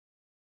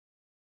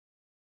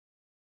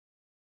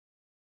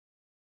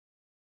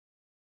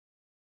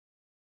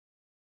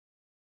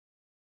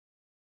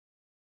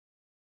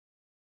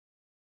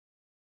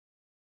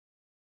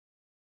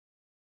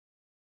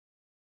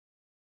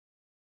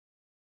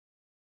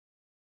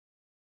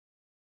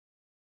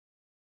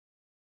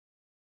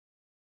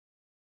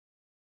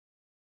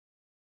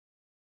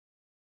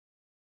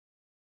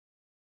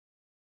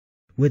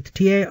 With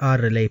TAR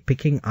relay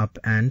picking up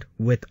and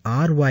with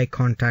RY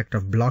contact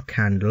of block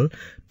handle,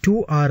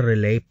 2R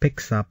relay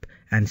picks up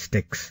and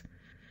sticks.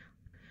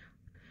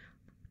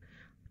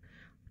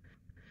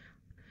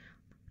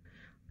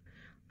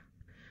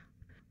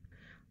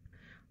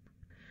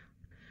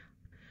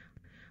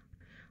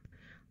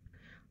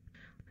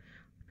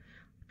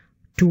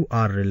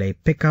 R relay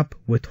pickup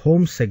with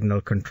home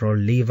signal control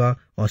lever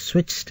or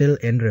switch still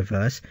in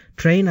reverse.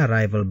 Train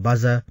arrival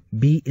buzzer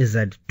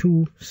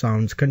BZ2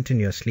 sounds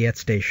continuously at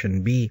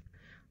station B.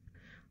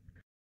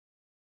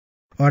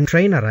 On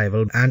train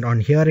arrival and on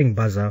hearing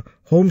buzzer,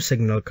 home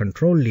signal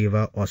control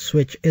lever or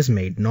switch is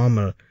made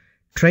normal.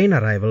 Train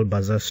arrival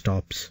buzzer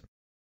stops.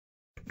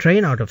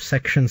 Train out of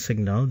section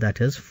signal,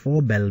 that is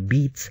 4 bell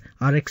beats,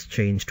 are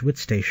exchanged with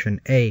station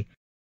A.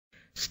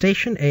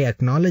 Station A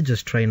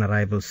acknowledges train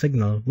arrival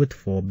signal with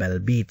 4 bell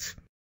beats.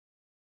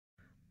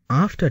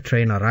 After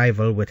train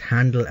arrival with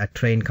handle at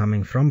train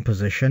coming from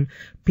position,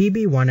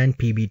 PB1 and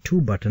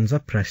PB2 buttons are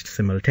pressed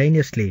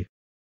simultaneously.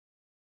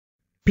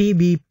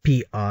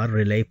 PBPR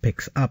relay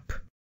picks up.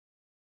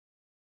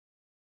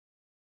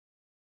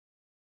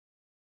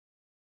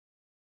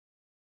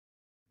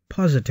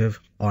 Positive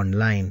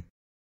online.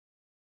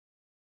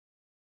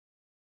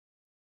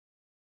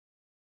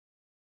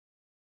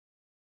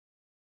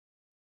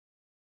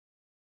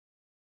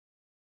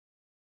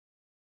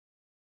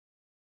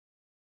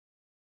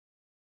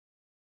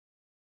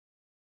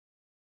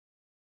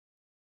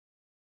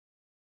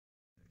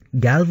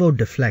 Galvo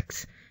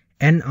deflects,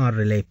 NR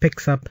relay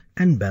picks up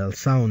and bell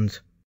sounds.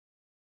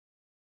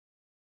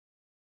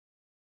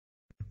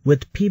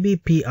 With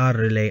PBPR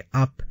relay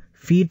up,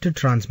 feed to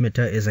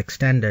transmitter is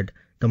extended.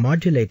 The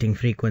modulating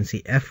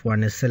frequency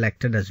F1 is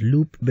selected as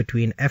loop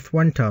between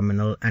F1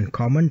 terminal and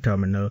common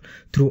terminal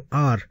through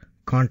R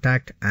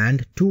contact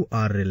and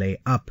 2R relay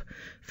up.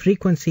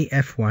 Frequency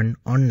F1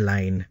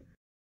 online.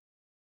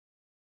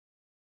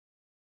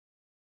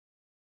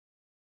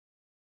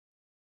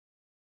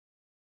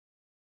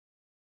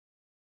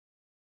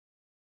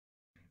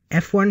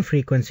 F1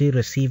 frequency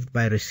received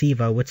by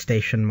receiver with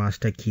station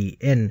master key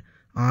in,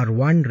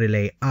 R1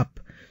 relay up,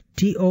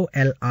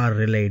 TOLR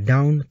relay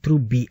down through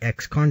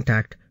BX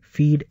contact.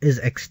 Feed is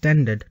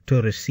extended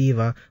to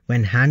receiver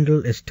when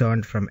handle is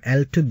turned from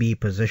L to B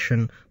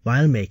position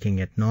while making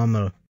it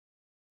normal.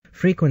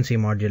 Frequency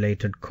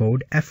modulated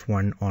code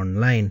F1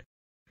 online.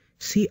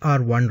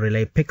 CR1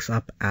 relay picks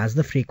up as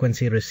the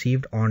frequency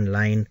received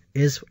online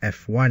is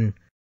F1.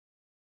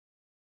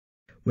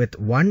 With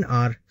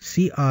 1R,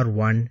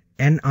 CR1,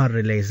 NR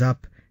relays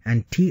up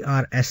and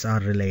TR-SR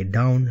relay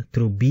down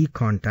through B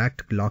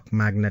contact, clock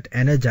magnet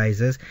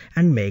energizes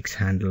and makes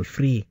handle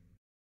free.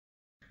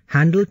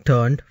 Handle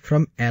turned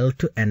from L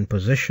to N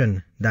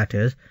position, that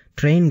is,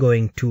 train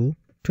going to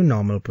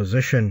normal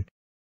position.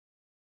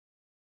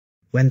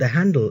 When the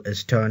handle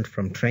is turned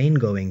from train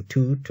going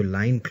to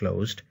line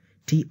closed,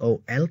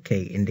 TOLK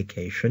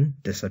indication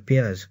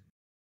disappears.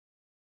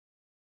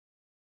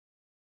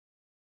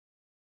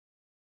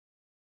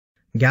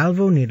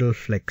 Galvo needle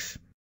flicks.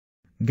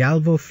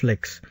 Galvo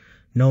flicks,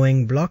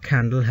 knowing block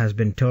handle has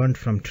been turned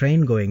from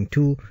train going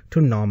to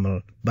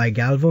normal by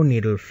galvo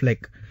needle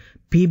flick.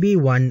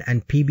 PB1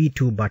 and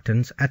PB2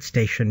 buttons at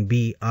station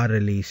B are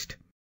released.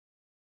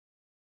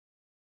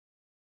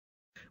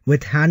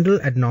 With handle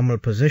at normal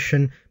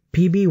position,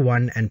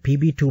 PB1 and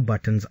PB2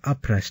 buttons are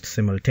pressed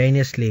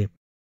simultaneously.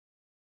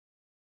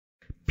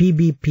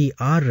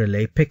 PBPR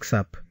relay picks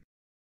up.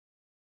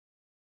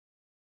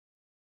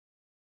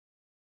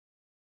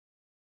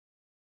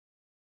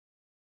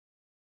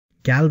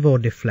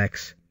 Galvo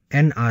deflects,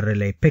 NR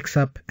relay picks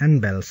up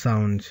and bell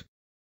sounds.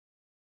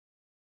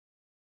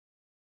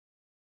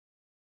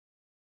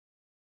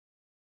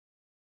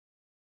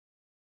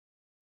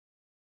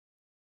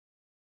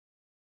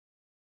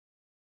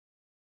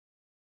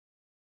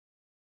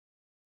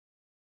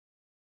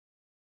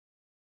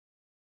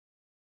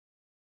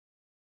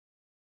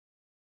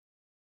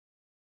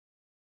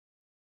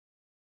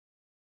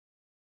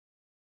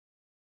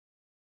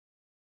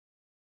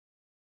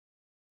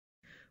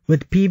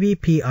 With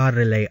PBPR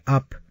relay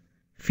up,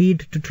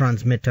 feed to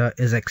transmitter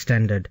is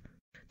extended.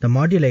 The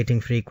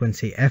modulating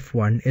frequency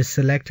F1 is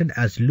selected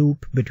as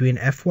loop between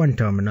F1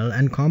 terminal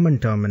and common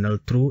terminal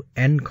through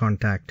N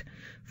contact.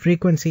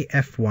 Frequency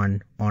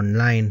F1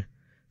 online.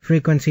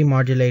 Frequency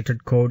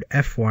modulated code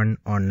F1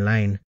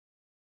 online.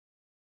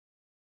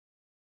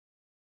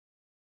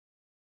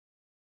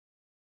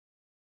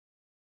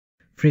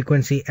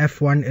 Frequency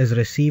F1 is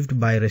received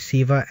by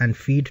receiver and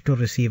feed to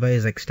receiver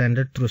is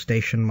extended through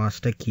station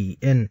master key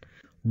in.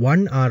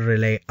 1R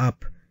relay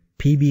up,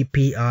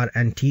 PBPR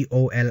and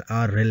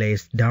TOLR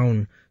relays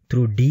down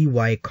through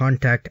DY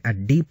contact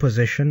at D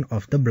position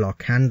of the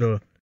block handle.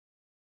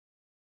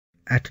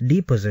 At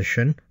D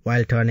position,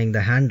 while turning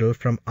the handle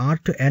from R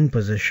to N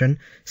position,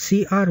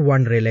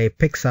 CR1 relay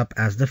picks up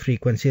as the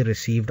frequency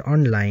received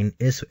on line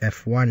is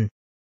F1.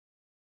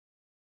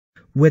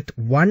 With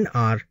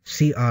 1R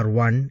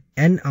CR1,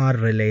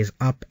 NR relays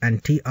up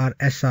and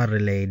TR-SR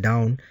relay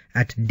down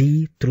at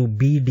D through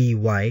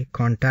BDY,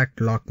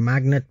 contact lock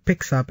magnet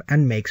picks up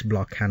and makes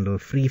block handle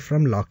free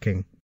from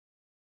locking.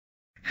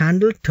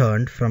 Handle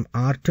turned from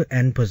R to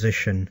N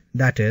position,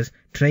 that is,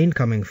 train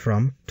coming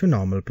from to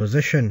normal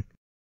position.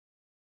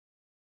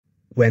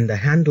 When the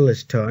handle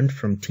is turned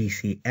from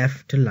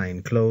TCF to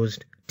line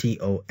closed,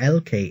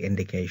 TOLK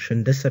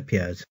indication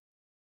disappears.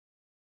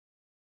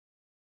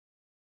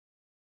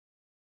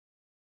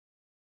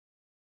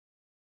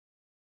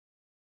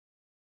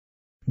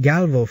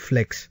 Galvo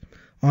flicks.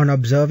 On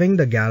observing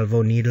the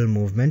galvo needle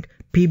movement,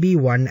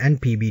 PB1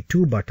 and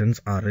PB2 buttons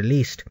are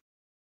released.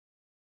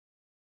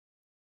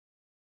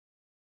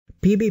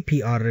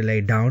 PBPR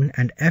relay down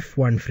and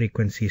F1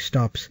 frequency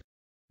stops.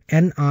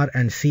 NR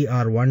and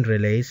CR1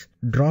 relays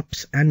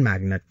drops and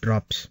magnet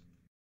drops.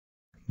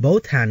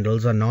 Both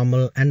handles are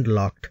normal and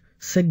locked.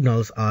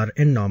 Signals are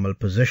in normal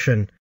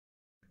position.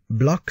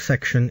 Block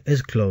section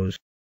is closed.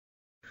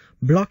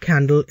 Block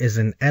handle is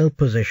in L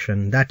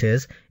position, that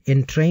is,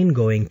 in train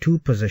going to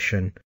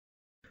position.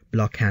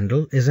 Block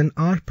handle is in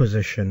R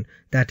position,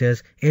 that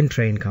is, in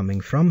train coming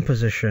from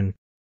position.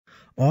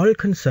 All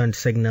concerned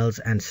signals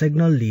and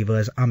signal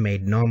levers are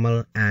made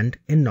normal and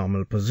in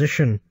normal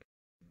position.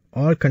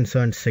 All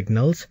concerned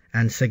signals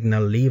and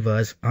signal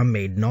levers are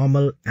made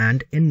normal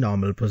and in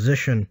normal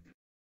position.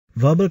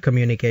 Verbal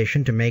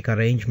communication to make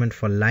arrangement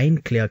for line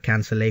clear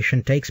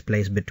cancellation takes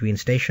place between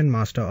station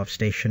master of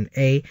station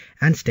A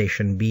and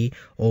station B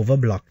over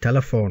block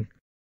telephone.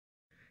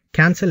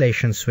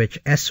 Cancellation switch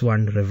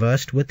S1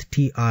 reversed with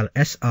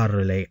TR-SR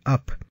relay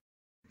up.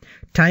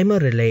 Timer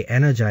relay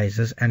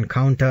energizes and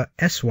counter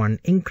S1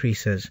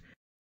 increases.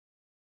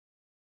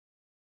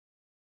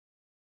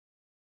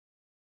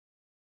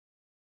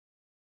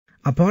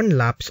 Upon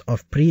lapse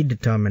of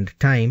predetermined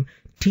time,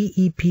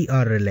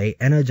 TEPR relay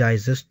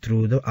energizes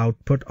through the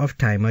output of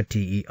timer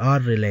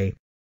TER relay.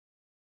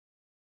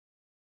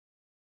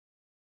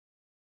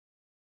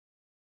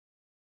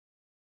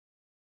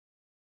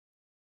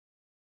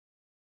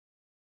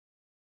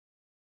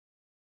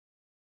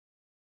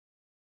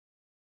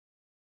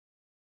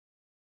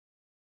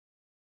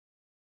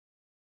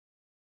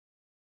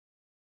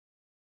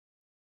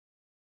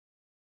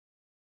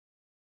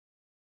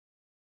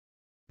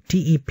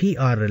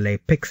 TEPR relay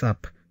picks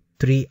up.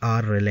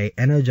 3R relay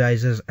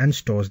energizes and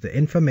stores the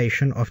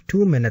information of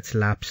 2 minutes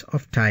lapse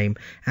of time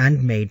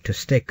and made to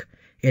stick.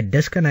 It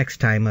disconnects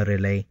timer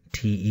relay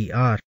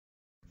TER.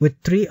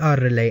 With 3R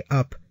relay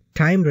up,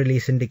 time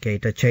release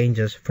indicator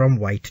changes from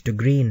white to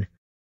green.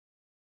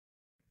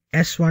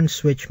 S1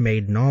 switch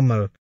made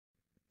normal.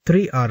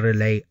 3R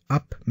relay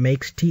up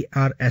makes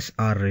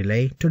TR-SR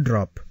relay to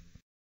drop.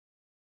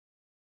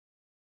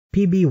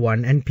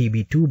 PB1 and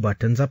PB2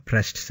 buttons are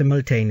pressed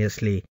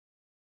simultaneously.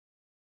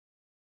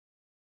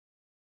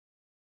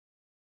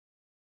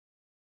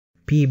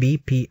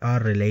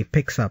 PBPR relay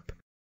picks up.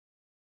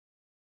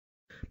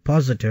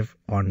 Positive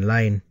on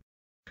line.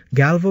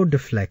 Galvo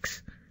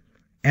deflects.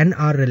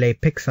 NR relay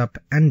picks up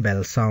and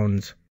bell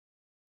sounds.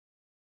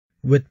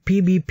 With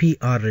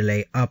PBPR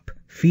relay up,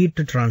 feed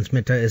to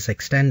transmitter is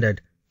extended.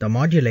 The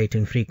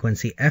modulating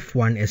frequency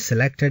F1 is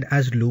selected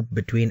as loop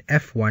between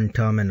F1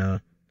 terminal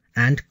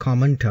and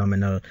common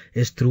terminal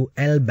is through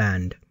L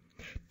band.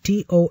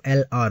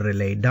 TOLR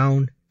relay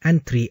down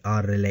and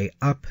 3R relay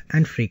up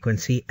and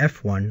frequency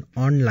F1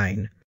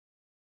 online.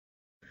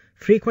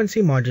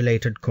 Frequency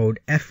modulated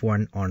code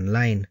F1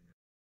 online.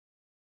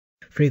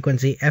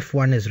 Frequency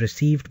F1 is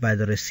received by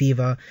the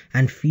receiver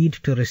and feed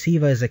to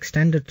receiver is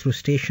extended through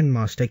station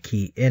master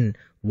key in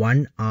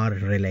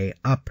 1R relay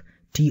up,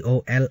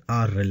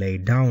 TOLR relay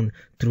down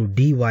through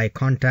DY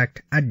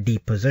contact at D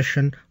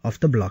position of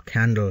the block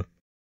handle.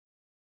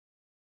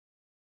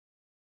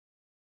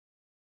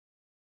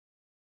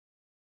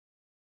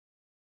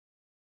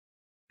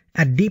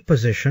 At D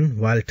position,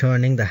 while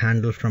turning the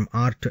handle from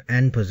R to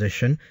N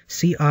position,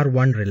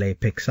 CR1 relay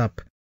picks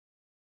up.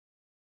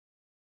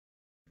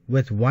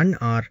 With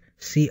 1R,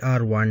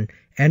 CR1,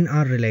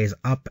 NR relays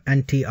up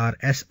and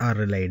TR-SR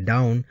relay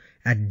down,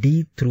 at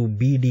D through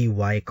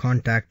BDY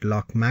contact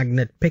lock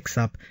magnet picks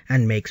up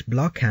and makes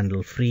block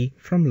handle free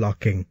from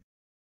locking.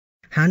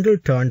 Handle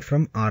turned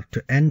from R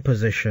to N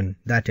position,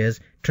 that is,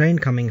 train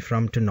coming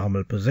from to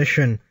normal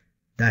position,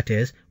 that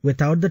is,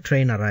 without the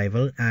train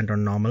arrival and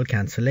on normal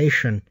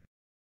cancellation.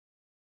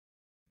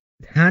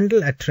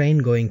 Handle at train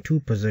going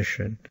to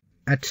position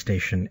at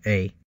station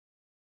A.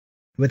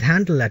 With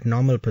handle at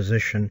normal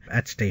position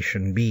at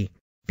station B,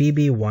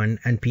 PB1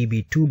 and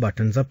PB2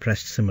 buttons are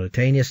pressed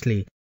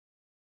simultaneously.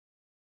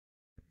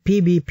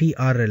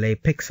 PBPR relay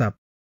picks up.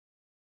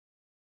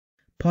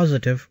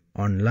 Positive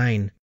on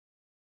line.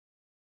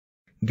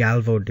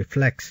 Galvo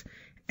deflects.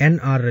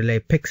 NR relay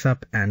picks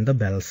up and the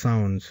bell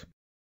sounds.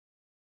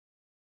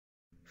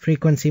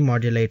 Frequency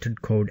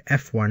modulated code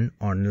F1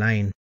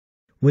 online.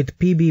 With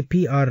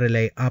PB/PR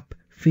relay up,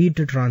 feed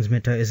to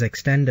transmitter is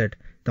extended.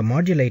 The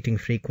modulating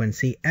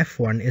frequency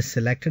F1 is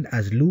selected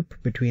as loop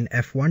between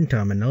F1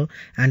 terminal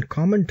and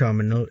common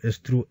terminal is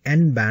through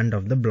N band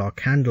of the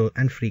block handle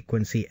and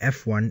frequency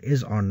F1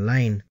 is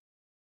online.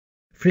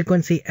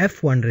 Frequency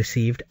F1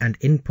 received and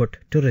input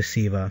to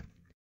receiver.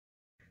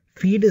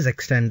 Feed is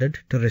extended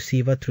to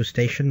receiver through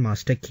station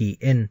master key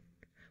in.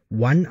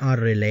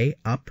 1R relay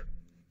up,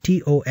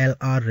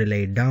 TOLR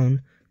relay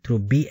down through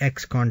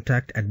BX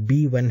contact at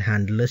B when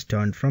handle is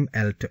turned from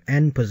L to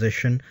N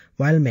position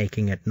while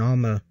making it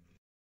normal.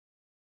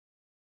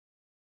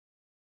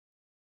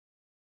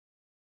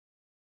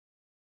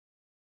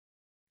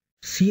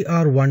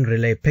 CR1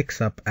 relay picks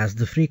up as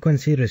the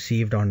frequency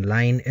received on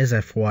line is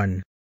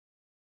F1.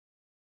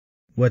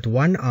 With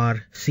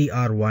 1R,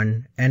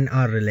 CR1,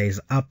 NR relays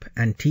up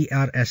and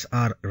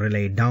TRSR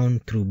relay down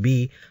through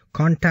B,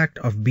 contact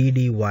of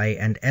BDY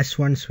and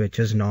S1 switch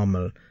is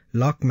normal.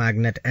 Lock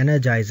magnet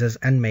energizes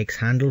and makes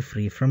handle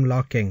free from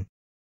locking.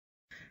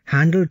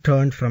 Handle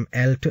turned from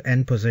L to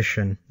N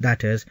position,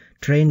 that is,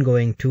 train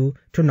going to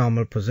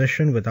normal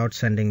position without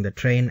sending the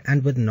train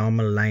and with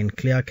normal line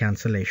clear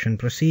cancellation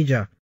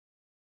procedure.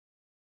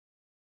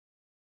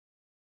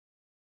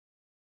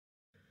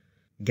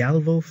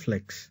 Galvo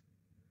flicks.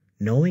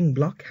 Knowing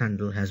block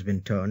handle has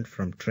been turned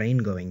from train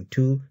going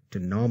to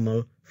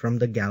normal from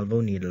the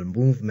galvo needle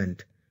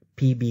movement.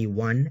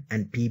 PB1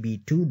 and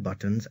PB2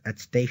 buttons at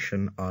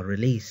station are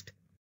released.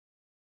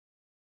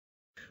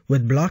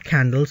 With block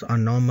handles are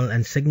normal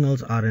and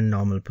signals are in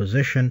normal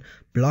position,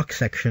 block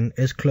section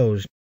is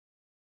closed.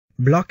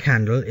 Block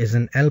handle is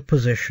in L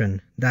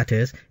position, that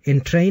is,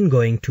 in train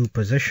going to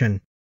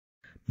position.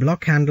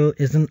 Block handle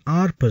is in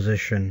R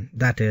position,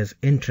 that is,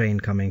 in train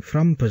coming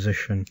from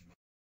position.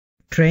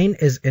 Train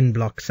is in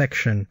block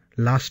section,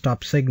 last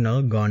stop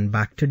signal gone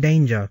back to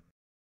danger.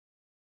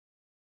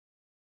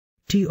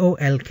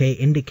 TOLK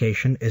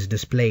indication is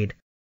displayed.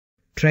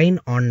 Train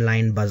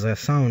online buzzer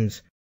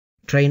sounds.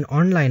 Train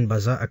online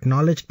buzzer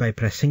acknowledged by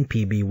pressing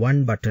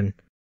PB1 button.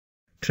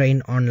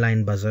 Train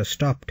online buzzer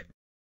stopped.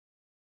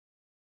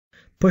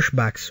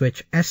 Pushback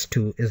switch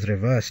S2 is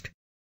reversed.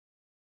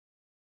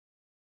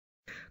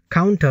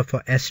 Counter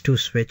for S2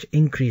 switch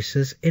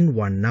increases in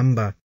one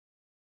number.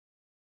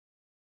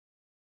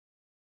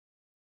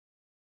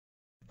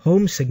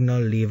 Home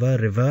signal lever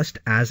reversed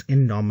as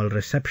in normal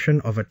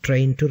reception of a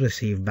train to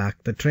receive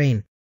back the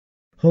train.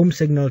 Home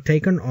signal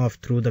taken off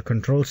through the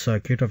control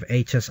circuit of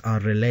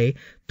HSR relay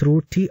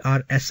through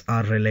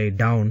TRSR relay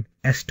down,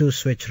 S2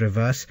 switch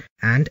reverse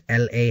and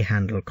LA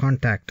handle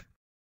contact.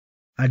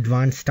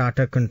 Advanced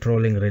starter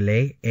controlling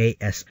relay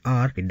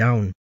ASR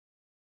down.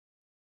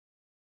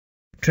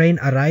 Train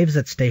arrives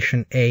at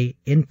station A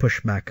in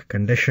pushback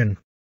condition.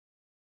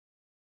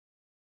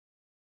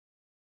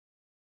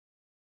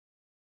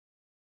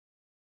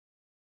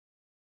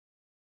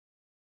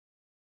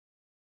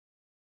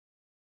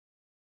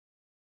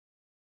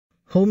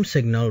 Home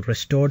signal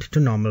restored to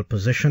normal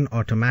position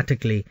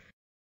automatically.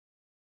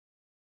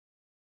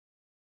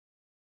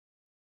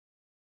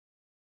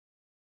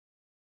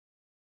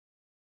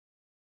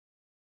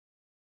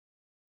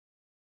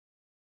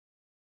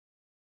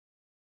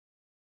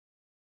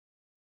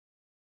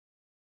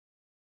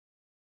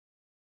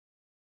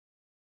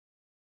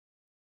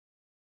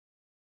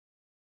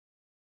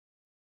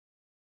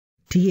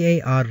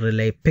 TAR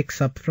relay picks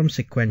up from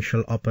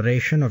sequential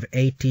operation of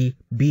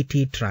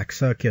AT/BT track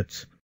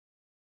circuits.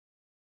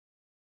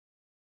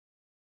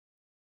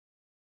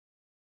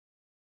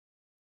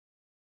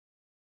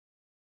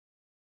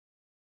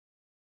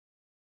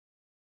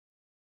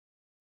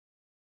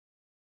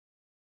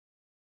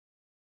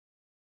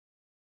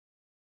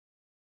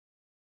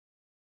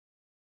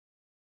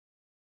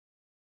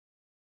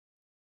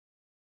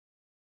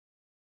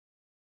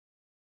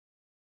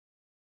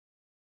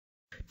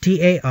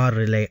 TAR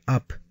relay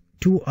up,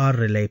 2R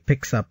relay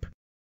picks up.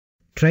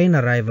 Train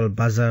arrival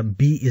buzzer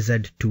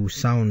BZ2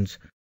 sounds.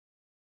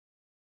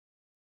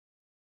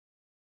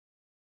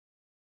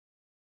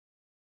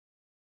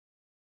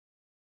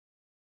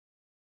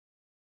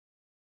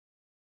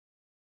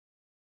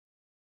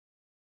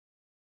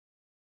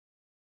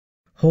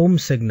 Home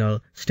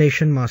signal,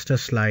 station master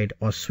slide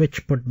or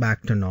switch put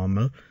back to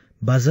normal,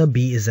 buzzer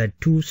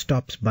BZ2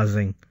 stops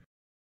buzzing.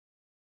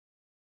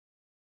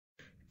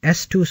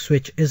 S2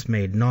 switch is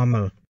made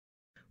normal.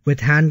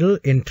 With handle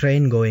in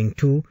train going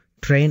to,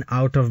 train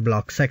out of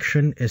block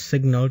section is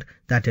signaled,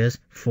 that is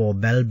 4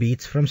 bell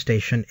beats from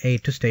station A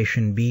to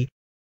station B.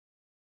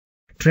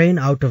 Train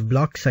out of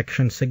block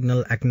section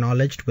signal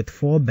acknowledged with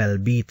 4 bell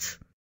beats.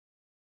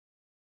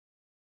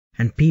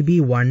 And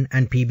PB1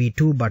 and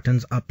PB2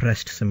 buttons are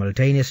pressed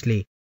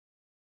simultaneously.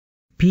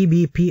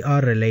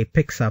 PB/PR relay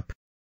picks up,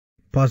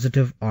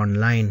 positive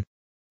online.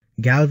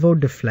 Galvo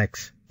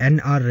deflects,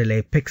 NR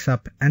relay picks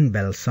up and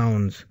bell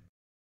sounds.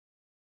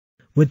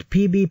 With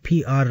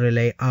PB/PR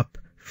relay up,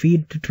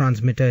 feed to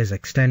transmitter is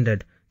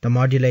extended. The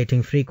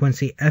modulating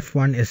frequency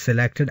F1 is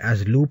selected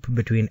as loop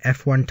between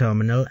F1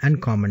 terminal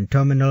and common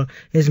terminal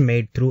is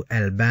made through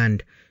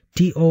L-band.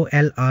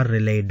 TOLR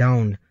relay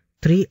down,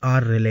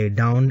 3R relay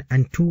down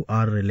and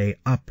 2R relay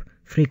up.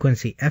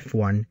 Frequency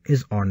F1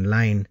 is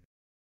online.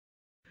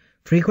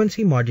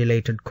 Frequency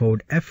modulated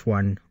code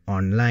F1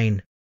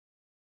 online.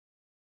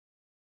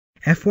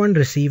 F1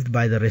 received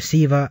by the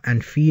receiver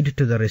and feed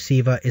to the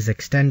receiver is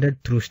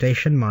extended through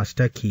station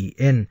master key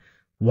in.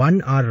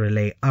 1R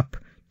relay up,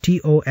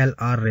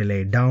 TOLR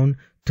relay down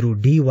through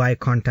DY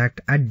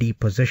contact at D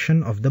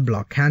position of the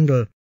block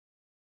handle.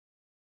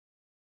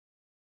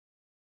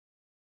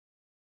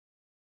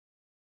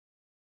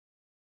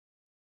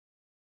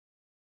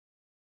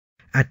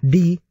 At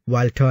D,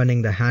 while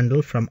turning the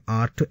handle from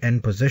R to N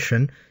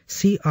position,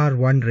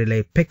 CR1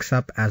 relay picks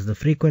up as the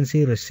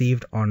frequency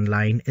received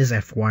online is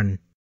F1.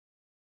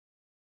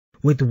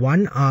 With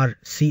 1R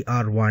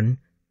CR1,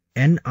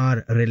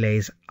 NR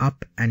relays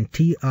up and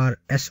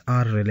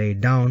TR-SR relay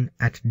down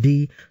at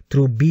D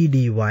through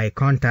BDY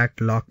contact,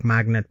 lock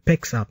magnet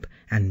picks up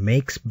and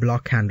makes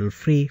block handle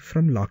free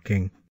from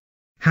locking.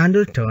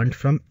 Handle turned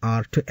from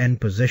R to N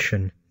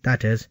position,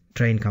 that is,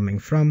 train coming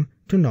from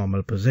to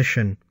normal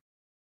position.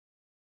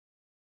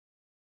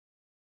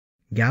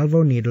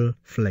 Galvo needle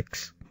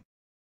flicks.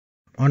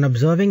 On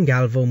observing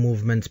galvo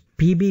movements,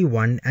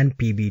 PB1 and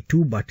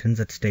PB2 buttons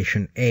at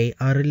station A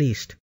are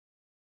released.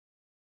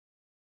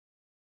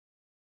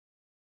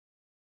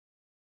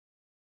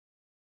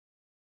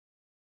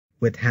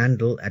 With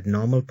handle at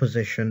normal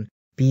position,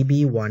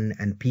 PB1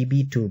 and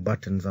PB2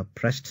 buttons are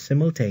pressed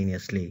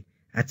simultaneously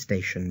at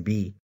station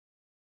B.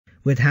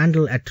 With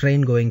handle at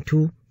train going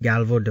to,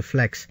 galvo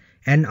deflects,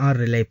 NR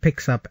relay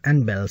picks up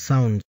and bell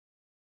sounds.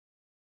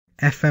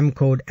 FM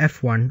code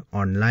F1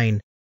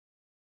 online.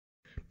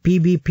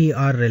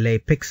 PBPR relay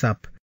picks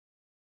up.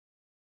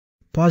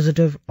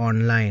 Positive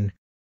online.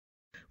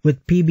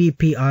 With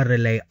PBPR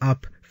relay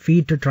up,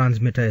 feed to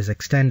transmitter is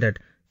extended.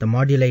 The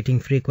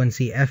modulating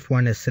frequency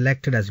F1 is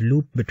selected as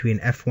loop between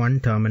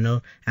F1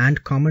 terminal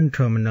and common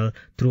terminal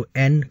through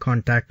N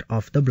contact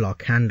of the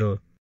block handle.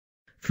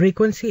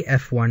 Frequency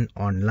F1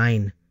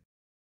 online.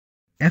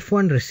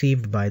 F1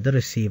 received by the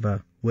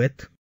receiver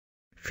with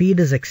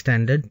feed is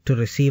extended to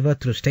receiver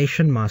through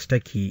station master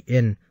key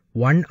in.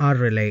 1R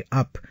relay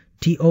up,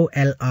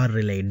 TOLR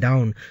relay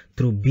down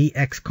through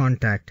BX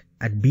contact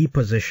at B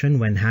position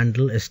when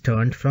handle is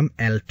turned from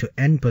L to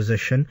N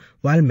position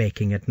while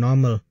making it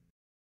normal.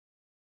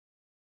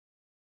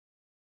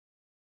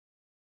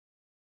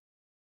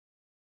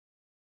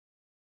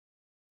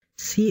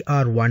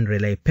 CR1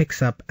 relay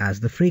picks up as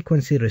the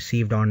frequency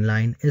received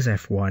online is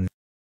F1.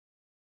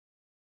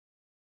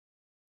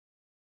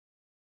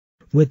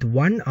 With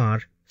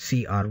 1R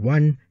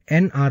CR1,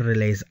 NR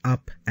relays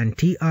up and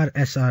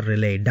TR-SR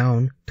relay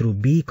down through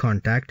B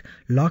contact,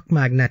 lock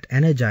magnet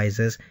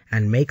energizes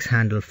and makes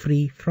handle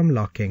free from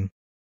locking.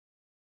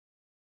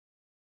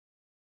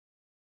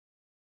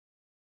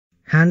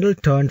 Handle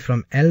turned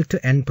from L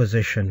to N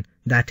position,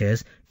 that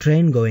is,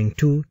 train going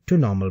to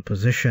normal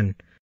position.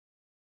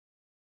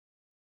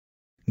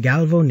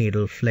 Galvo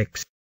needle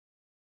flicks.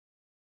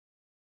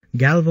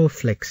 Galvo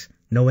flicks,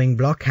 knowing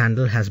block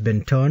handle has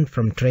been turned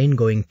from train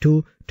going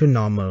to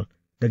normal.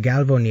 The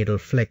galvo needle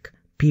flick,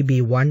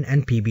 PB1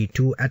 and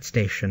PB2 at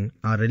station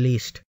are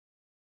released.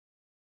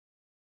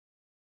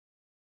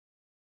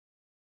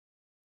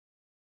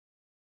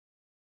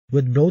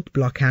 With both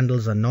block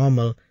handles are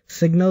normal,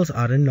 signals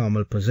are in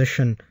normal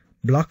position,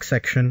 block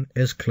section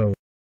is closed.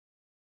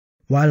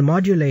 While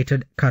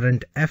modulated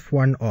current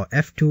F1 or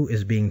F2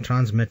 is being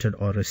transmitted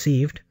or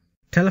received,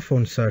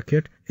 telephone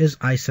circuit is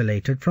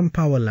isolated from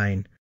power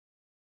line.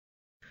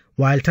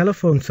 While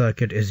telephone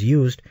circuit is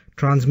used,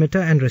 transmitter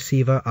and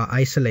receiver are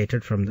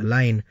isolated from the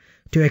line.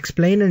 To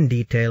explain in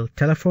detail,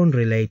 telephone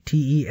relay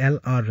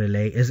TELR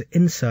relay is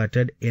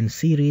inserted in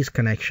series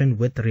connection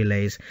with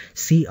relays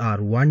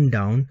CR1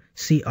 down,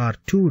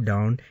 CR2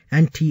 down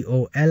and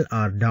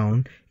TOLR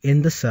down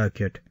in the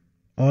circuit.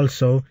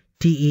 Also,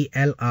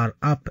 TELR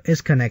up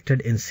is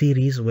connected in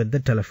series with the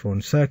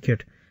telephone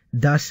circuit.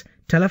 Thus,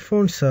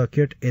 telephone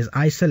circuit is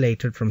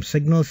isolated from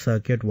signal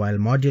circuit while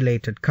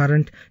modulated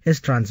current is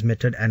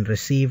transmitted and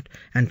received,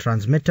 and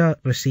transmitter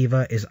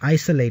receiver is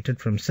isolated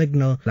from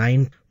signal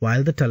line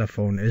while the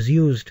telephone is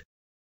used.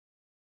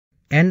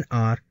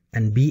 NR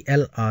and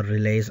BLR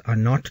relays are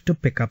not to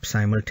pick up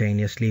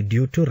simultaneously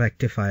due to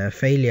rectifier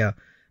failure.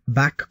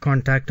 Back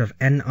contact of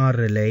NR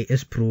relay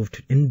is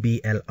proved in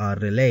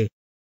BLR relay.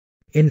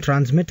 In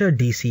transmitter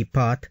DC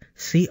path,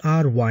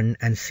 CR1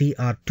 and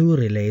CR2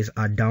 relays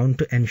are down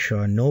to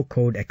ensure no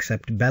code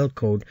except bell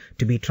code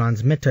to be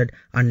transmitted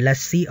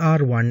unless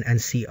CR1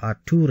 and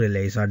CR2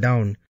 relays are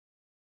down.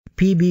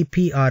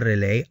 PBPR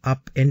relay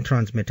up in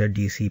transmitter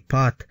DC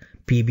path,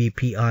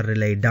 PBPR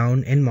relay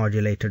down in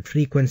modulated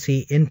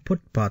frequency input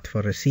path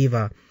for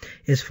receiver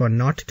is for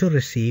not to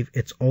receive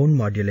its own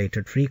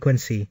modulated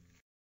frequency.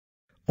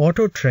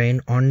 Auto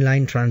train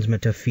online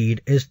transmitter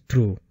feed is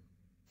through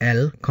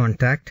L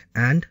contact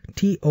and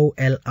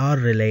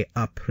TOLR relay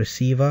up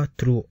receiver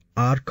through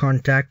R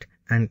contact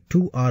and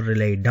 2R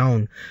relay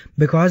down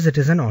because it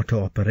is an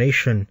auto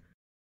operation.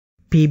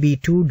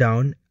 PB2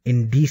 down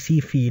in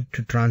DC feed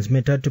to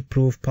transmitter to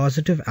prove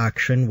positive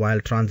action while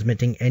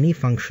transmitting any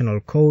functional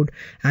code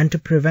and to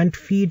prevent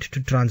feed to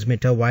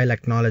transmitter while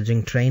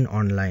acknowledging train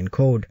online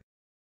code.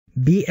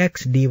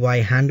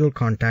 BXDY handle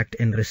contact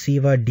in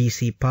receiver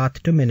DC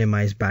path to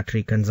minimize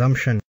battery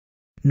consumption.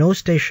 No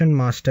station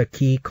master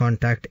key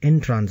contact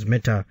in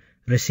transmitter.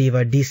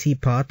 Receiver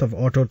DC path of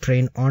auto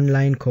train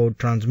online code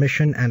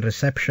transmission and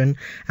reception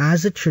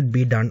as it should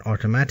be done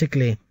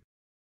automatically.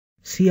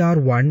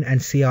 CR1 and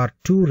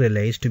CR2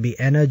 relays to be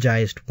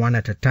energized one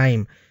at a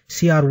time.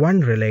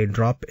 CR1 relay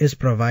drop is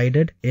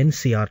provided in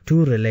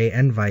CR2 relay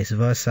and vice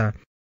versa.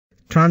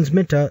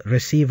 Transmitter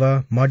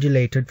receiver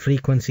modulated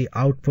frequency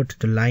output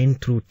to line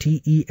through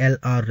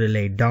TELR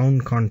relay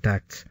down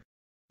contacts.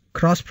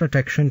 Cross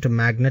protection to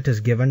magnet is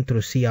given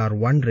through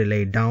CR1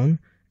 relay down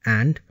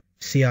and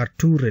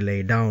CR2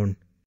 relay down.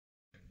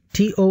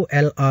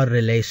 TOLR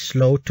relay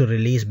slow to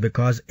release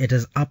because it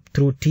is up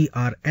through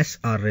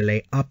TRSR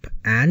relay up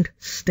and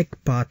stick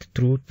path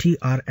through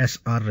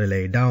TRSR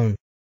relay down.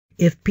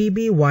 If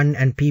PB1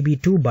 and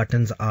PB2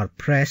 buttons are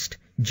pressed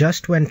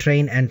just when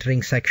train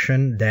entering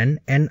section,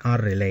 then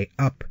NR relay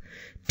up.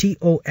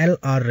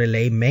 TOLR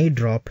relay may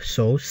drop,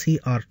 so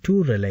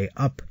CR2 relay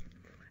up.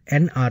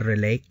 NR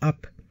relay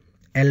up.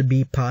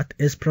 LB path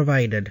is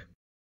provided.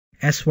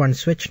 S1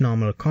 switch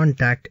normal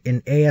contact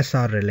in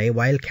ASR relay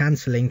while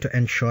cancelling to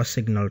ensure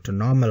signal to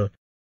normal.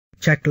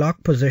 Check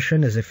lock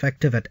position is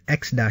effective at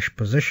X-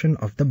 position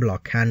of the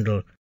block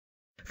handle.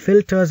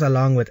 Filters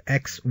along with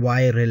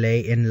XY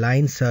relay in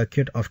line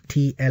circuit of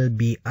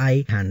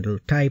TLBI handle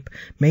type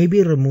may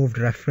be removed.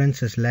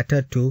 Reference is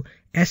letter to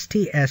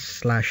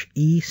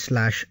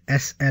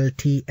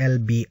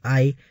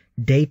STS/E/SLTLBI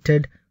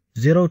dated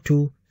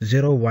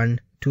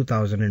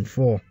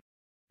 02/01/2004.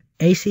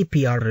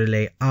 ACPR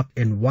relay up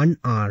in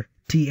 1R,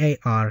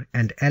 TAR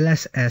and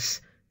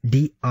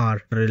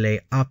LSS-DR relay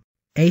up,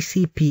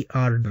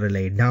 ACPR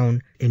relay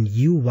down in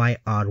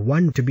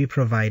UYR1 to be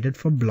provided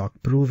for block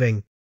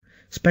proving.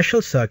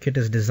 Special circuit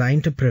is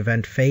designed to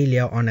prevent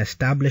failure on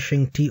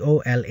establishing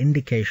TOL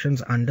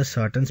indications under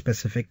certain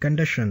specific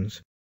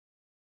conditions.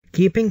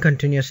 Keeping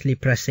continuously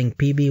pressing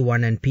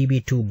PB1 and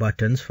PB2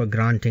 buttons for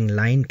granting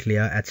line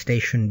clear at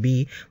station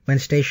B when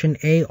station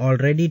A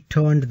already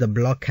turned the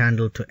block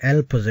handle to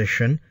L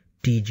position,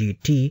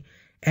 TGT,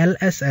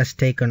 LSS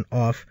taken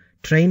off,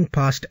 train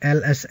past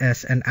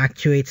LSS and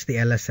actuates the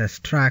LSS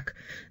track.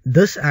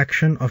 This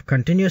action of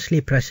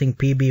continuously pressing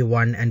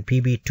PB1 and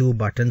PB2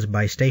 buttons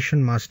by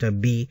station master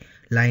B,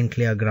 line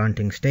clear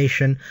granting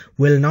station,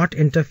 will not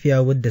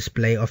interfere with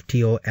display of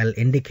TOL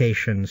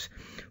indications,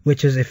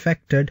 which is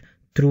effected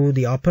through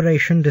the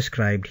operation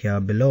described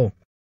here below.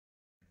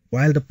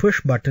 While the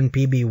push button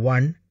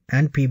PB1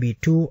 and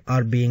PB2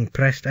 are being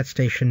pressed at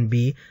station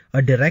B,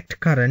 a direct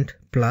current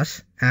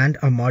plus and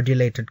a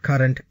modulated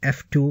current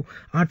F2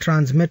 are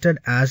transmitted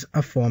as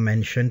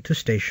aforementioned to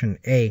station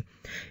A.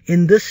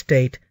 In this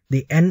state,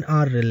 the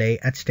NR relay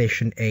at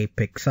station A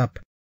picks up.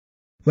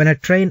 When a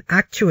train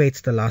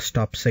actuates the last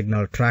stop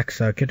signal track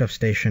circuit of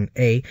station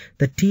A,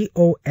 the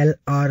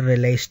TOLR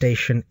relay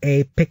station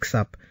A picks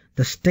up.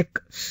 The stick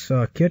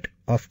circuit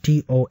of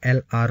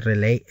TOLR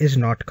relay is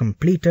not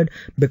completed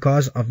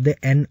because of the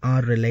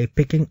NR relay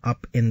picking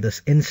up in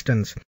this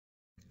instance.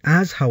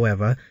 As,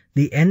 however,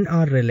 the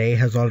NR relay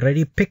has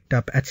already picked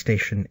up at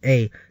station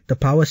A, the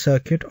power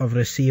circuit of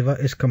receiver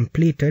is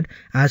completed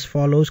as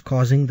follows,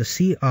 causing the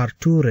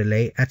CR2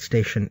 relay at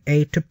station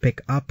A to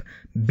pick up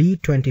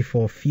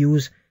B24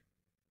 fuse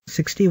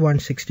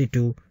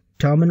 6162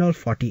 terminal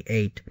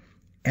 48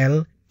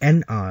 L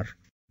NR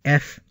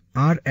F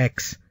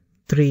RX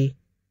 3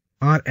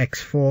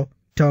 RX4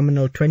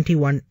 terminal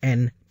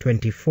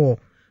 21N24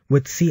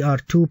 with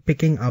CR2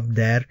 picking up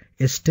there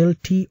is still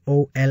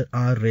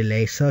TOLR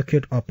relay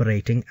circuit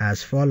operating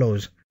as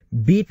follows.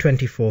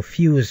 B24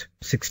 fuse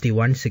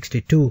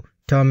 6162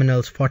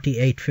 terminals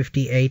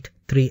 4858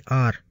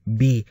 3R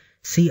B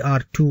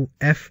CR2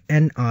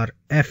 FNR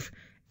F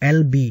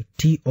LB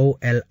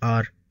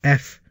TOLR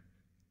F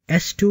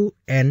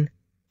S2N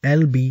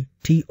LB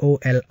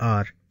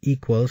TOLR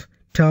equals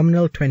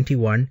terminal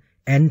 21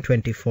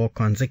 N24.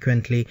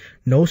 Consequently,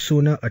 no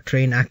sooner a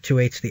train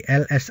actuates the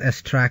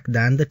LSS track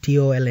than the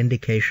TOL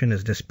indication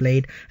is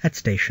displayed at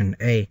station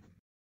A.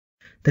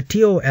 The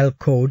TOL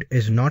code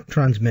is not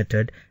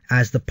transmitted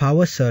as the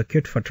power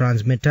circuit for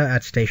transmitter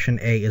at station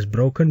A is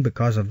broken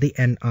because of the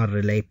NR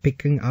relay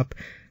picking up,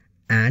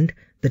 and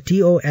the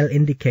TOL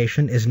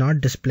indication is not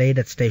displayed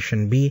at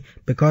station B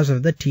because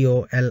of the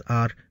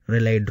TOLR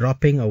relay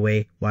dropping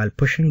away while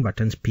pushing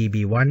buttons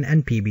PB1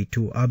 and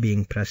PB2 are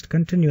being pressed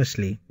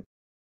continuously.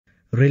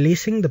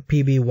 Releasing the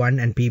PB1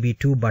 and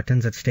PB2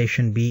 buttons at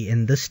station B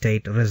in this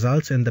state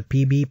results in the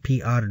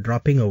PB-PR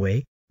dropping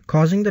away,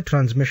 causing the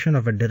transmission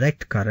of a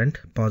direct current,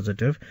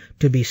 positive,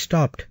 to be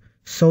stopped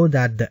so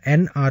that the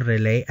NR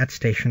relay at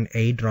station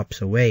A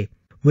drops away.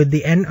 With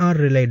the NR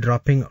relay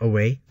dropping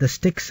away, the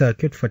stick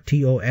circuit for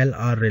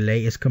TOLR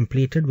relay is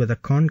completed with a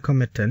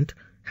concomitant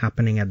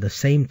happening at the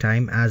same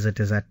time as it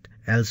is at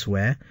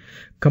elsewhere,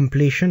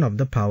 completion of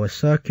the power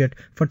circuit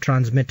for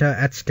transmitter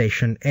at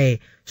station A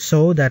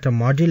so that a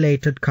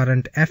modulated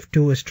current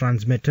F2 is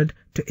transmitted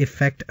to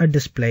effect a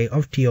display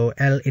of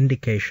TOL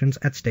indications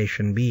at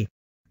station B.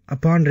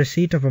 Upon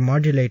receipt of a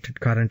modulated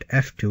current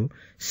F2,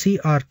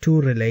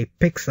 CR2 relay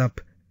picks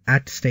up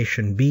at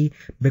station B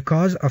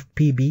because of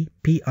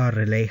PB-PR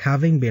relay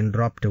having been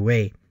dropped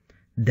away.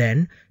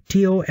 Then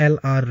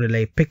TOLR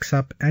relay picks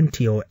up and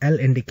TOL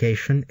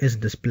indication is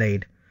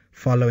displayed.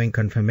 Following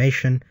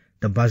confirmation,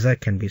 the buzzer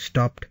can be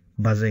stopped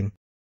buzzing.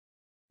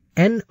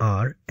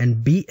 NR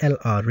and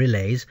BLR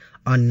relays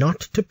are not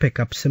to pick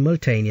up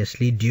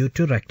simultaneously due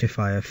to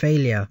rectifier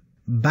failure.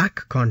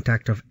 Back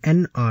contact of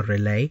NR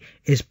relay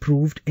is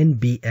proved in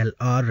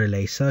BLR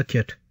relay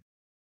circuit.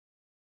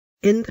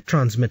 In the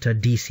transmitter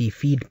DC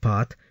feed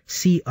path,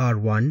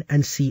 CR1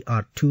 and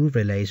CR2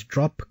 relays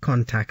drop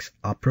contacts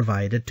are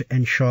provided to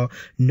ensure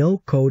no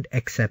code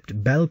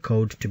except bell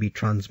code to be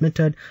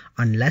transmitted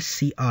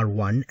unless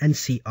CR1 and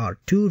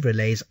CR2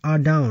 relays are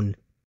down.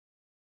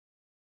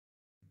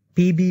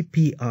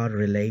 PB-PR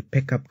relay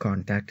pickup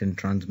contact in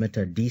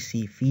transmitter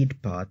DC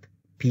feed path,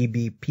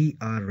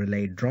 PB-PR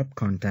relay drop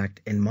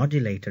contact in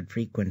modulated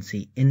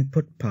frequency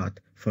input path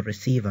for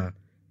receiver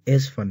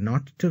is for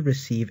not to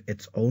receive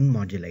its own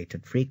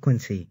modulated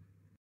frequency.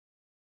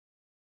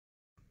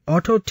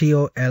 Auto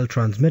TOL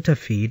transmitter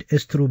feed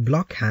is through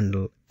block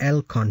handle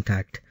L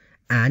contact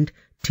and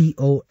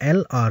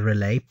TOLR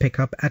relay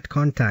pickup at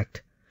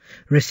contact.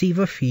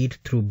 Receiver feed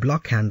through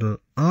block handle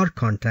R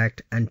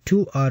contact and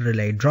 2R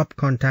relay drop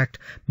contact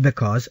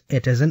because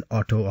it is an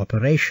auto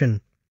operation.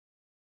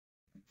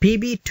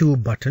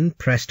 PB2 button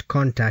pressed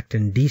contact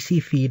in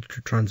DC feed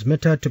to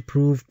transmitter to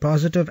prove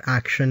positive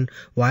action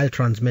while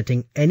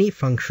transmitting any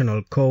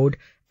functional code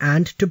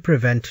and to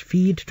prevent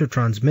feed to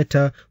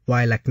transmitter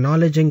while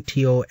acknowledging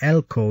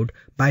TOL code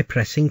by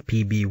pressing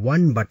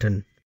PB1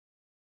 button.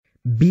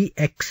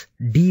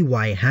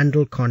 BX-DY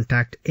handle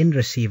contact in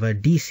receiver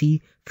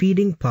DC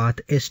feeding path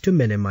is to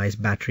minimize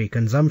battery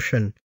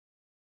consumption.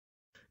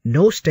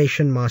 No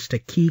station master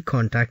key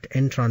contact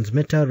in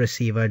transmitter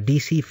receiver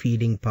DC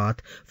feeding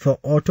path for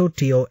auto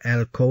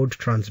TOL code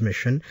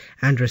transmission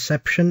and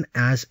reception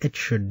as it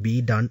should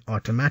be done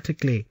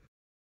automatically.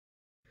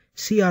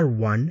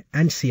 CR1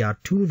 and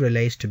CR2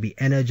 relays to be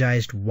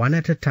energized one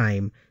at a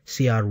time.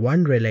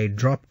 CR1 relay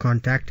drop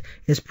contact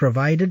is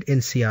provided in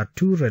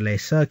CR2 relay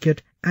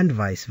circuit and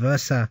vice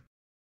versa.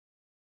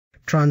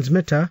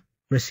 Transmitter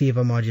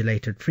receiver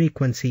modulated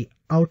frequency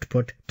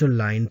output to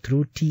line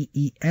through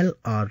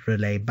TELR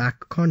relay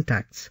back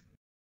contacts.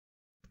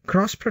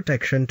 Cross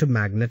protection to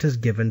magnet is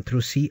given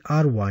through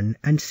CR1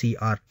 and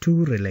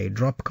CR2 relay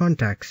drop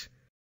contacts.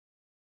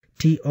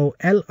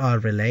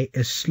 TOLR relay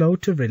is slow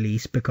to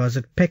release because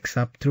it picks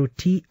up through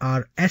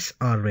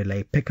TRSR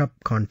relay pickup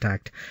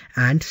contact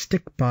and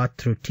stick path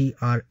through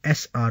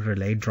TRSR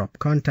relay drop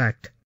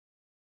contact.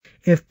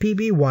 If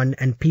PB1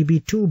 and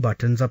PB2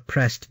 buttons are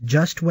pressed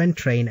just when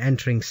train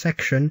entering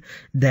section,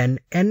 then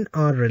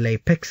NR relay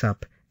picks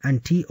up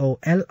and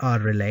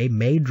TOLR relay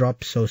may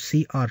drop, so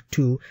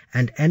CR2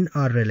 and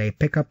NR relay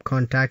pickup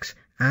contacts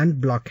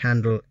and block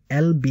handle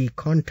LB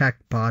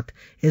contact path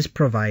is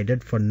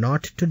provided for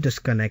not to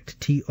disconnect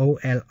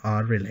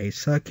TOLR relay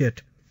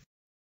circuit.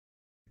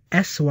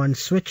 S1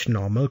 switch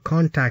normal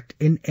contact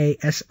in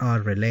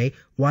ASR relay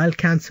while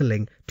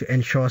cancelling to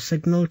ensure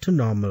signal to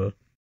normal.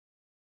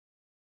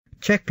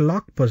 Check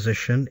lock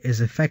position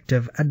is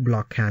effective at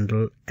block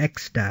handle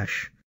X-.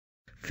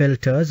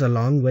 Filters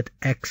along with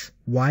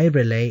X-Y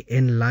relay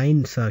in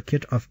line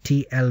circuit of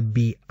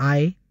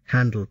TLBI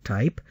handle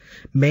type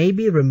may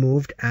be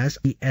removed as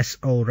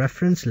ESO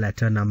reference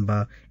letter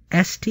number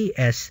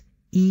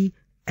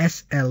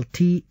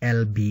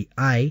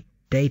STS-ESLTLBI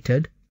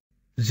dated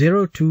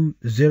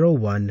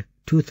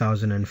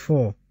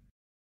 02/01/2004.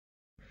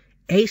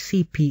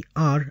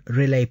 ACPR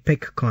relay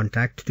pick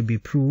contact to be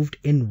proved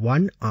in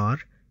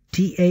 1R,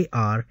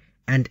 TAR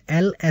and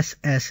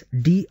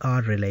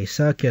LSS-DR relay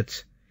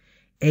circuits.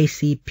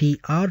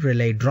 ACPR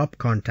relay drop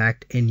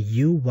contact in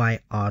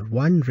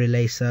UYR1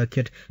 relay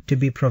circuit to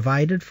be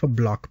provided for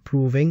block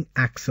proving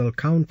axle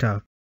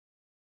counter.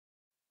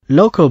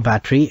 Local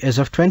battery is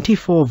of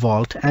 24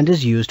 volt and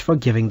is used for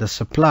giving the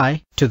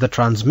supply to the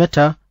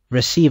transmitter,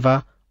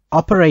 receiver,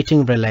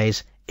 operating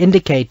relays,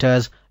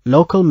 indicators,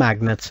 local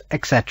magnets,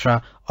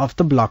 etc. of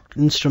the blocked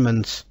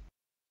instruments.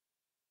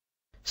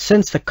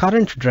 Since the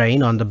current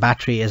drain on the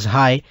battery is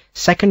high,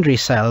 secondary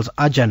cells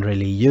are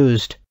generally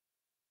used.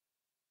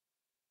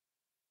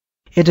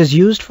 It is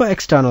used for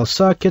external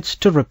circuits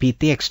to repeat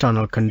the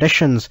external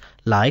conditions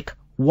like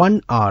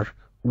 1R,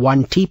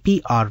 1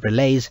 TPR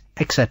relays,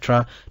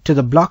 etc. to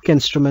the block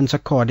instruments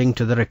according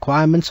to the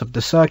requirements of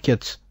the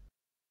circuits.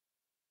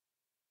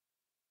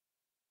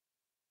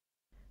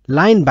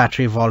 Line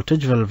battery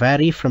voltage will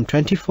vary from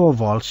 24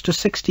 volts to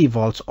 60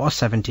 volts or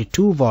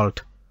 72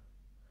 volt.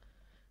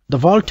 The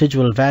voltage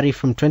will vary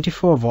from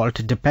 24 volt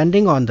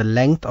depending on the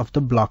length of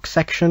the block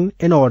section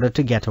in order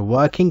to get a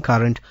working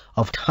current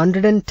of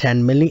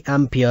 110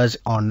 milliamperes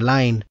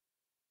online.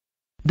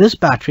 This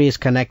battery is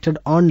connected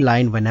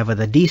online whenever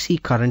the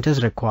DC current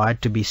is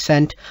required to be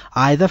sent,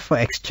 either for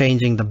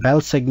exchanging the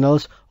bell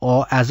signals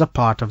or as a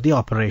part of the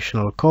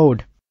operational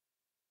code.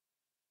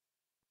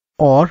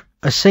 Or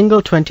a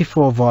single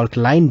 24 volt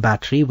line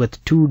battery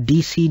with two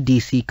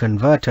DC-DC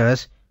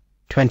converters,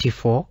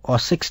 24 or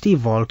 60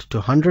 volt to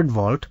 100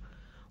 volt,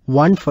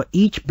 one for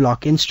each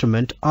block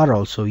instrument, are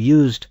also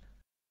used.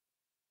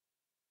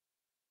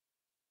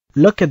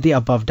 Look at the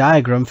above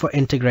diagram for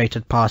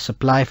integrated power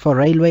supply for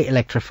railway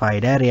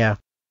electrified area.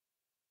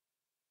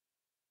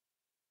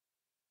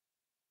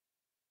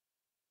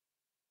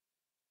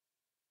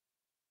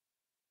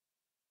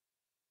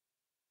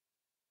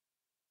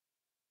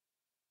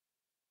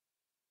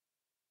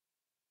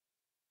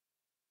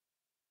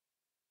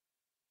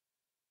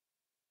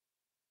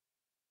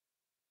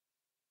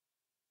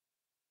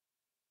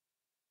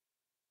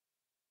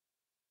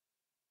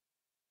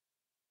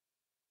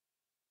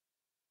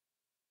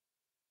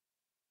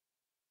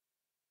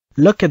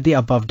 Look at the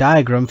above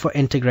diagram for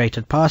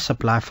integrated power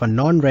supply for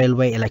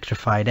non-railway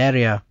electrified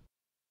area.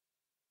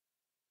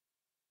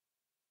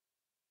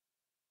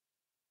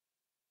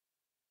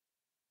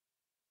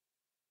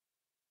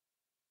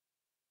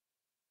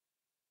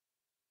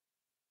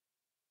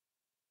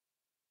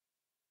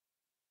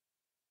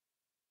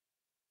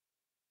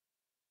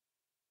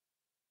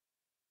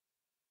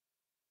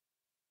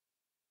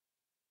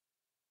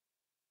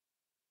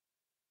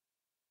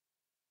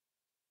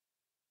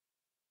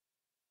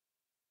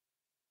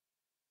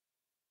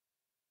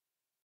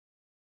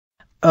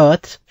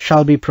 Earths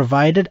shall be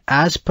provided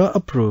as per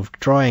approved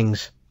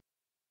drawings.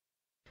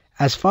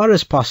 As far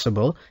as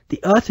possible,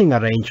 the earthing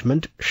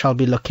arrangement shall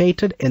be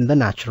located in the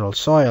natural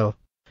soil.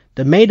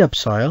 The made-up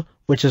soil,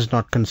 which is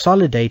not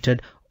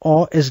consolidated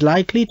or is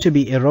likely to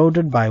be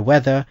eroded by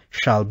weather,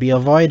 shall be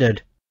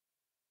avoided.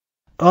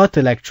 Earth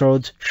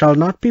electrodes shall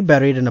not be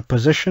buried in a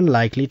position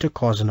likely to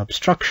cause an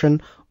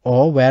obstruction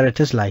or where it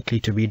is likely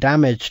to be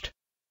damaged.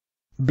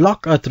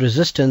 Block earth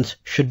resistance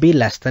should be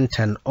less than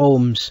 10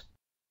 ohms.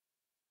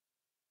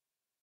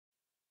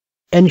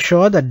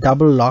 Ensure that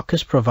double lock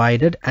is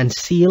provided and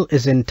seal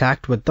is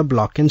intact with the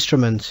block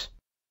instruments.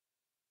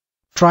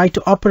 Try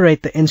to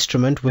operate the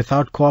instrument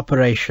without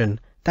cooperation,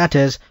 that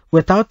is,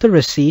 without the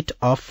receipt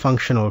of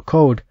functional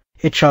code.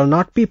 It shall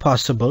not be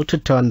possible to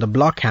turn the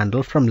block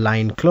handle from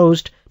line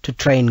closed to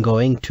train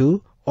going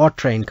to or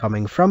train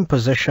coming from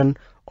position,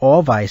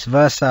 or vice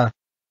versa.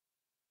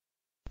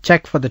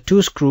 Check for the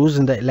two screws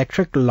in the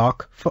electric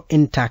lock for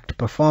intact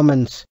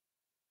performance.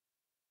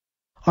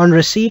 On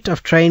receipt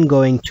of train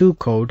going to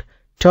code,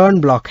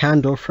 turn block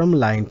handle from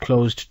line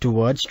closed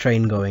towards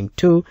train going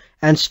to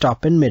and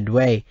stop in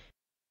midway.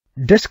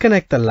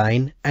 Disconnect the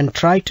line and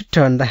try to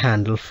turn the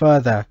handle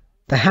further.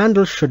 The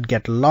handle should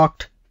get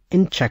locked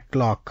in check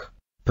lock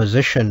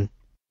position.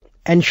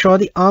 Ensure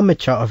the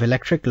armature of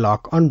electric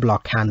lock on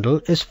block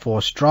handle is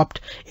force dropped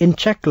in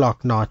check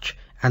lock notch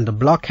and the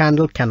block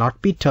handle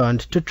cannot be turned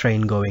to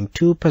train going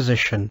to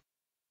position.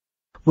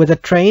 With a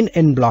train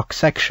in block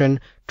section,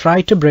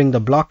 try to bring the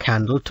block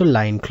handle to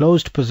line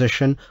closed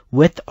position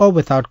with or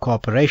without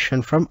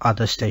cooperation from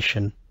other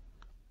station.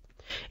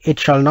 It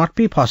shall not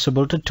be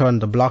possible to turn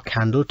the block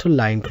handle to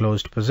line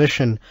closed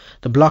position.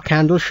 The block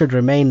handle should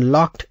remain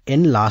locked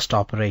in last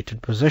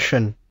operated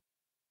position.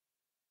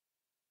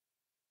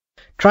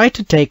 Try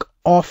to take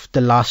off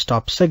the last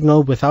stop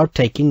signal without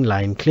taking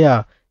line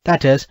clear,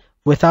 that is,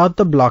 without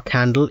the block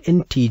handle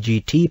in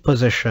TGT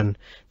position.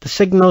 The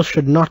signal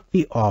should not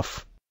be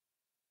off.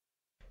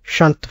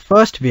 Shunt the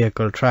first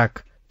vehicle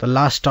track. The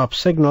last stop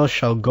signal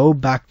shall go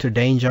back to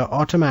danger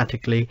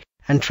automatically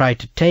and try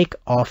to take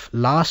off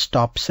last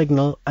stop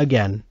signal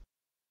again.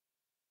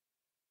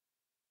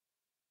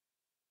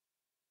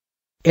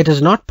 It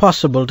is not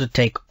possible to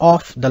take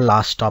off the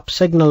last stop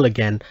signal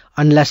again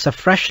unless a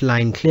fresh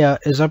line clear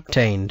is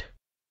obtained.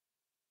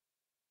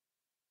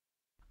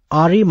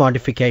 RE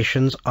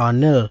modifications are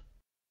nil.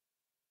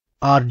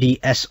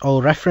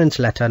 RDSO reference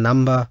letter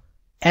number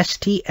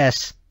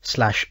STS/E/SLTLBI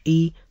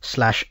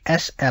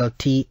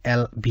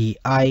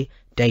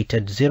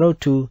dated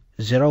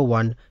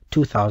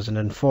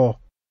 02/01/2004.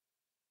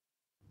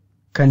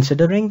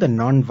 Considering the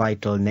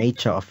non-vital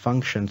nature of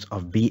functions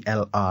of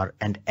BLR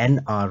and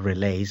NR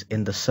relays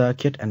in the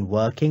circuit and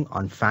working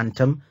on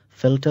phantom,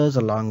 filters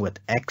along with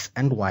X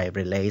and Y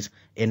relays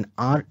in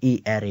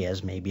RE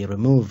areas may be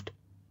removed.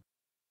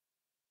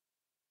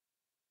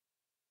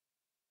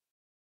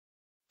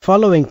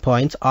 Following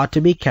points are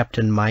to be kept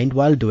in mind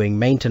while doing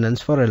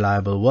maintenance for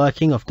reliable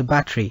working of the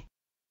battery.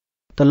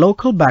 The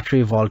local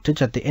battery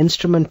voltage at the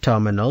instrument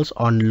terminals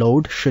on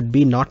load should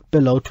be not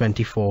below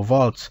 24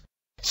 volts.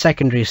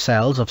 Secondary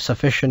cells of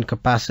sufficient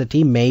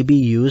capacity may be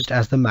used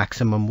as the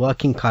maximum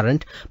working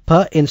current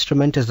per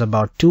instrument is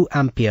about 2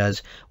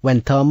 amperes when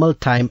thermal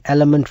time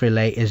element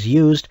relay is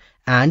used,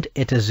 and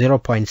it is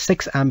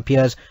 0.6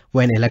 amperes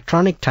when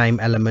electronic time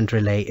element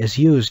relay is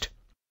used.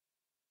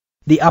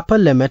 The upper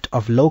limit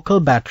of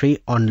local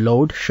battery on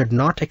load should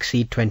not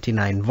exceed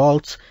 29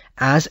 volts,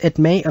 as it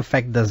may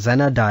affect the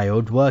Zener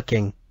diode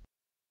working.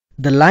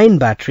 The line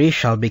battery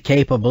shall be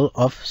capable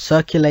of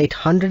circulate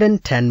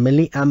 110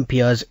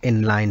 mA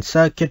in line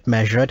circuit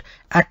measured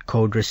at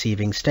code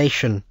receiving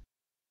station.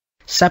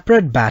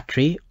 Separate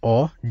battery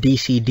or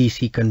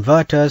DC-DC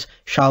converters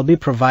shall be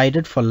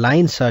provided for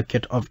line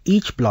circuit of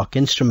each block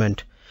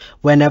instrument.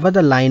 Whenever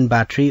the line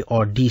battery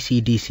or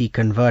DC-DC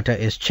converter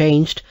is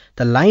changed,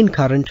 the line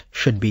current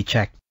should be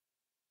checked.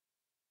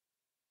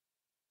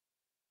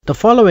 The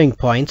following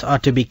points are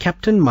to be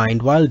kept in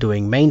mind while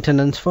doing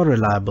maintenance for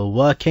reliable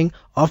working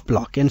of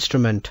block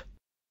instrument.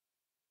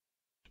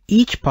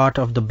 Each part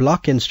of the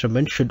block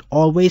instrument should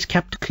always be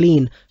kept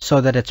clean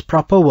so that its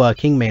proper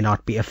working may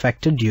not be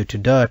affected due to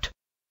dirt.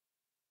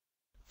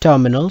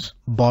 Terminals,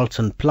 bolts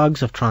and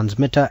plugs of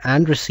transmitter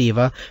and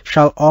receiver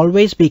shall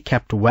always be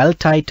kept well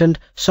tightened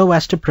so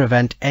as to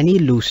prevent any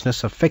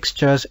looseness of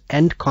fixtures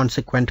and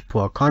consequent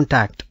poor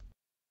contact.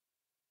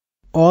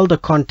 All the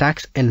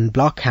contacts in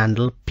block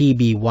handle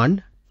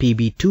PB1,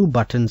 PB2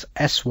 buttons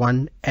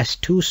S1,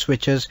 S2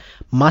 switches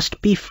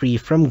must be free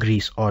from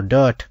grease or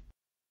dirt.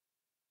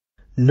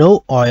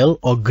 No oil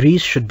or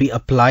grease should be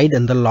applied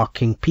in the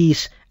locking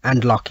piece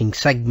and locking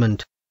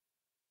segment.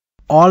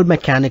 All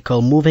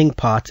mechanical moving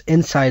parts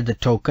inside the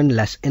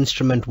token-less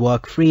instrument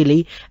work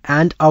freely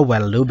and are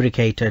well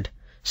lubricated.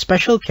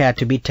 Special care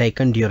to be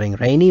taken during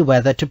rainy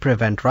weather to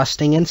prevent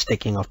rusting and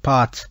sticking of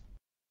parts.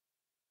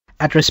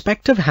 At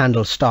respective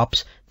handle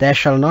stops, there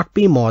shall not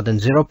be more than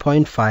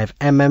 0.5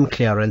 mm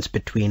clearance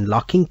between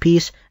locking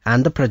piece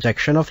and the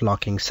projection of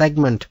locking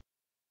segment.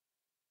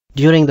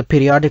 During the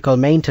periodical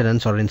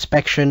maintenance or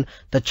inspection,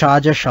 the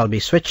charger shall be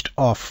switched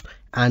off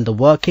and the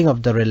working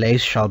of the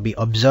relays shall be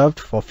observed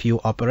for few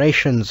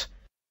operations.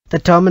 The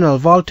terminal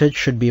voltage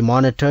should be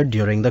monitored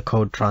during the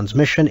code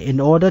transmission in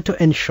order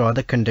to ensure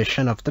the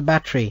condition of the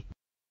battery.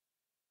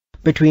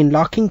 Between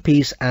locking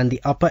piece and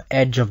the upper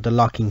edge of the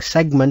locking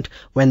segment,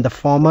 when the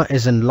former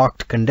is in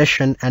locked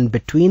condition, and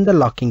between the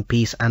locking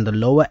piece and the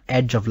lower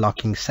edge of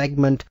locking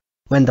segment,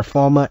 when the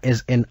former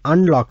is in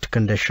unlocked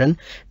condition,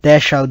 there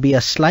shall be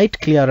a slight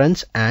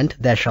clearance and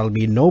there shall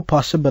be no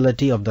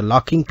possibility of the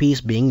locking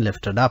piece being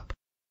lifted up.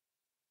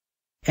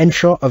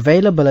 Ensure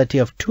availability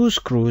of 2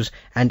 screws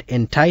and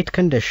in tight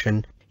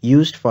condition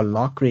used for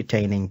lock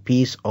retaining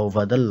piece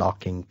over the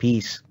locking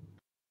piece.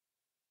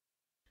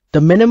 The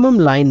minimum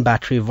line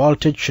battery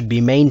voltage should be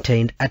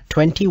maintained at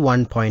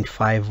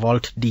 21.5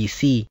 volt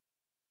DC.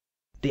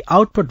 The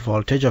output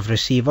voltage of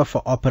receiver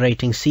for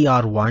operating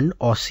CR1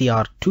 or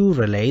CR2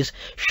 relays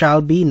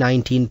shall be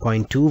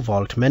 19.2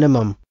 volt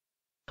minimum.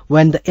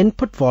 When the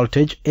input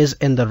voltage is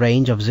in the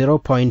range of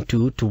 0.2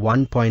 to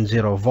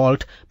 1.0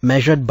 volt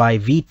measured by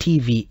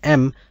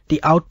VTVM,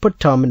 the output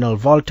terminal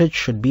voltage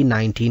should be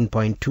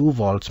 19.2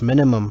 volts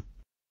minimum.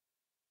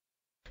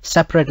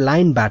 Separate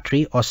line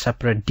battery or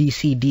separate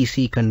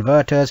DC-DC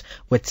converters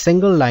with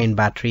single line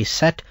battery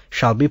set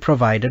shall be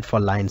provided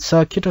for line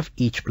circuit of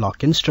each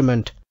block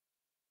instrument.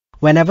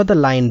 Whenever the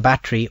line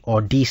battery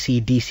or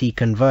DC-DC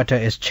converter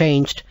is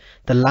changed,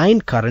 the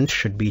line current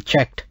should be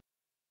checked.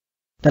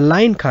 The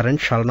line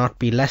current shall not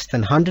be less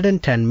than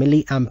 110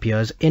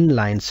 mA in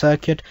line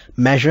circuit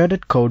measured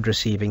at code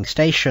receiving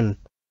station.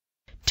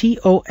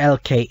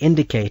 TOLK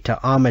indicator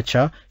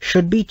armature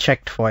should be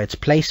checked for its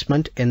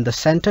placement in the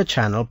center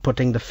channel,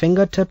 putting the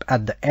fingertip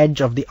at the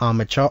edge of the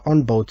armature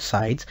on both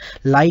sides,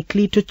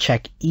 likely to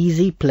check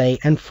easy play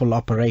and full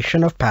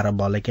operation of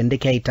parabolic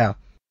indicator.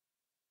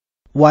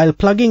 While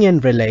plugging in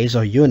relays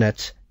or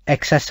units,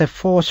 excessive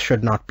force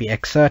should not be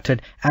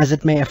exerted as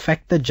it may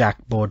affect the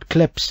jackboard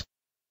clips.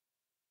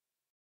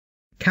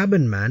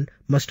 Cabin man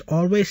must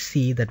always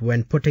see that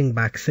when putting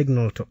back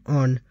signal to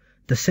on,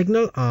 the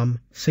signal arm,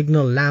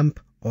 signal lamp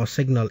or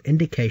signal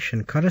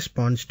indication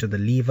corresponds to the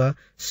lever,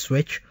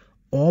 switch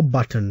or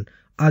button,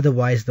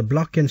 otherwise the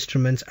block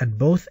instruments at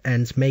both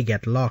ends may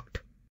get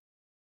locked.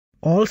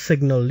 All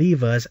signal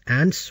levers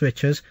and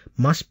switches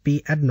must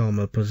be at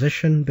normal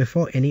position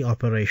before any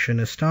operation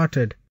is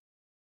started.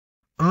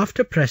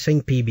 After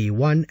pressing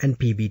PB1 and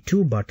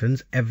PB2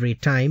 buttons every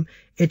time,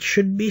 it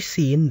should be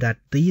seen that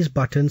these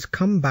buttons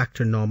come back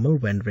to normal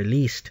when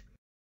released.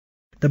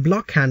 The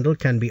block handle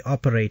can be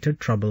operated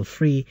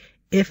trouble-free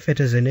if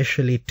it is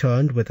initially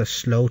turned with a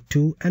slow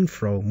to and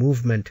fro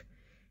movement.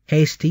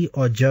 Hasty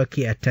or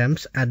jerky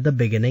attempts at the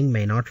beginning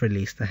may not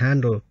release the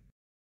handle.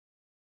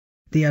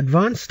 The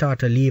advanced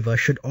starter lever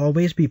should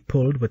always be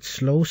pulled with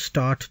slow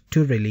start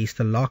to release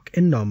the lock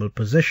in normal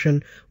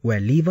position where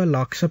lever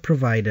locks are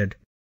provided.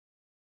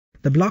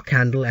 The block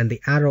handle and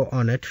the arrow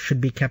on it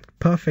should be kept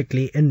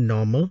perfectly in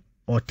normal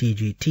or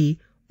TGT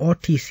or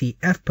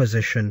TCF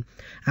position,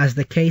 as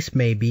the case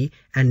may be,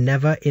 and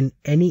never in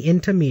any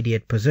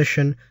intermediate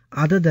position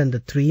other than the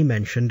 3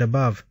 mentioned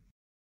above.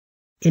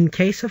 In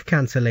case of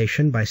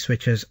cancellation by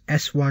switches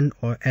S1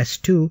 or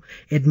S2,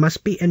 it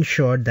must be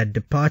ensured that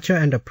departure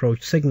and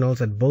approach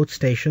signals at both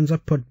stations are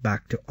put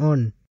back to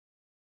on.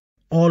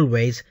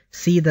 Always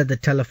see that the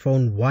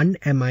telephone 1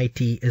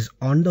 MIT is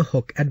on the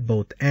hook at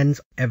both ends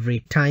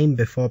every time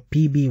before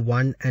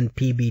PB1 and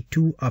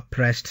PB2 are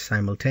pressed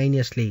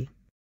simultaneously.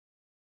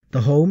 The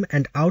home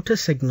and outer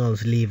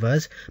signals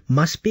levers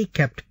must be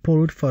kept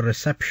pulled for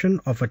reception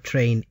of a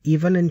train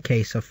even in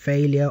case of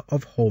failure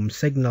of home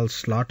signal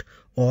slot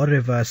or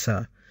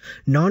reverser.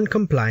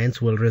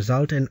 Non-compliance will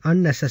result in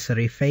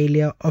unnecessary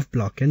failure of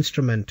block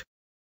instrument.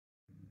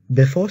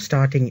 Before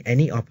starting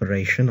any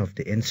operation of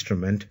the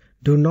instrument,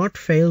 do not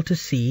fail to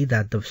see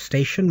that the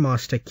station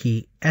master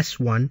key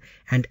S1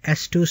 and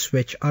S2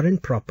 switch are in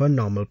proper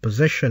normal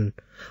position.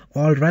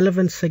 All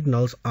relevant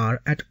signals are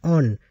at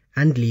on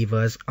and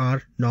levers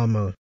are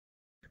normal.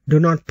 Do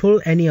not pull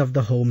any of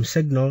the home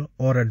signal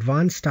or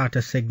advanced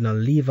starter signal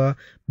lever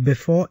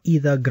before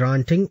either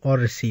granting or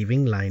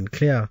receiving line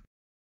clear.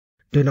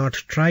 Do not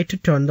try to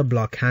turn the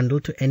block handle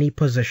to any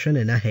position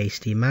in a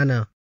hasty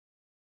manner.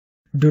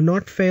 Do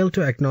not fail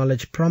to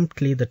acknowledge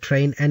promptly the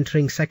train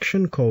entering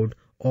section code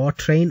or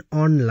train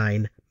on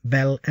line,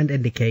 bell and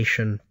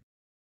indication.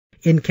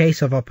 In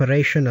case of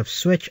operation of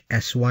switch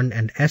S1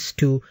 and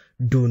S2,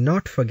 do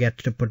not forget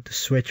to put the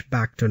switch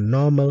back to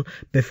normal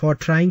before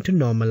trying to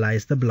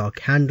normalize the block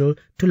handle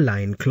to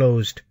line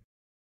closed.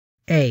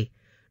 A.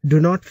 Do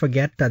not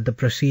forget that the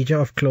procedure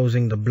of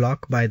closing the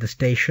block by the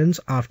stations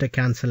after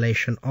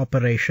cancellation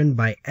operation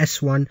by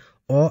S1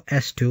 or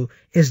S2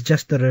 is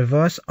just the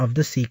reverse of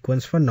the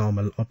sequence for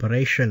normal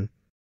operation.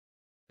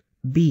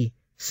 B.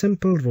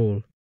 Simple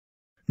rule.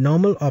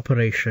 Normal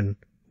operation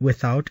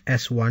without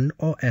S1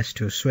 or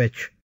S2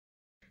 switch.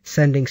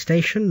 Sending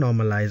station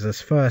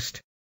normalizes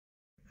first.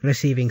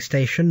 Receiving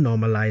station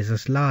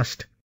normalizes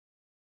last.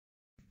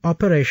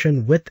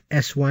 Operation with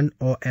S1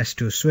 or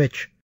S2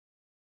 switch.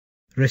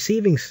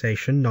 Receiving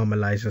station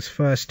normalizes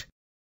first.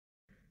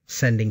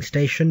 Sending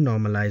station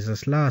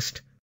normalizes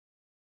last.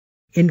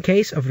 In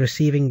case of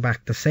receiving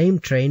back the same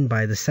train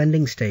by the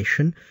sending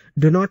station,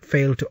 do not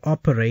fail to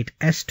operate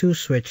S2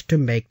 switch to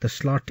make the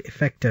slot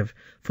effective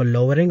for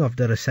lowering of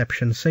the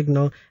reception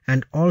signal,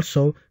 and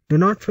also do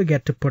not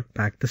forget to put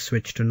back the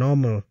switch to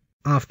normal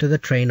after the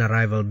train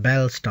arrival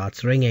bell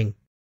starts ringing.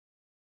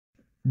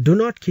 Do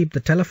not keep the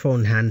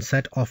telephone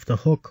handset off the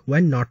hook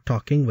when not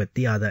talking with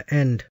the other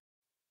end.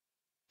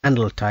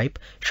 Handle type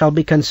shall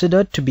be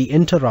considered to be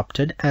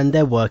interrupted and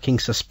their working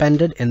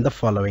suspended in the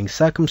following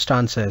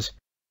circumstances: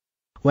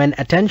 when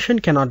attention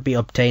cannot be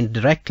obtained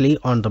directly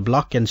on the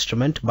block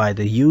instrument by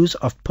the use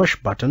of push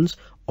buttons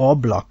or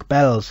block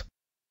bells,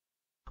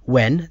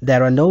 when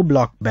there are no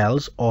block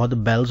bells or the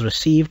bells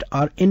received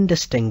are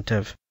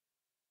indistinctive,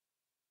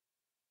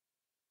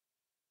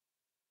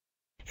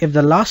 if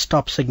the last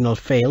stop signal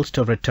fails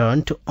to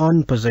return to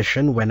on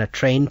position when a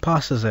train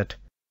passes it,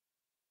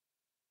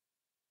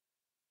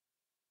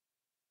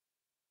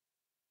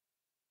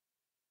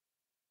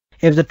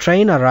 if the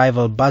train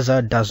arrival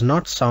buzzer does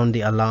not sound the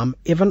alarm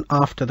even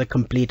after the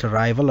complete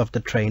arrival of the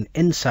train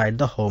inside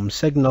the home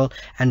signal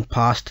and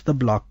past the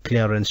block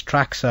clearance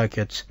track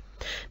circuits.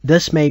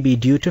 This may be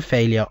due to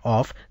failure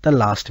of the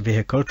last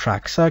vehicle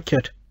track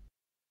circuit.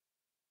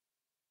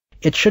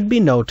 It should be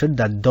noted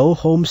that though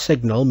home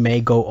signal may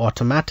go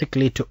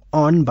automatically to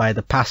on by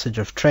the passage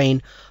of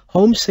train,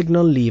 home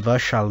signal lever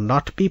shall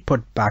not be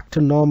put back to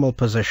normal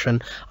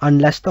position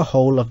unless the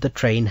whole of the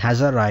train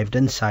has arrived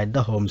inside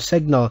the home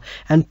signal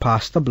and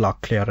past the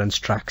block clearance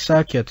track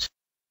circuits.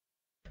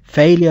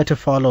 Failure to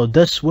follow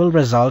this will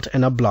result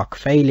in a block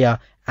failure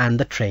and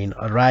the train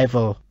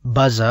arrival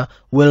buzzer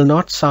will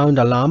not sound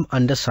alarm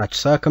under such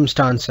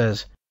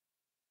circumstances.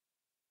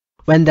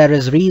 When there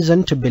is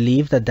reason to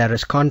believe that there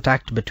is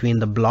contact between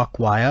the block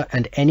wire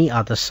and any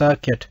other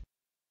circuit.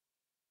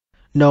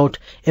 Note,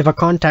 if a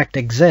contact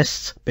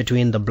exists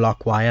between the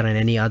block wire and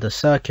any other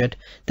circuit,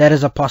 there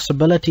is a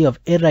possibility of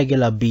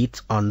irregular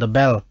beats on the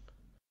bell.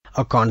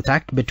 A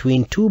contact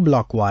between two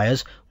block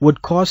wires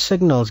would cause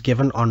signals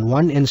given on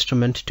one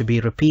instrument to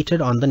be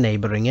repeated on the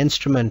neighboring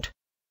instrument.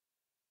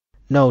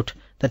 Note,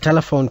 the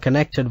telephone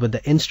connected with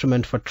the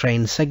instrument for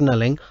train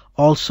signaling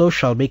also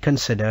shall be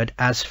considered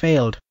as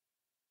failed.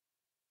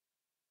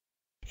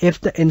 If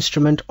the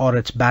instrument or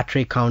its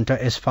battery counter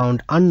is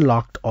found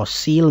unlocked or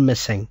seal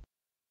missing.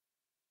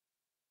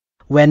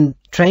 When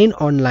train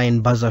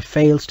online buzzer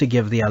fails to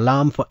give the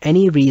alarm for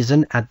any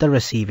reason at the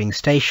receiving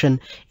station,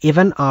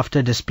 even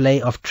after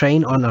display of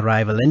train on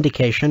arrival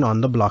indication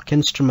on the block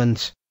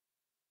instruments.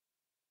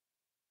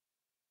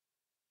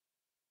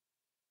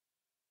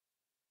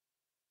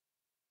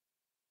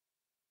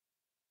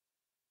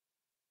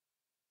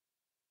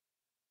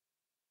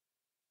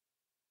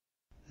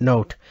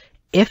 Note,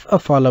 if a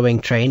following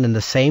train in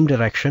the same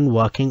direction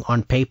working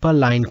on paper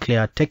line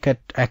clear ticket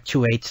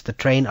actuates the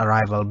train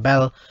arrival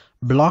bell,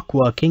 block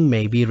working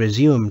may be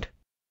resumed.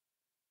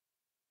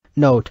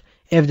 Note,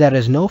 if there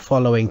is no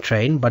following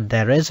train but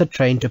there is a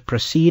train to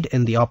proceed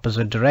in the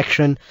opposite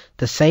direction,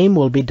 the same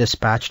will be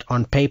dispatched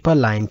on paper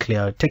line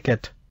clear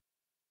ticket.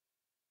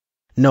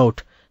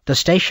 Note, The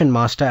station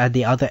master at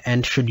the other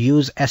end should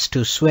use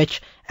S2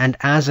 switch, and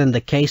as in the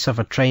case of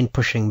a train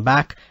pushing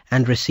back,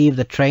 and receive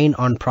the train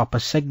on proper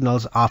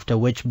signals, after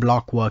which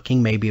block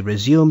working may be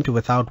resumed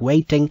without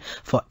waiting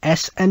for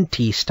S and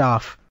T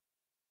staff.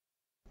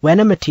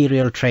 When a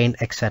material train,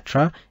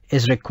 etc.,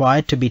 is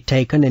required to be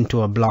taken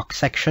into a block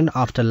section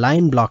after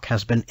line block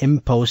has been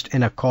imposed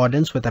in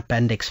accordance with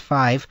Appendix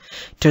 5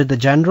 to the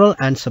general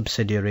and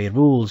subsidiary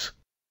rules.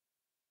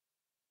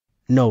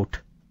 Note: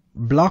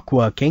 block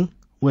working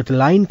with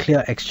line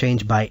clear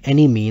exchange by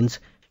any means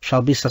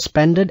shall be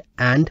suspended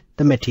and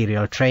the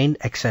material train,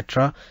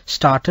 etc.,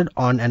 started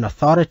on an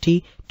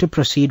authority to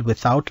proceed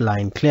without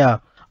line clear.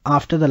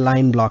 After the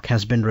line block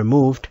has been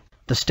removed,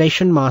 the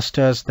station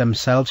masters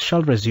themselves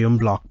shall resume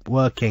block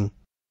working.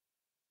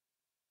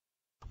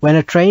 When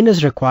a train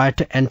is required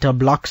to enter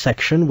block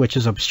section which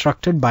is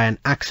obstructed by an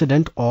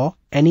accident or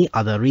any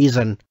other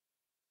reason.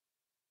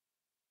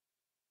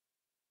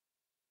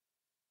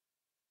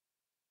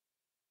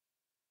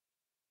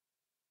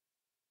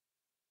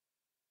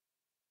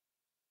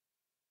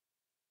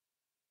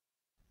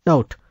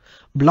 Note: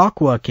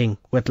 block working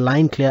with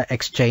line clear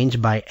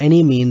exchange by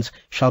any means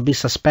shall be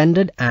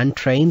suspended and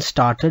train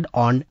started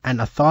on an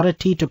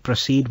authority to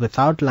proceed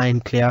without line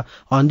clear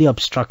on the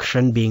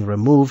obstruction being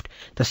removed.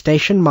 The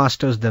station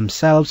masters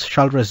themselves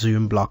shall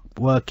resume block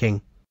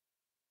working.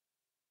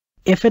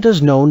 If it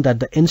is known that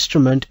the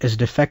instrument is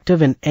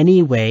defective in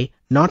any way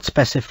not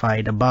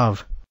specified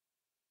above.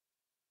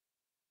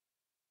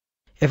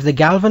 If the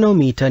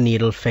galvanometer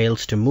needle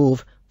fails to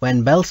move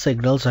when bell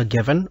signals are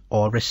given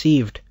or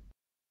received.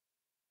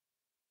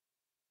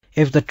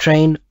 If the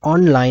train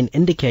on-line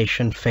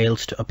indication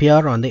fails to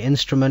appear on the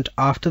instrument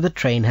after the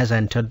train has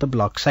entered the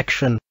block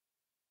section.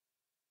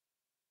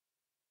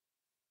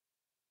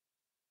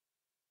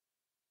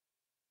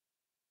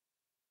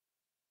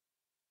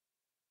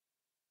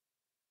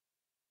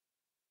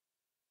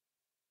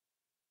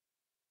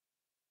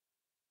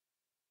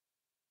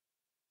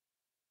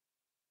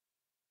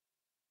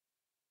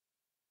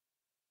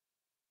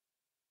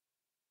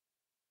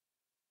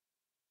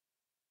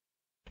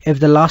 If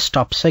the last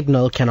stop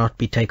signal cannot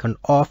be taken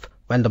off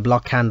when the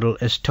block handle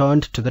is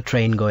turned to the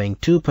train going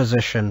to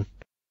position.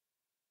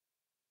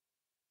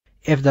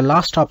 If the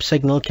last stop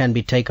signal can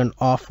be taken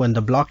off when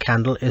the block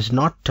handle is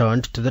not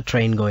turned to the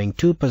train going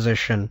to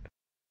position.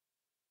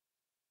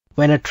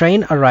 When a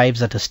train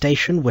arrives at a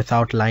station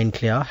without line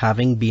clear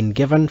having been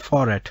given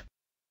for it.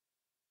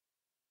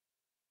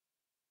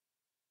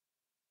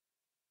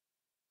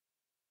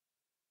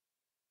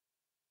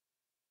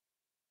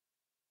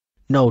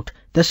 Note: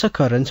 this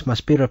occurrence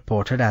must be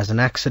reported as an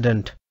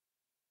accident.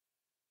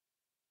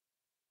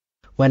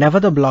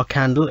 Whenever the block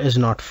handle is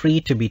not free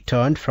to be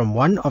turned from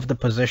one of the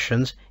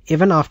positions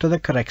even after the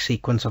correct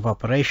sequence of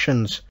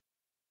operations.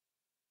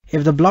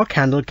 If the block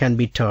handle can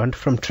be turned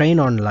from train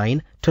on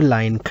line to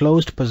line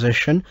closed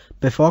position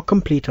before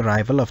complete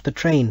arrival of the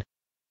train.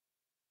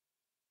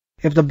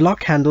 If the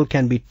block handle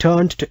can be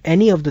turned to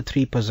any of the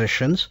three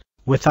positions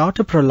without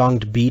a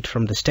prolonged beat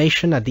from the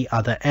station at the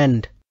other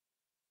end.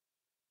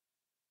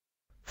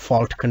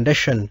 Fault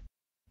condition.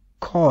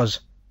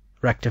 Cause: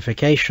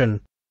 rectification.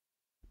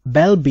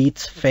 Bell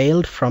beats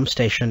failed from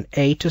station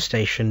A to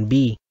station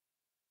B.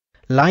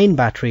 Line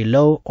battery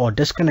low or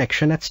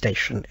disconnection at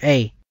station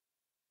A.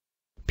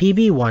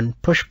 PB1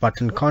 push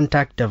button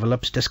contact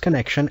develops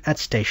disconnection at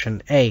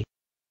station A.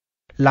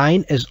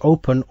 Line is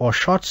open or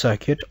short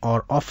circuit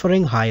or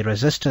offering high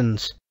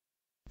resistance.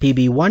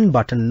 PB1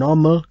 button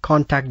normal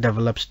contact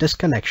develops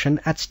disconnection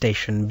at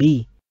station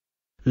B.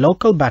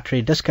 Local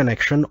battery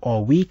disconnection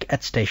or weak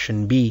at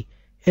station B.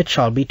 It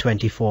shall be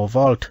 24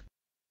 volt.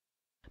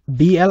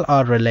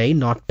 BLR relay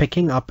not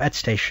picking up at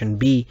station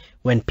B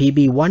when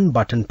PB1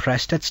 button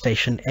pressed at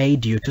station A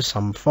due to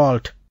some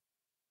fault.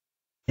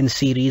 In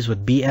series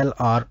with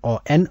BLR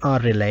or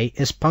NR relay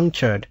is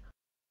punctured.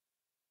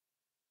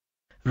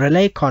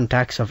 Relay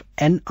contacts of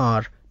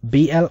NR,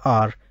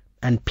 BLR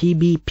and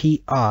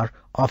PBPR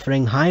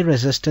offering high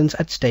resistance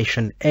at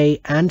station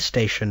A and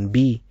station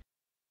B.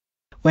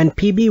 When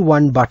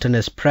PB1 button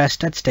is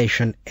pressed at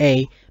station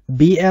A,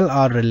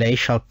 BLR relay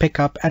shall pick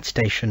up at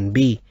station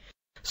B.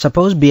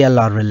 Suppose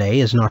BLR relay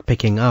is not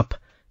picking up,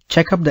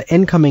 check up the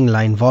incoming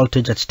line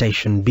voltage at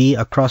station B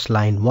across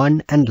line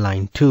 1 and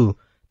line 2,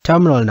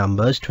 terminal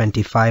numbers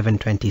 25 and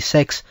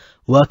 26,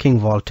 working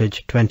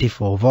voltage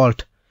 24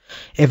 volt.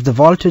 If the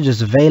voltage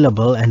is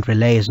available and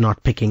relay is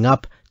not picking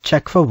up,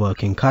 check for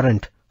working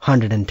current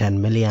 110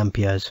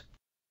 milliamperes.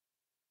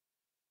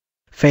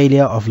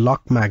 Failure of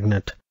lock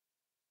magnet.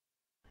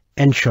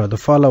 Ensure the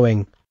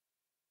following.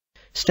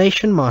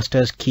 Station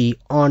master's key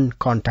on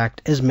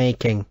contact is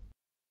making.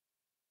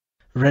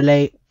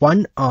 Relay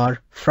 1R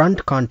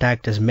front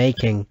contact is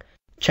making,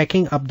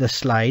 checking up the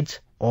slides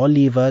or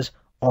levers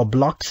or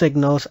block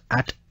signals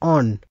at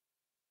on.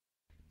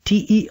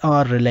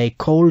 TER relay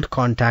cold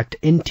contact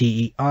in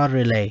TER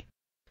relay.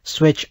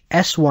 Switch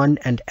S1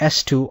 and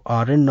S2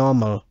 are in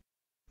normal.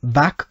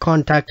 Back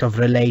contact of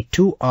relay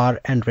 2R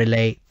and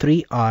relay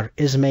 3R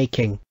is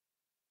making.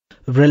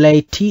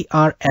 relay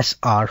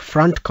TRSR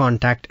front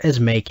contact is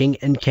making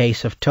in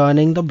case of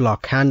turning the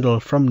block handle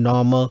from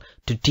normal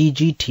to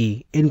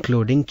TGT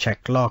including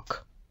check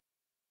lock.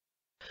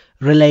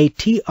 Relay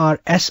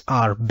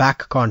TRSR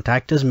back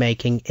contact is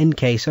making in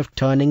case of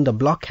turning the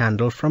block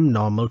handle from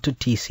normal to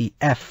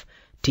TCF,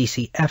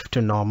 TCF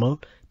to normal,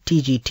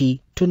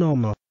 TGT to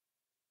normal.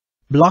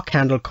 Block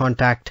handle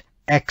contact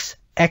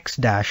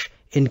XX-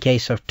 in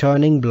case of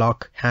turning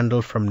block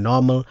handle from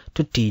normal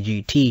to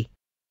TGT.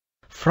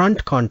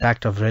 Front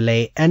contact of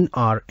relay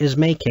NR is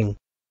making.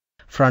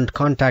 Front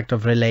contact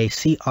of relay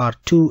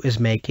CR2 is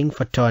making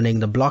for turning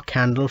the block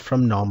handle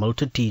from normal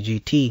to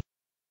TGT.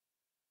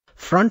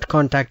 Front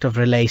contact of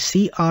relay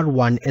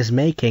CR1 is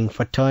making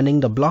for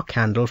turning the block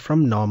handle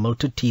from normal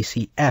to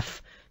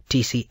TCF,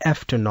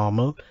 TCF to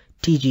normal,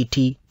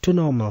 TGT to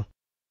normal.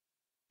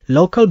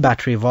 Local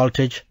battery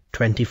voltage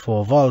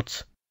 24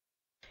 volts.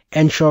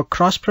 Ensure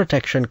cross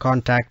protection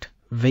contact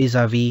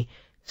vis-a-vis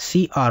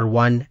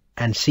CR1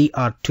 and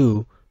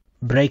CR2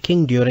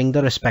 breaking during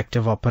the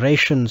respective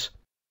operations.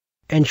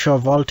 Ensure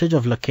voltage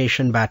of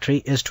location battery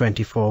is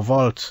 24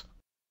 volts.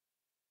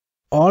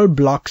 All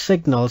block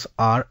signals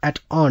are at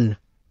on.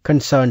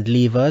 Concerned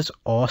levers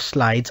or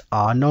slides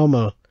are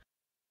normal.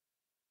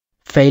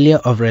 Failure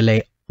of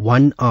relay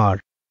 1R.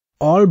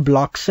 All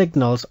block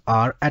signals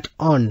are at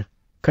on.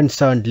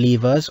 Concerned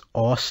levers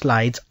or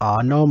slides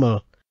are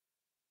normal.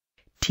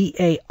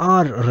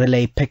 TAR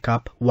relay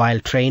pickup while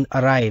train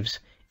arrives.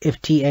 If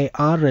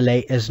TAR relay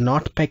is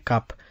not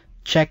pickup,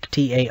 check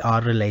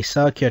TAR relay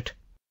circuit.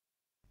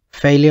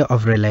 Failure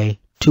of relay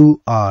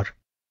 2R.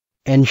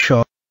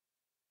 Ensure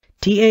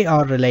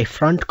TAR relay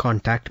front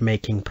contact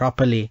making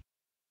properly.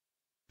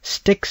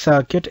 Stick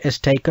circuit is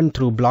taken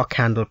through block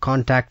handle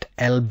contact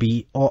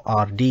LB or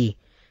RD.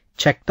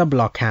 Check the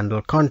block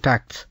handle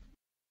contacts.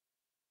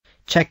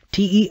 Check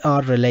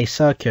TER relay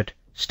circuit,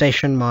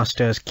 station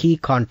master's key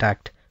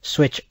contact,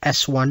 switch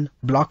S1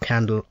 block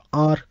handle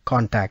R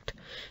contact,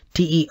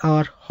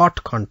 TER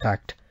hot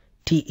contact,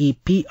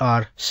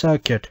 TEPR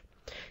circuit,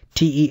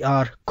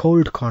 TER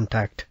cold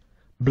contact,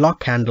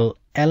 block handle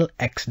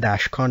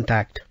LX-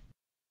 contact.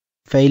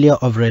 Failure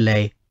of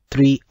relay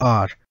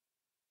 3R.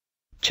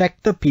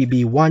 Check the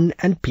PB1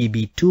 and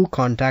PB2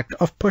 contact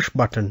of push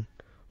button.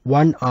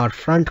 1R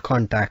front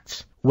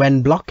contacts.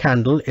 When block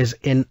handle is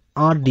in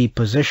RD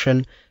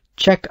position,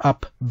 check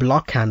up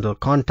block handle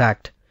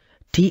contact.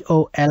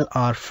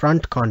 TOLR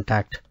front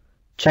contact.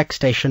 Check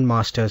station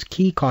master's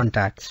key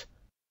contacts.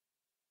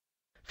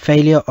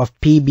 Failure of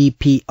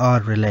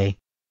PBPR relay.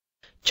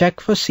 Check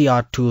for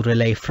CR2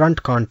 relay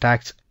front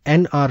contacts,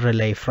 NR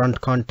relay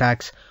front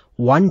contacts,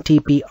 1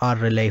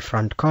 TPR relay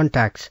front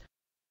contacts.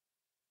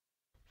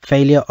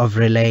 Failure of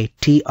relay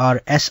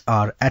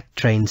TRSR at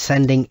train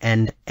sending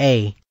end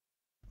A.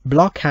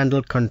 Block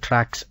handle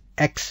contracts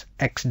XX-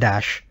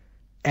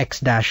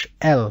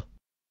 X-L.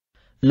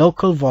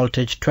 Local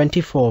voltage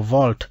 24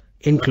 volt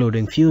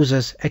including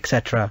fuses,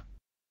 etc.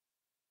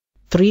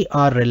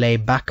 3R relay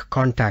back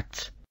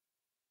contacts.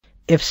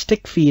 If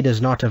stick feed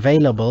is not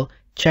available,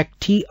 check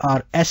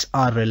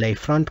TRSR relay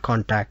front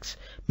contacts.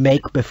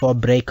 Make before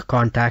break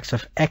contacts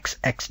of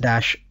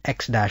XX-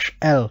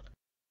 X-L.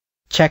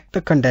 Check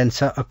the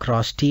condenser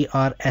across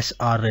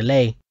TRSR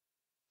relay.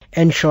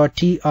 Ensure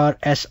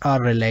TRSR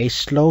relay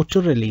slow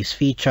to release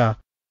feature.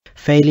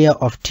 Failure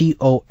of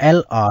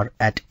TOLR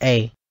at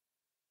A.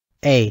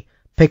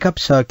 Pickup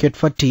circuit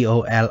for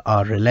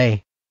TOLR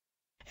relay.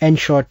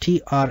 Ensure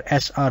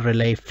TRSR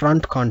relay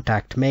front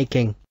contact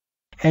making.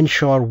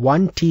 Ensure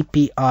 1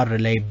 TPR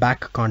relay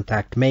back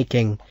contact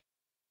making.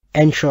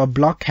 Ensure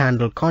block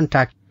handle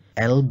contact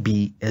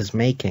LB is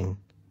making.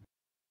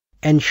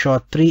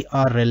 Ensure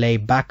 3R relay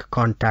back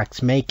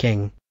contacts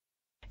making.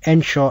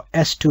 Ensure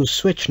S2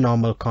 switch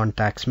normal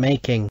contacts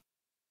making.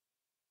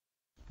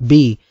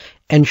 B.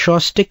 Ensure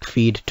stick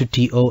feed to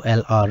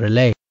TOLR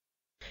relay.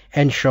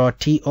 Ensure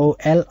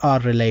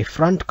TOLR relay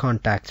front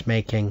contacts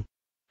making.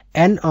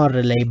 NR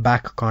relay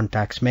back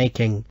contacts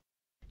making.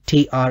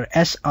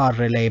 TRSR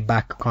relay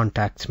back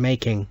contacts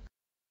making.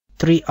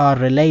 3R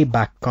relay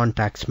back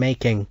contacts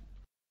making.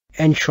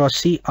 Ensure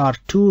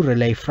CR2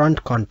 relay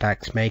front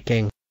contacts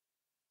making.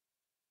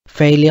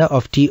 Failure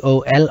of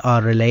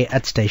TOLR relay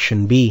at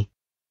station B.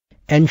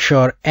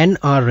 Ensure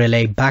NR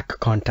relay back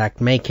contact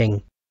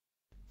making.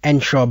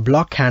 Ensure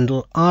block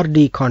handle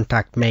RD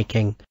contact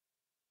making.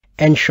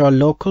 Ensure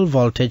local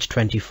voltage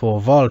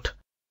 24 volt.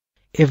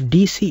 If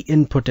DC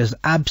input is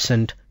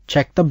absent,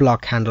 check the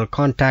block handle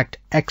contact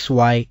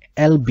XY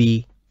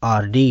LB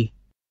RD.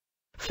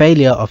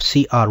 Failure of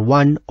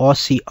CR1 or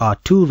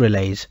CR2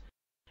 relays.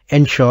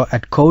 Ensure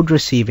at code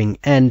receiving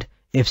end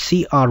if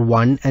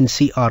CR1 and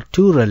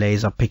CR2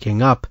 relays are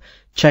picking up,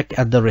 check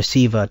at the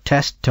receiver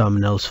test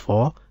terminals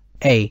for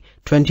A.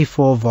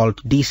 24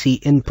 volt DC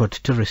input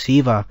to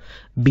receiver,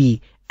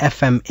 B.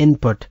 FM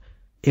input.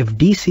 If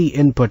DC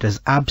input is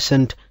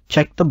absent,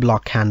 check the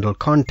block handle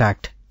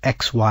contact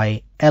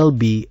XY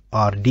LB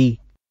RD.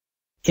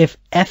 If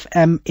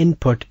FM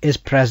input is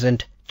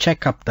present,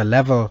 check up the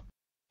level.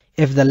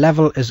 If the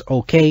level is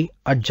okay,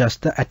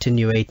 adjust the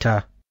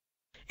attenuator.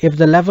 If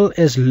the level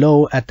is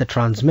low at the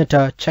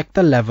transmitter, check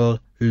the level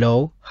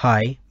low,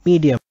 high,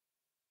 medium.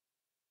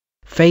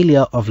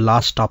 Failure of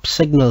last stop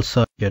signal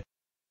circuit.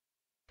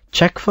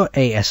 Check for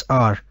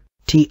ASR,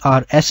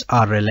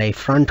 TR-SR relay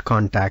front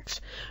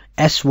contacts,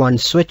 S1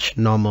 switch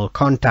normal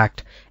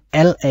contact,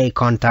 LA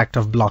contact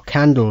of block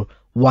handle,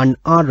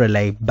 1R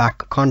relay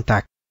back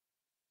contact.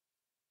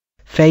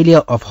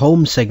 Failure of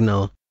home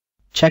signal.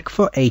 Check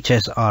for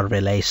HSR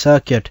relay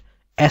circuit,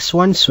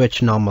 S1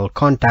 switch normal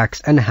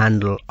contacts and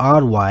handle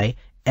RY,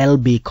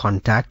 LB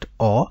contact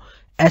or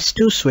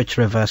S2 switch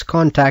reverse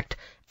contact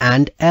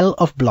and L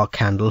of block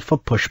handle for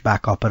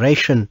pushback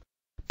operation.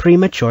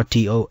 Premature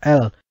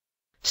TOL.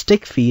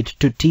 Stick feed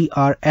to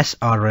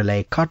TR-SR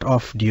relay cut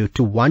off due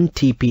to one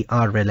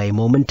TPR relay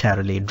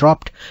momentarily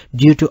dropped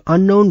due to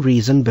unknown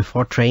reason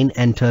before train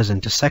enters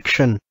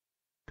intersection.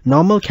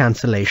 Normal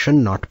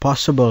cancellation not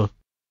possible.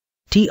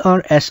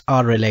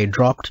 TR-SR relay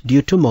dropped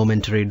due to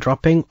momentary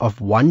dropping of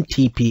one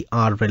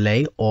TPR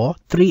relay or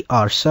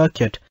 3R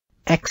circuit.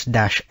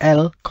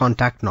 X-L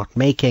contact not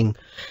making.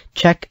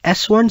 Check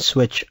S1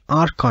 switch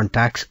R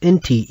contacts in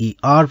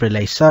TER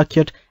relay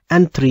circuit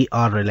and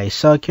 3R relay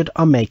circuit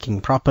are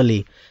making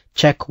properly.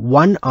 Check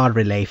 1R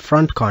relay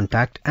front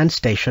contact and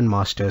station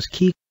master's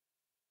key.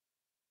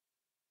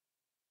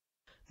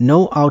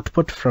 No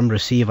output from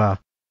receiver.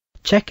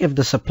 Check if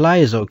the supply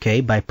is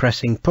okay by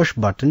pressing push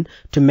button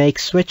to make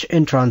switch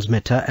in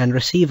transmitter and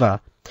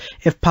receiver.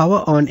 If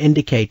power on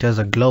indicators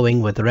are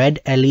glowing with red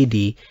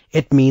LED,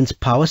 it means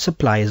power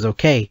supply is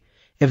okay.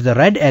 If the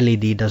red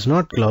LED does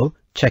not glow,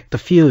 check the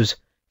fuse.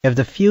 If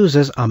the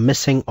fuses are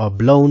missing or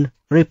blown,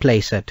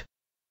 replace it.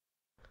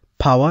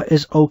 Power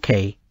is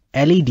okay,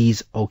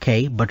 LEDs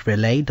okay, but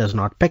relay does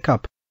not pick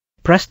up.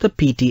 Press the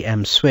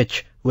PTM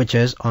switch, which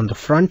is on the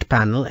front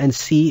panel, and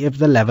see if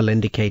the level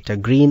indicator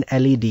green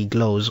LED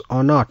glows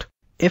or not.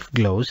 If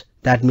glows,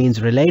 that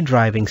means relay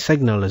driving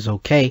signal is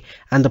okay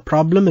and the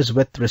problem is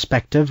with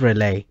respective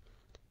relay.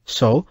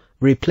 So,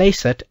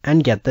 replace it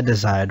and get the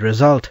desired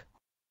result.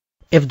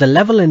 If the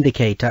level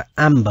indicator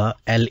amber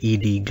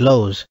LED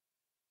glows,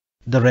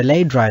 the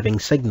relay driving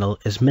signal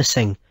is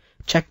missing.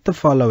 Check the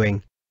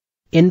following.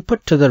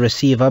 Input to the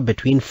receiver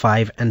between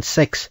 5 and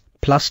 6,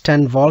 plus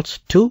 10 volts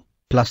to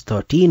plus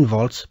 13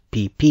 volts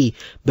PP,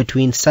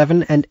 between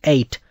 7 and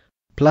 8,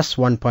 plus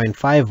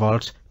 1.5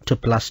 volts to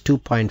plus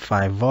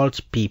 2.5 volts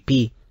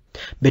PP,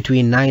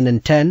 between 9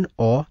 and 10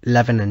 or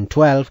 11 and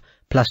 12,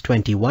 plus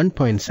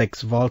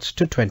 21.6 volts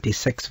to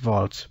 26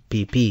 volts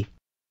PP.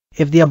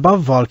 If the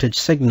above voltage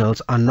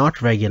signals are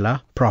not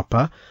regular,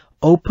 proper,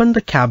 open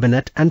the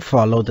cabinet and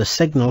follow the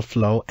signal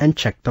flow and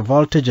check the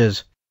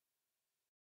voltages.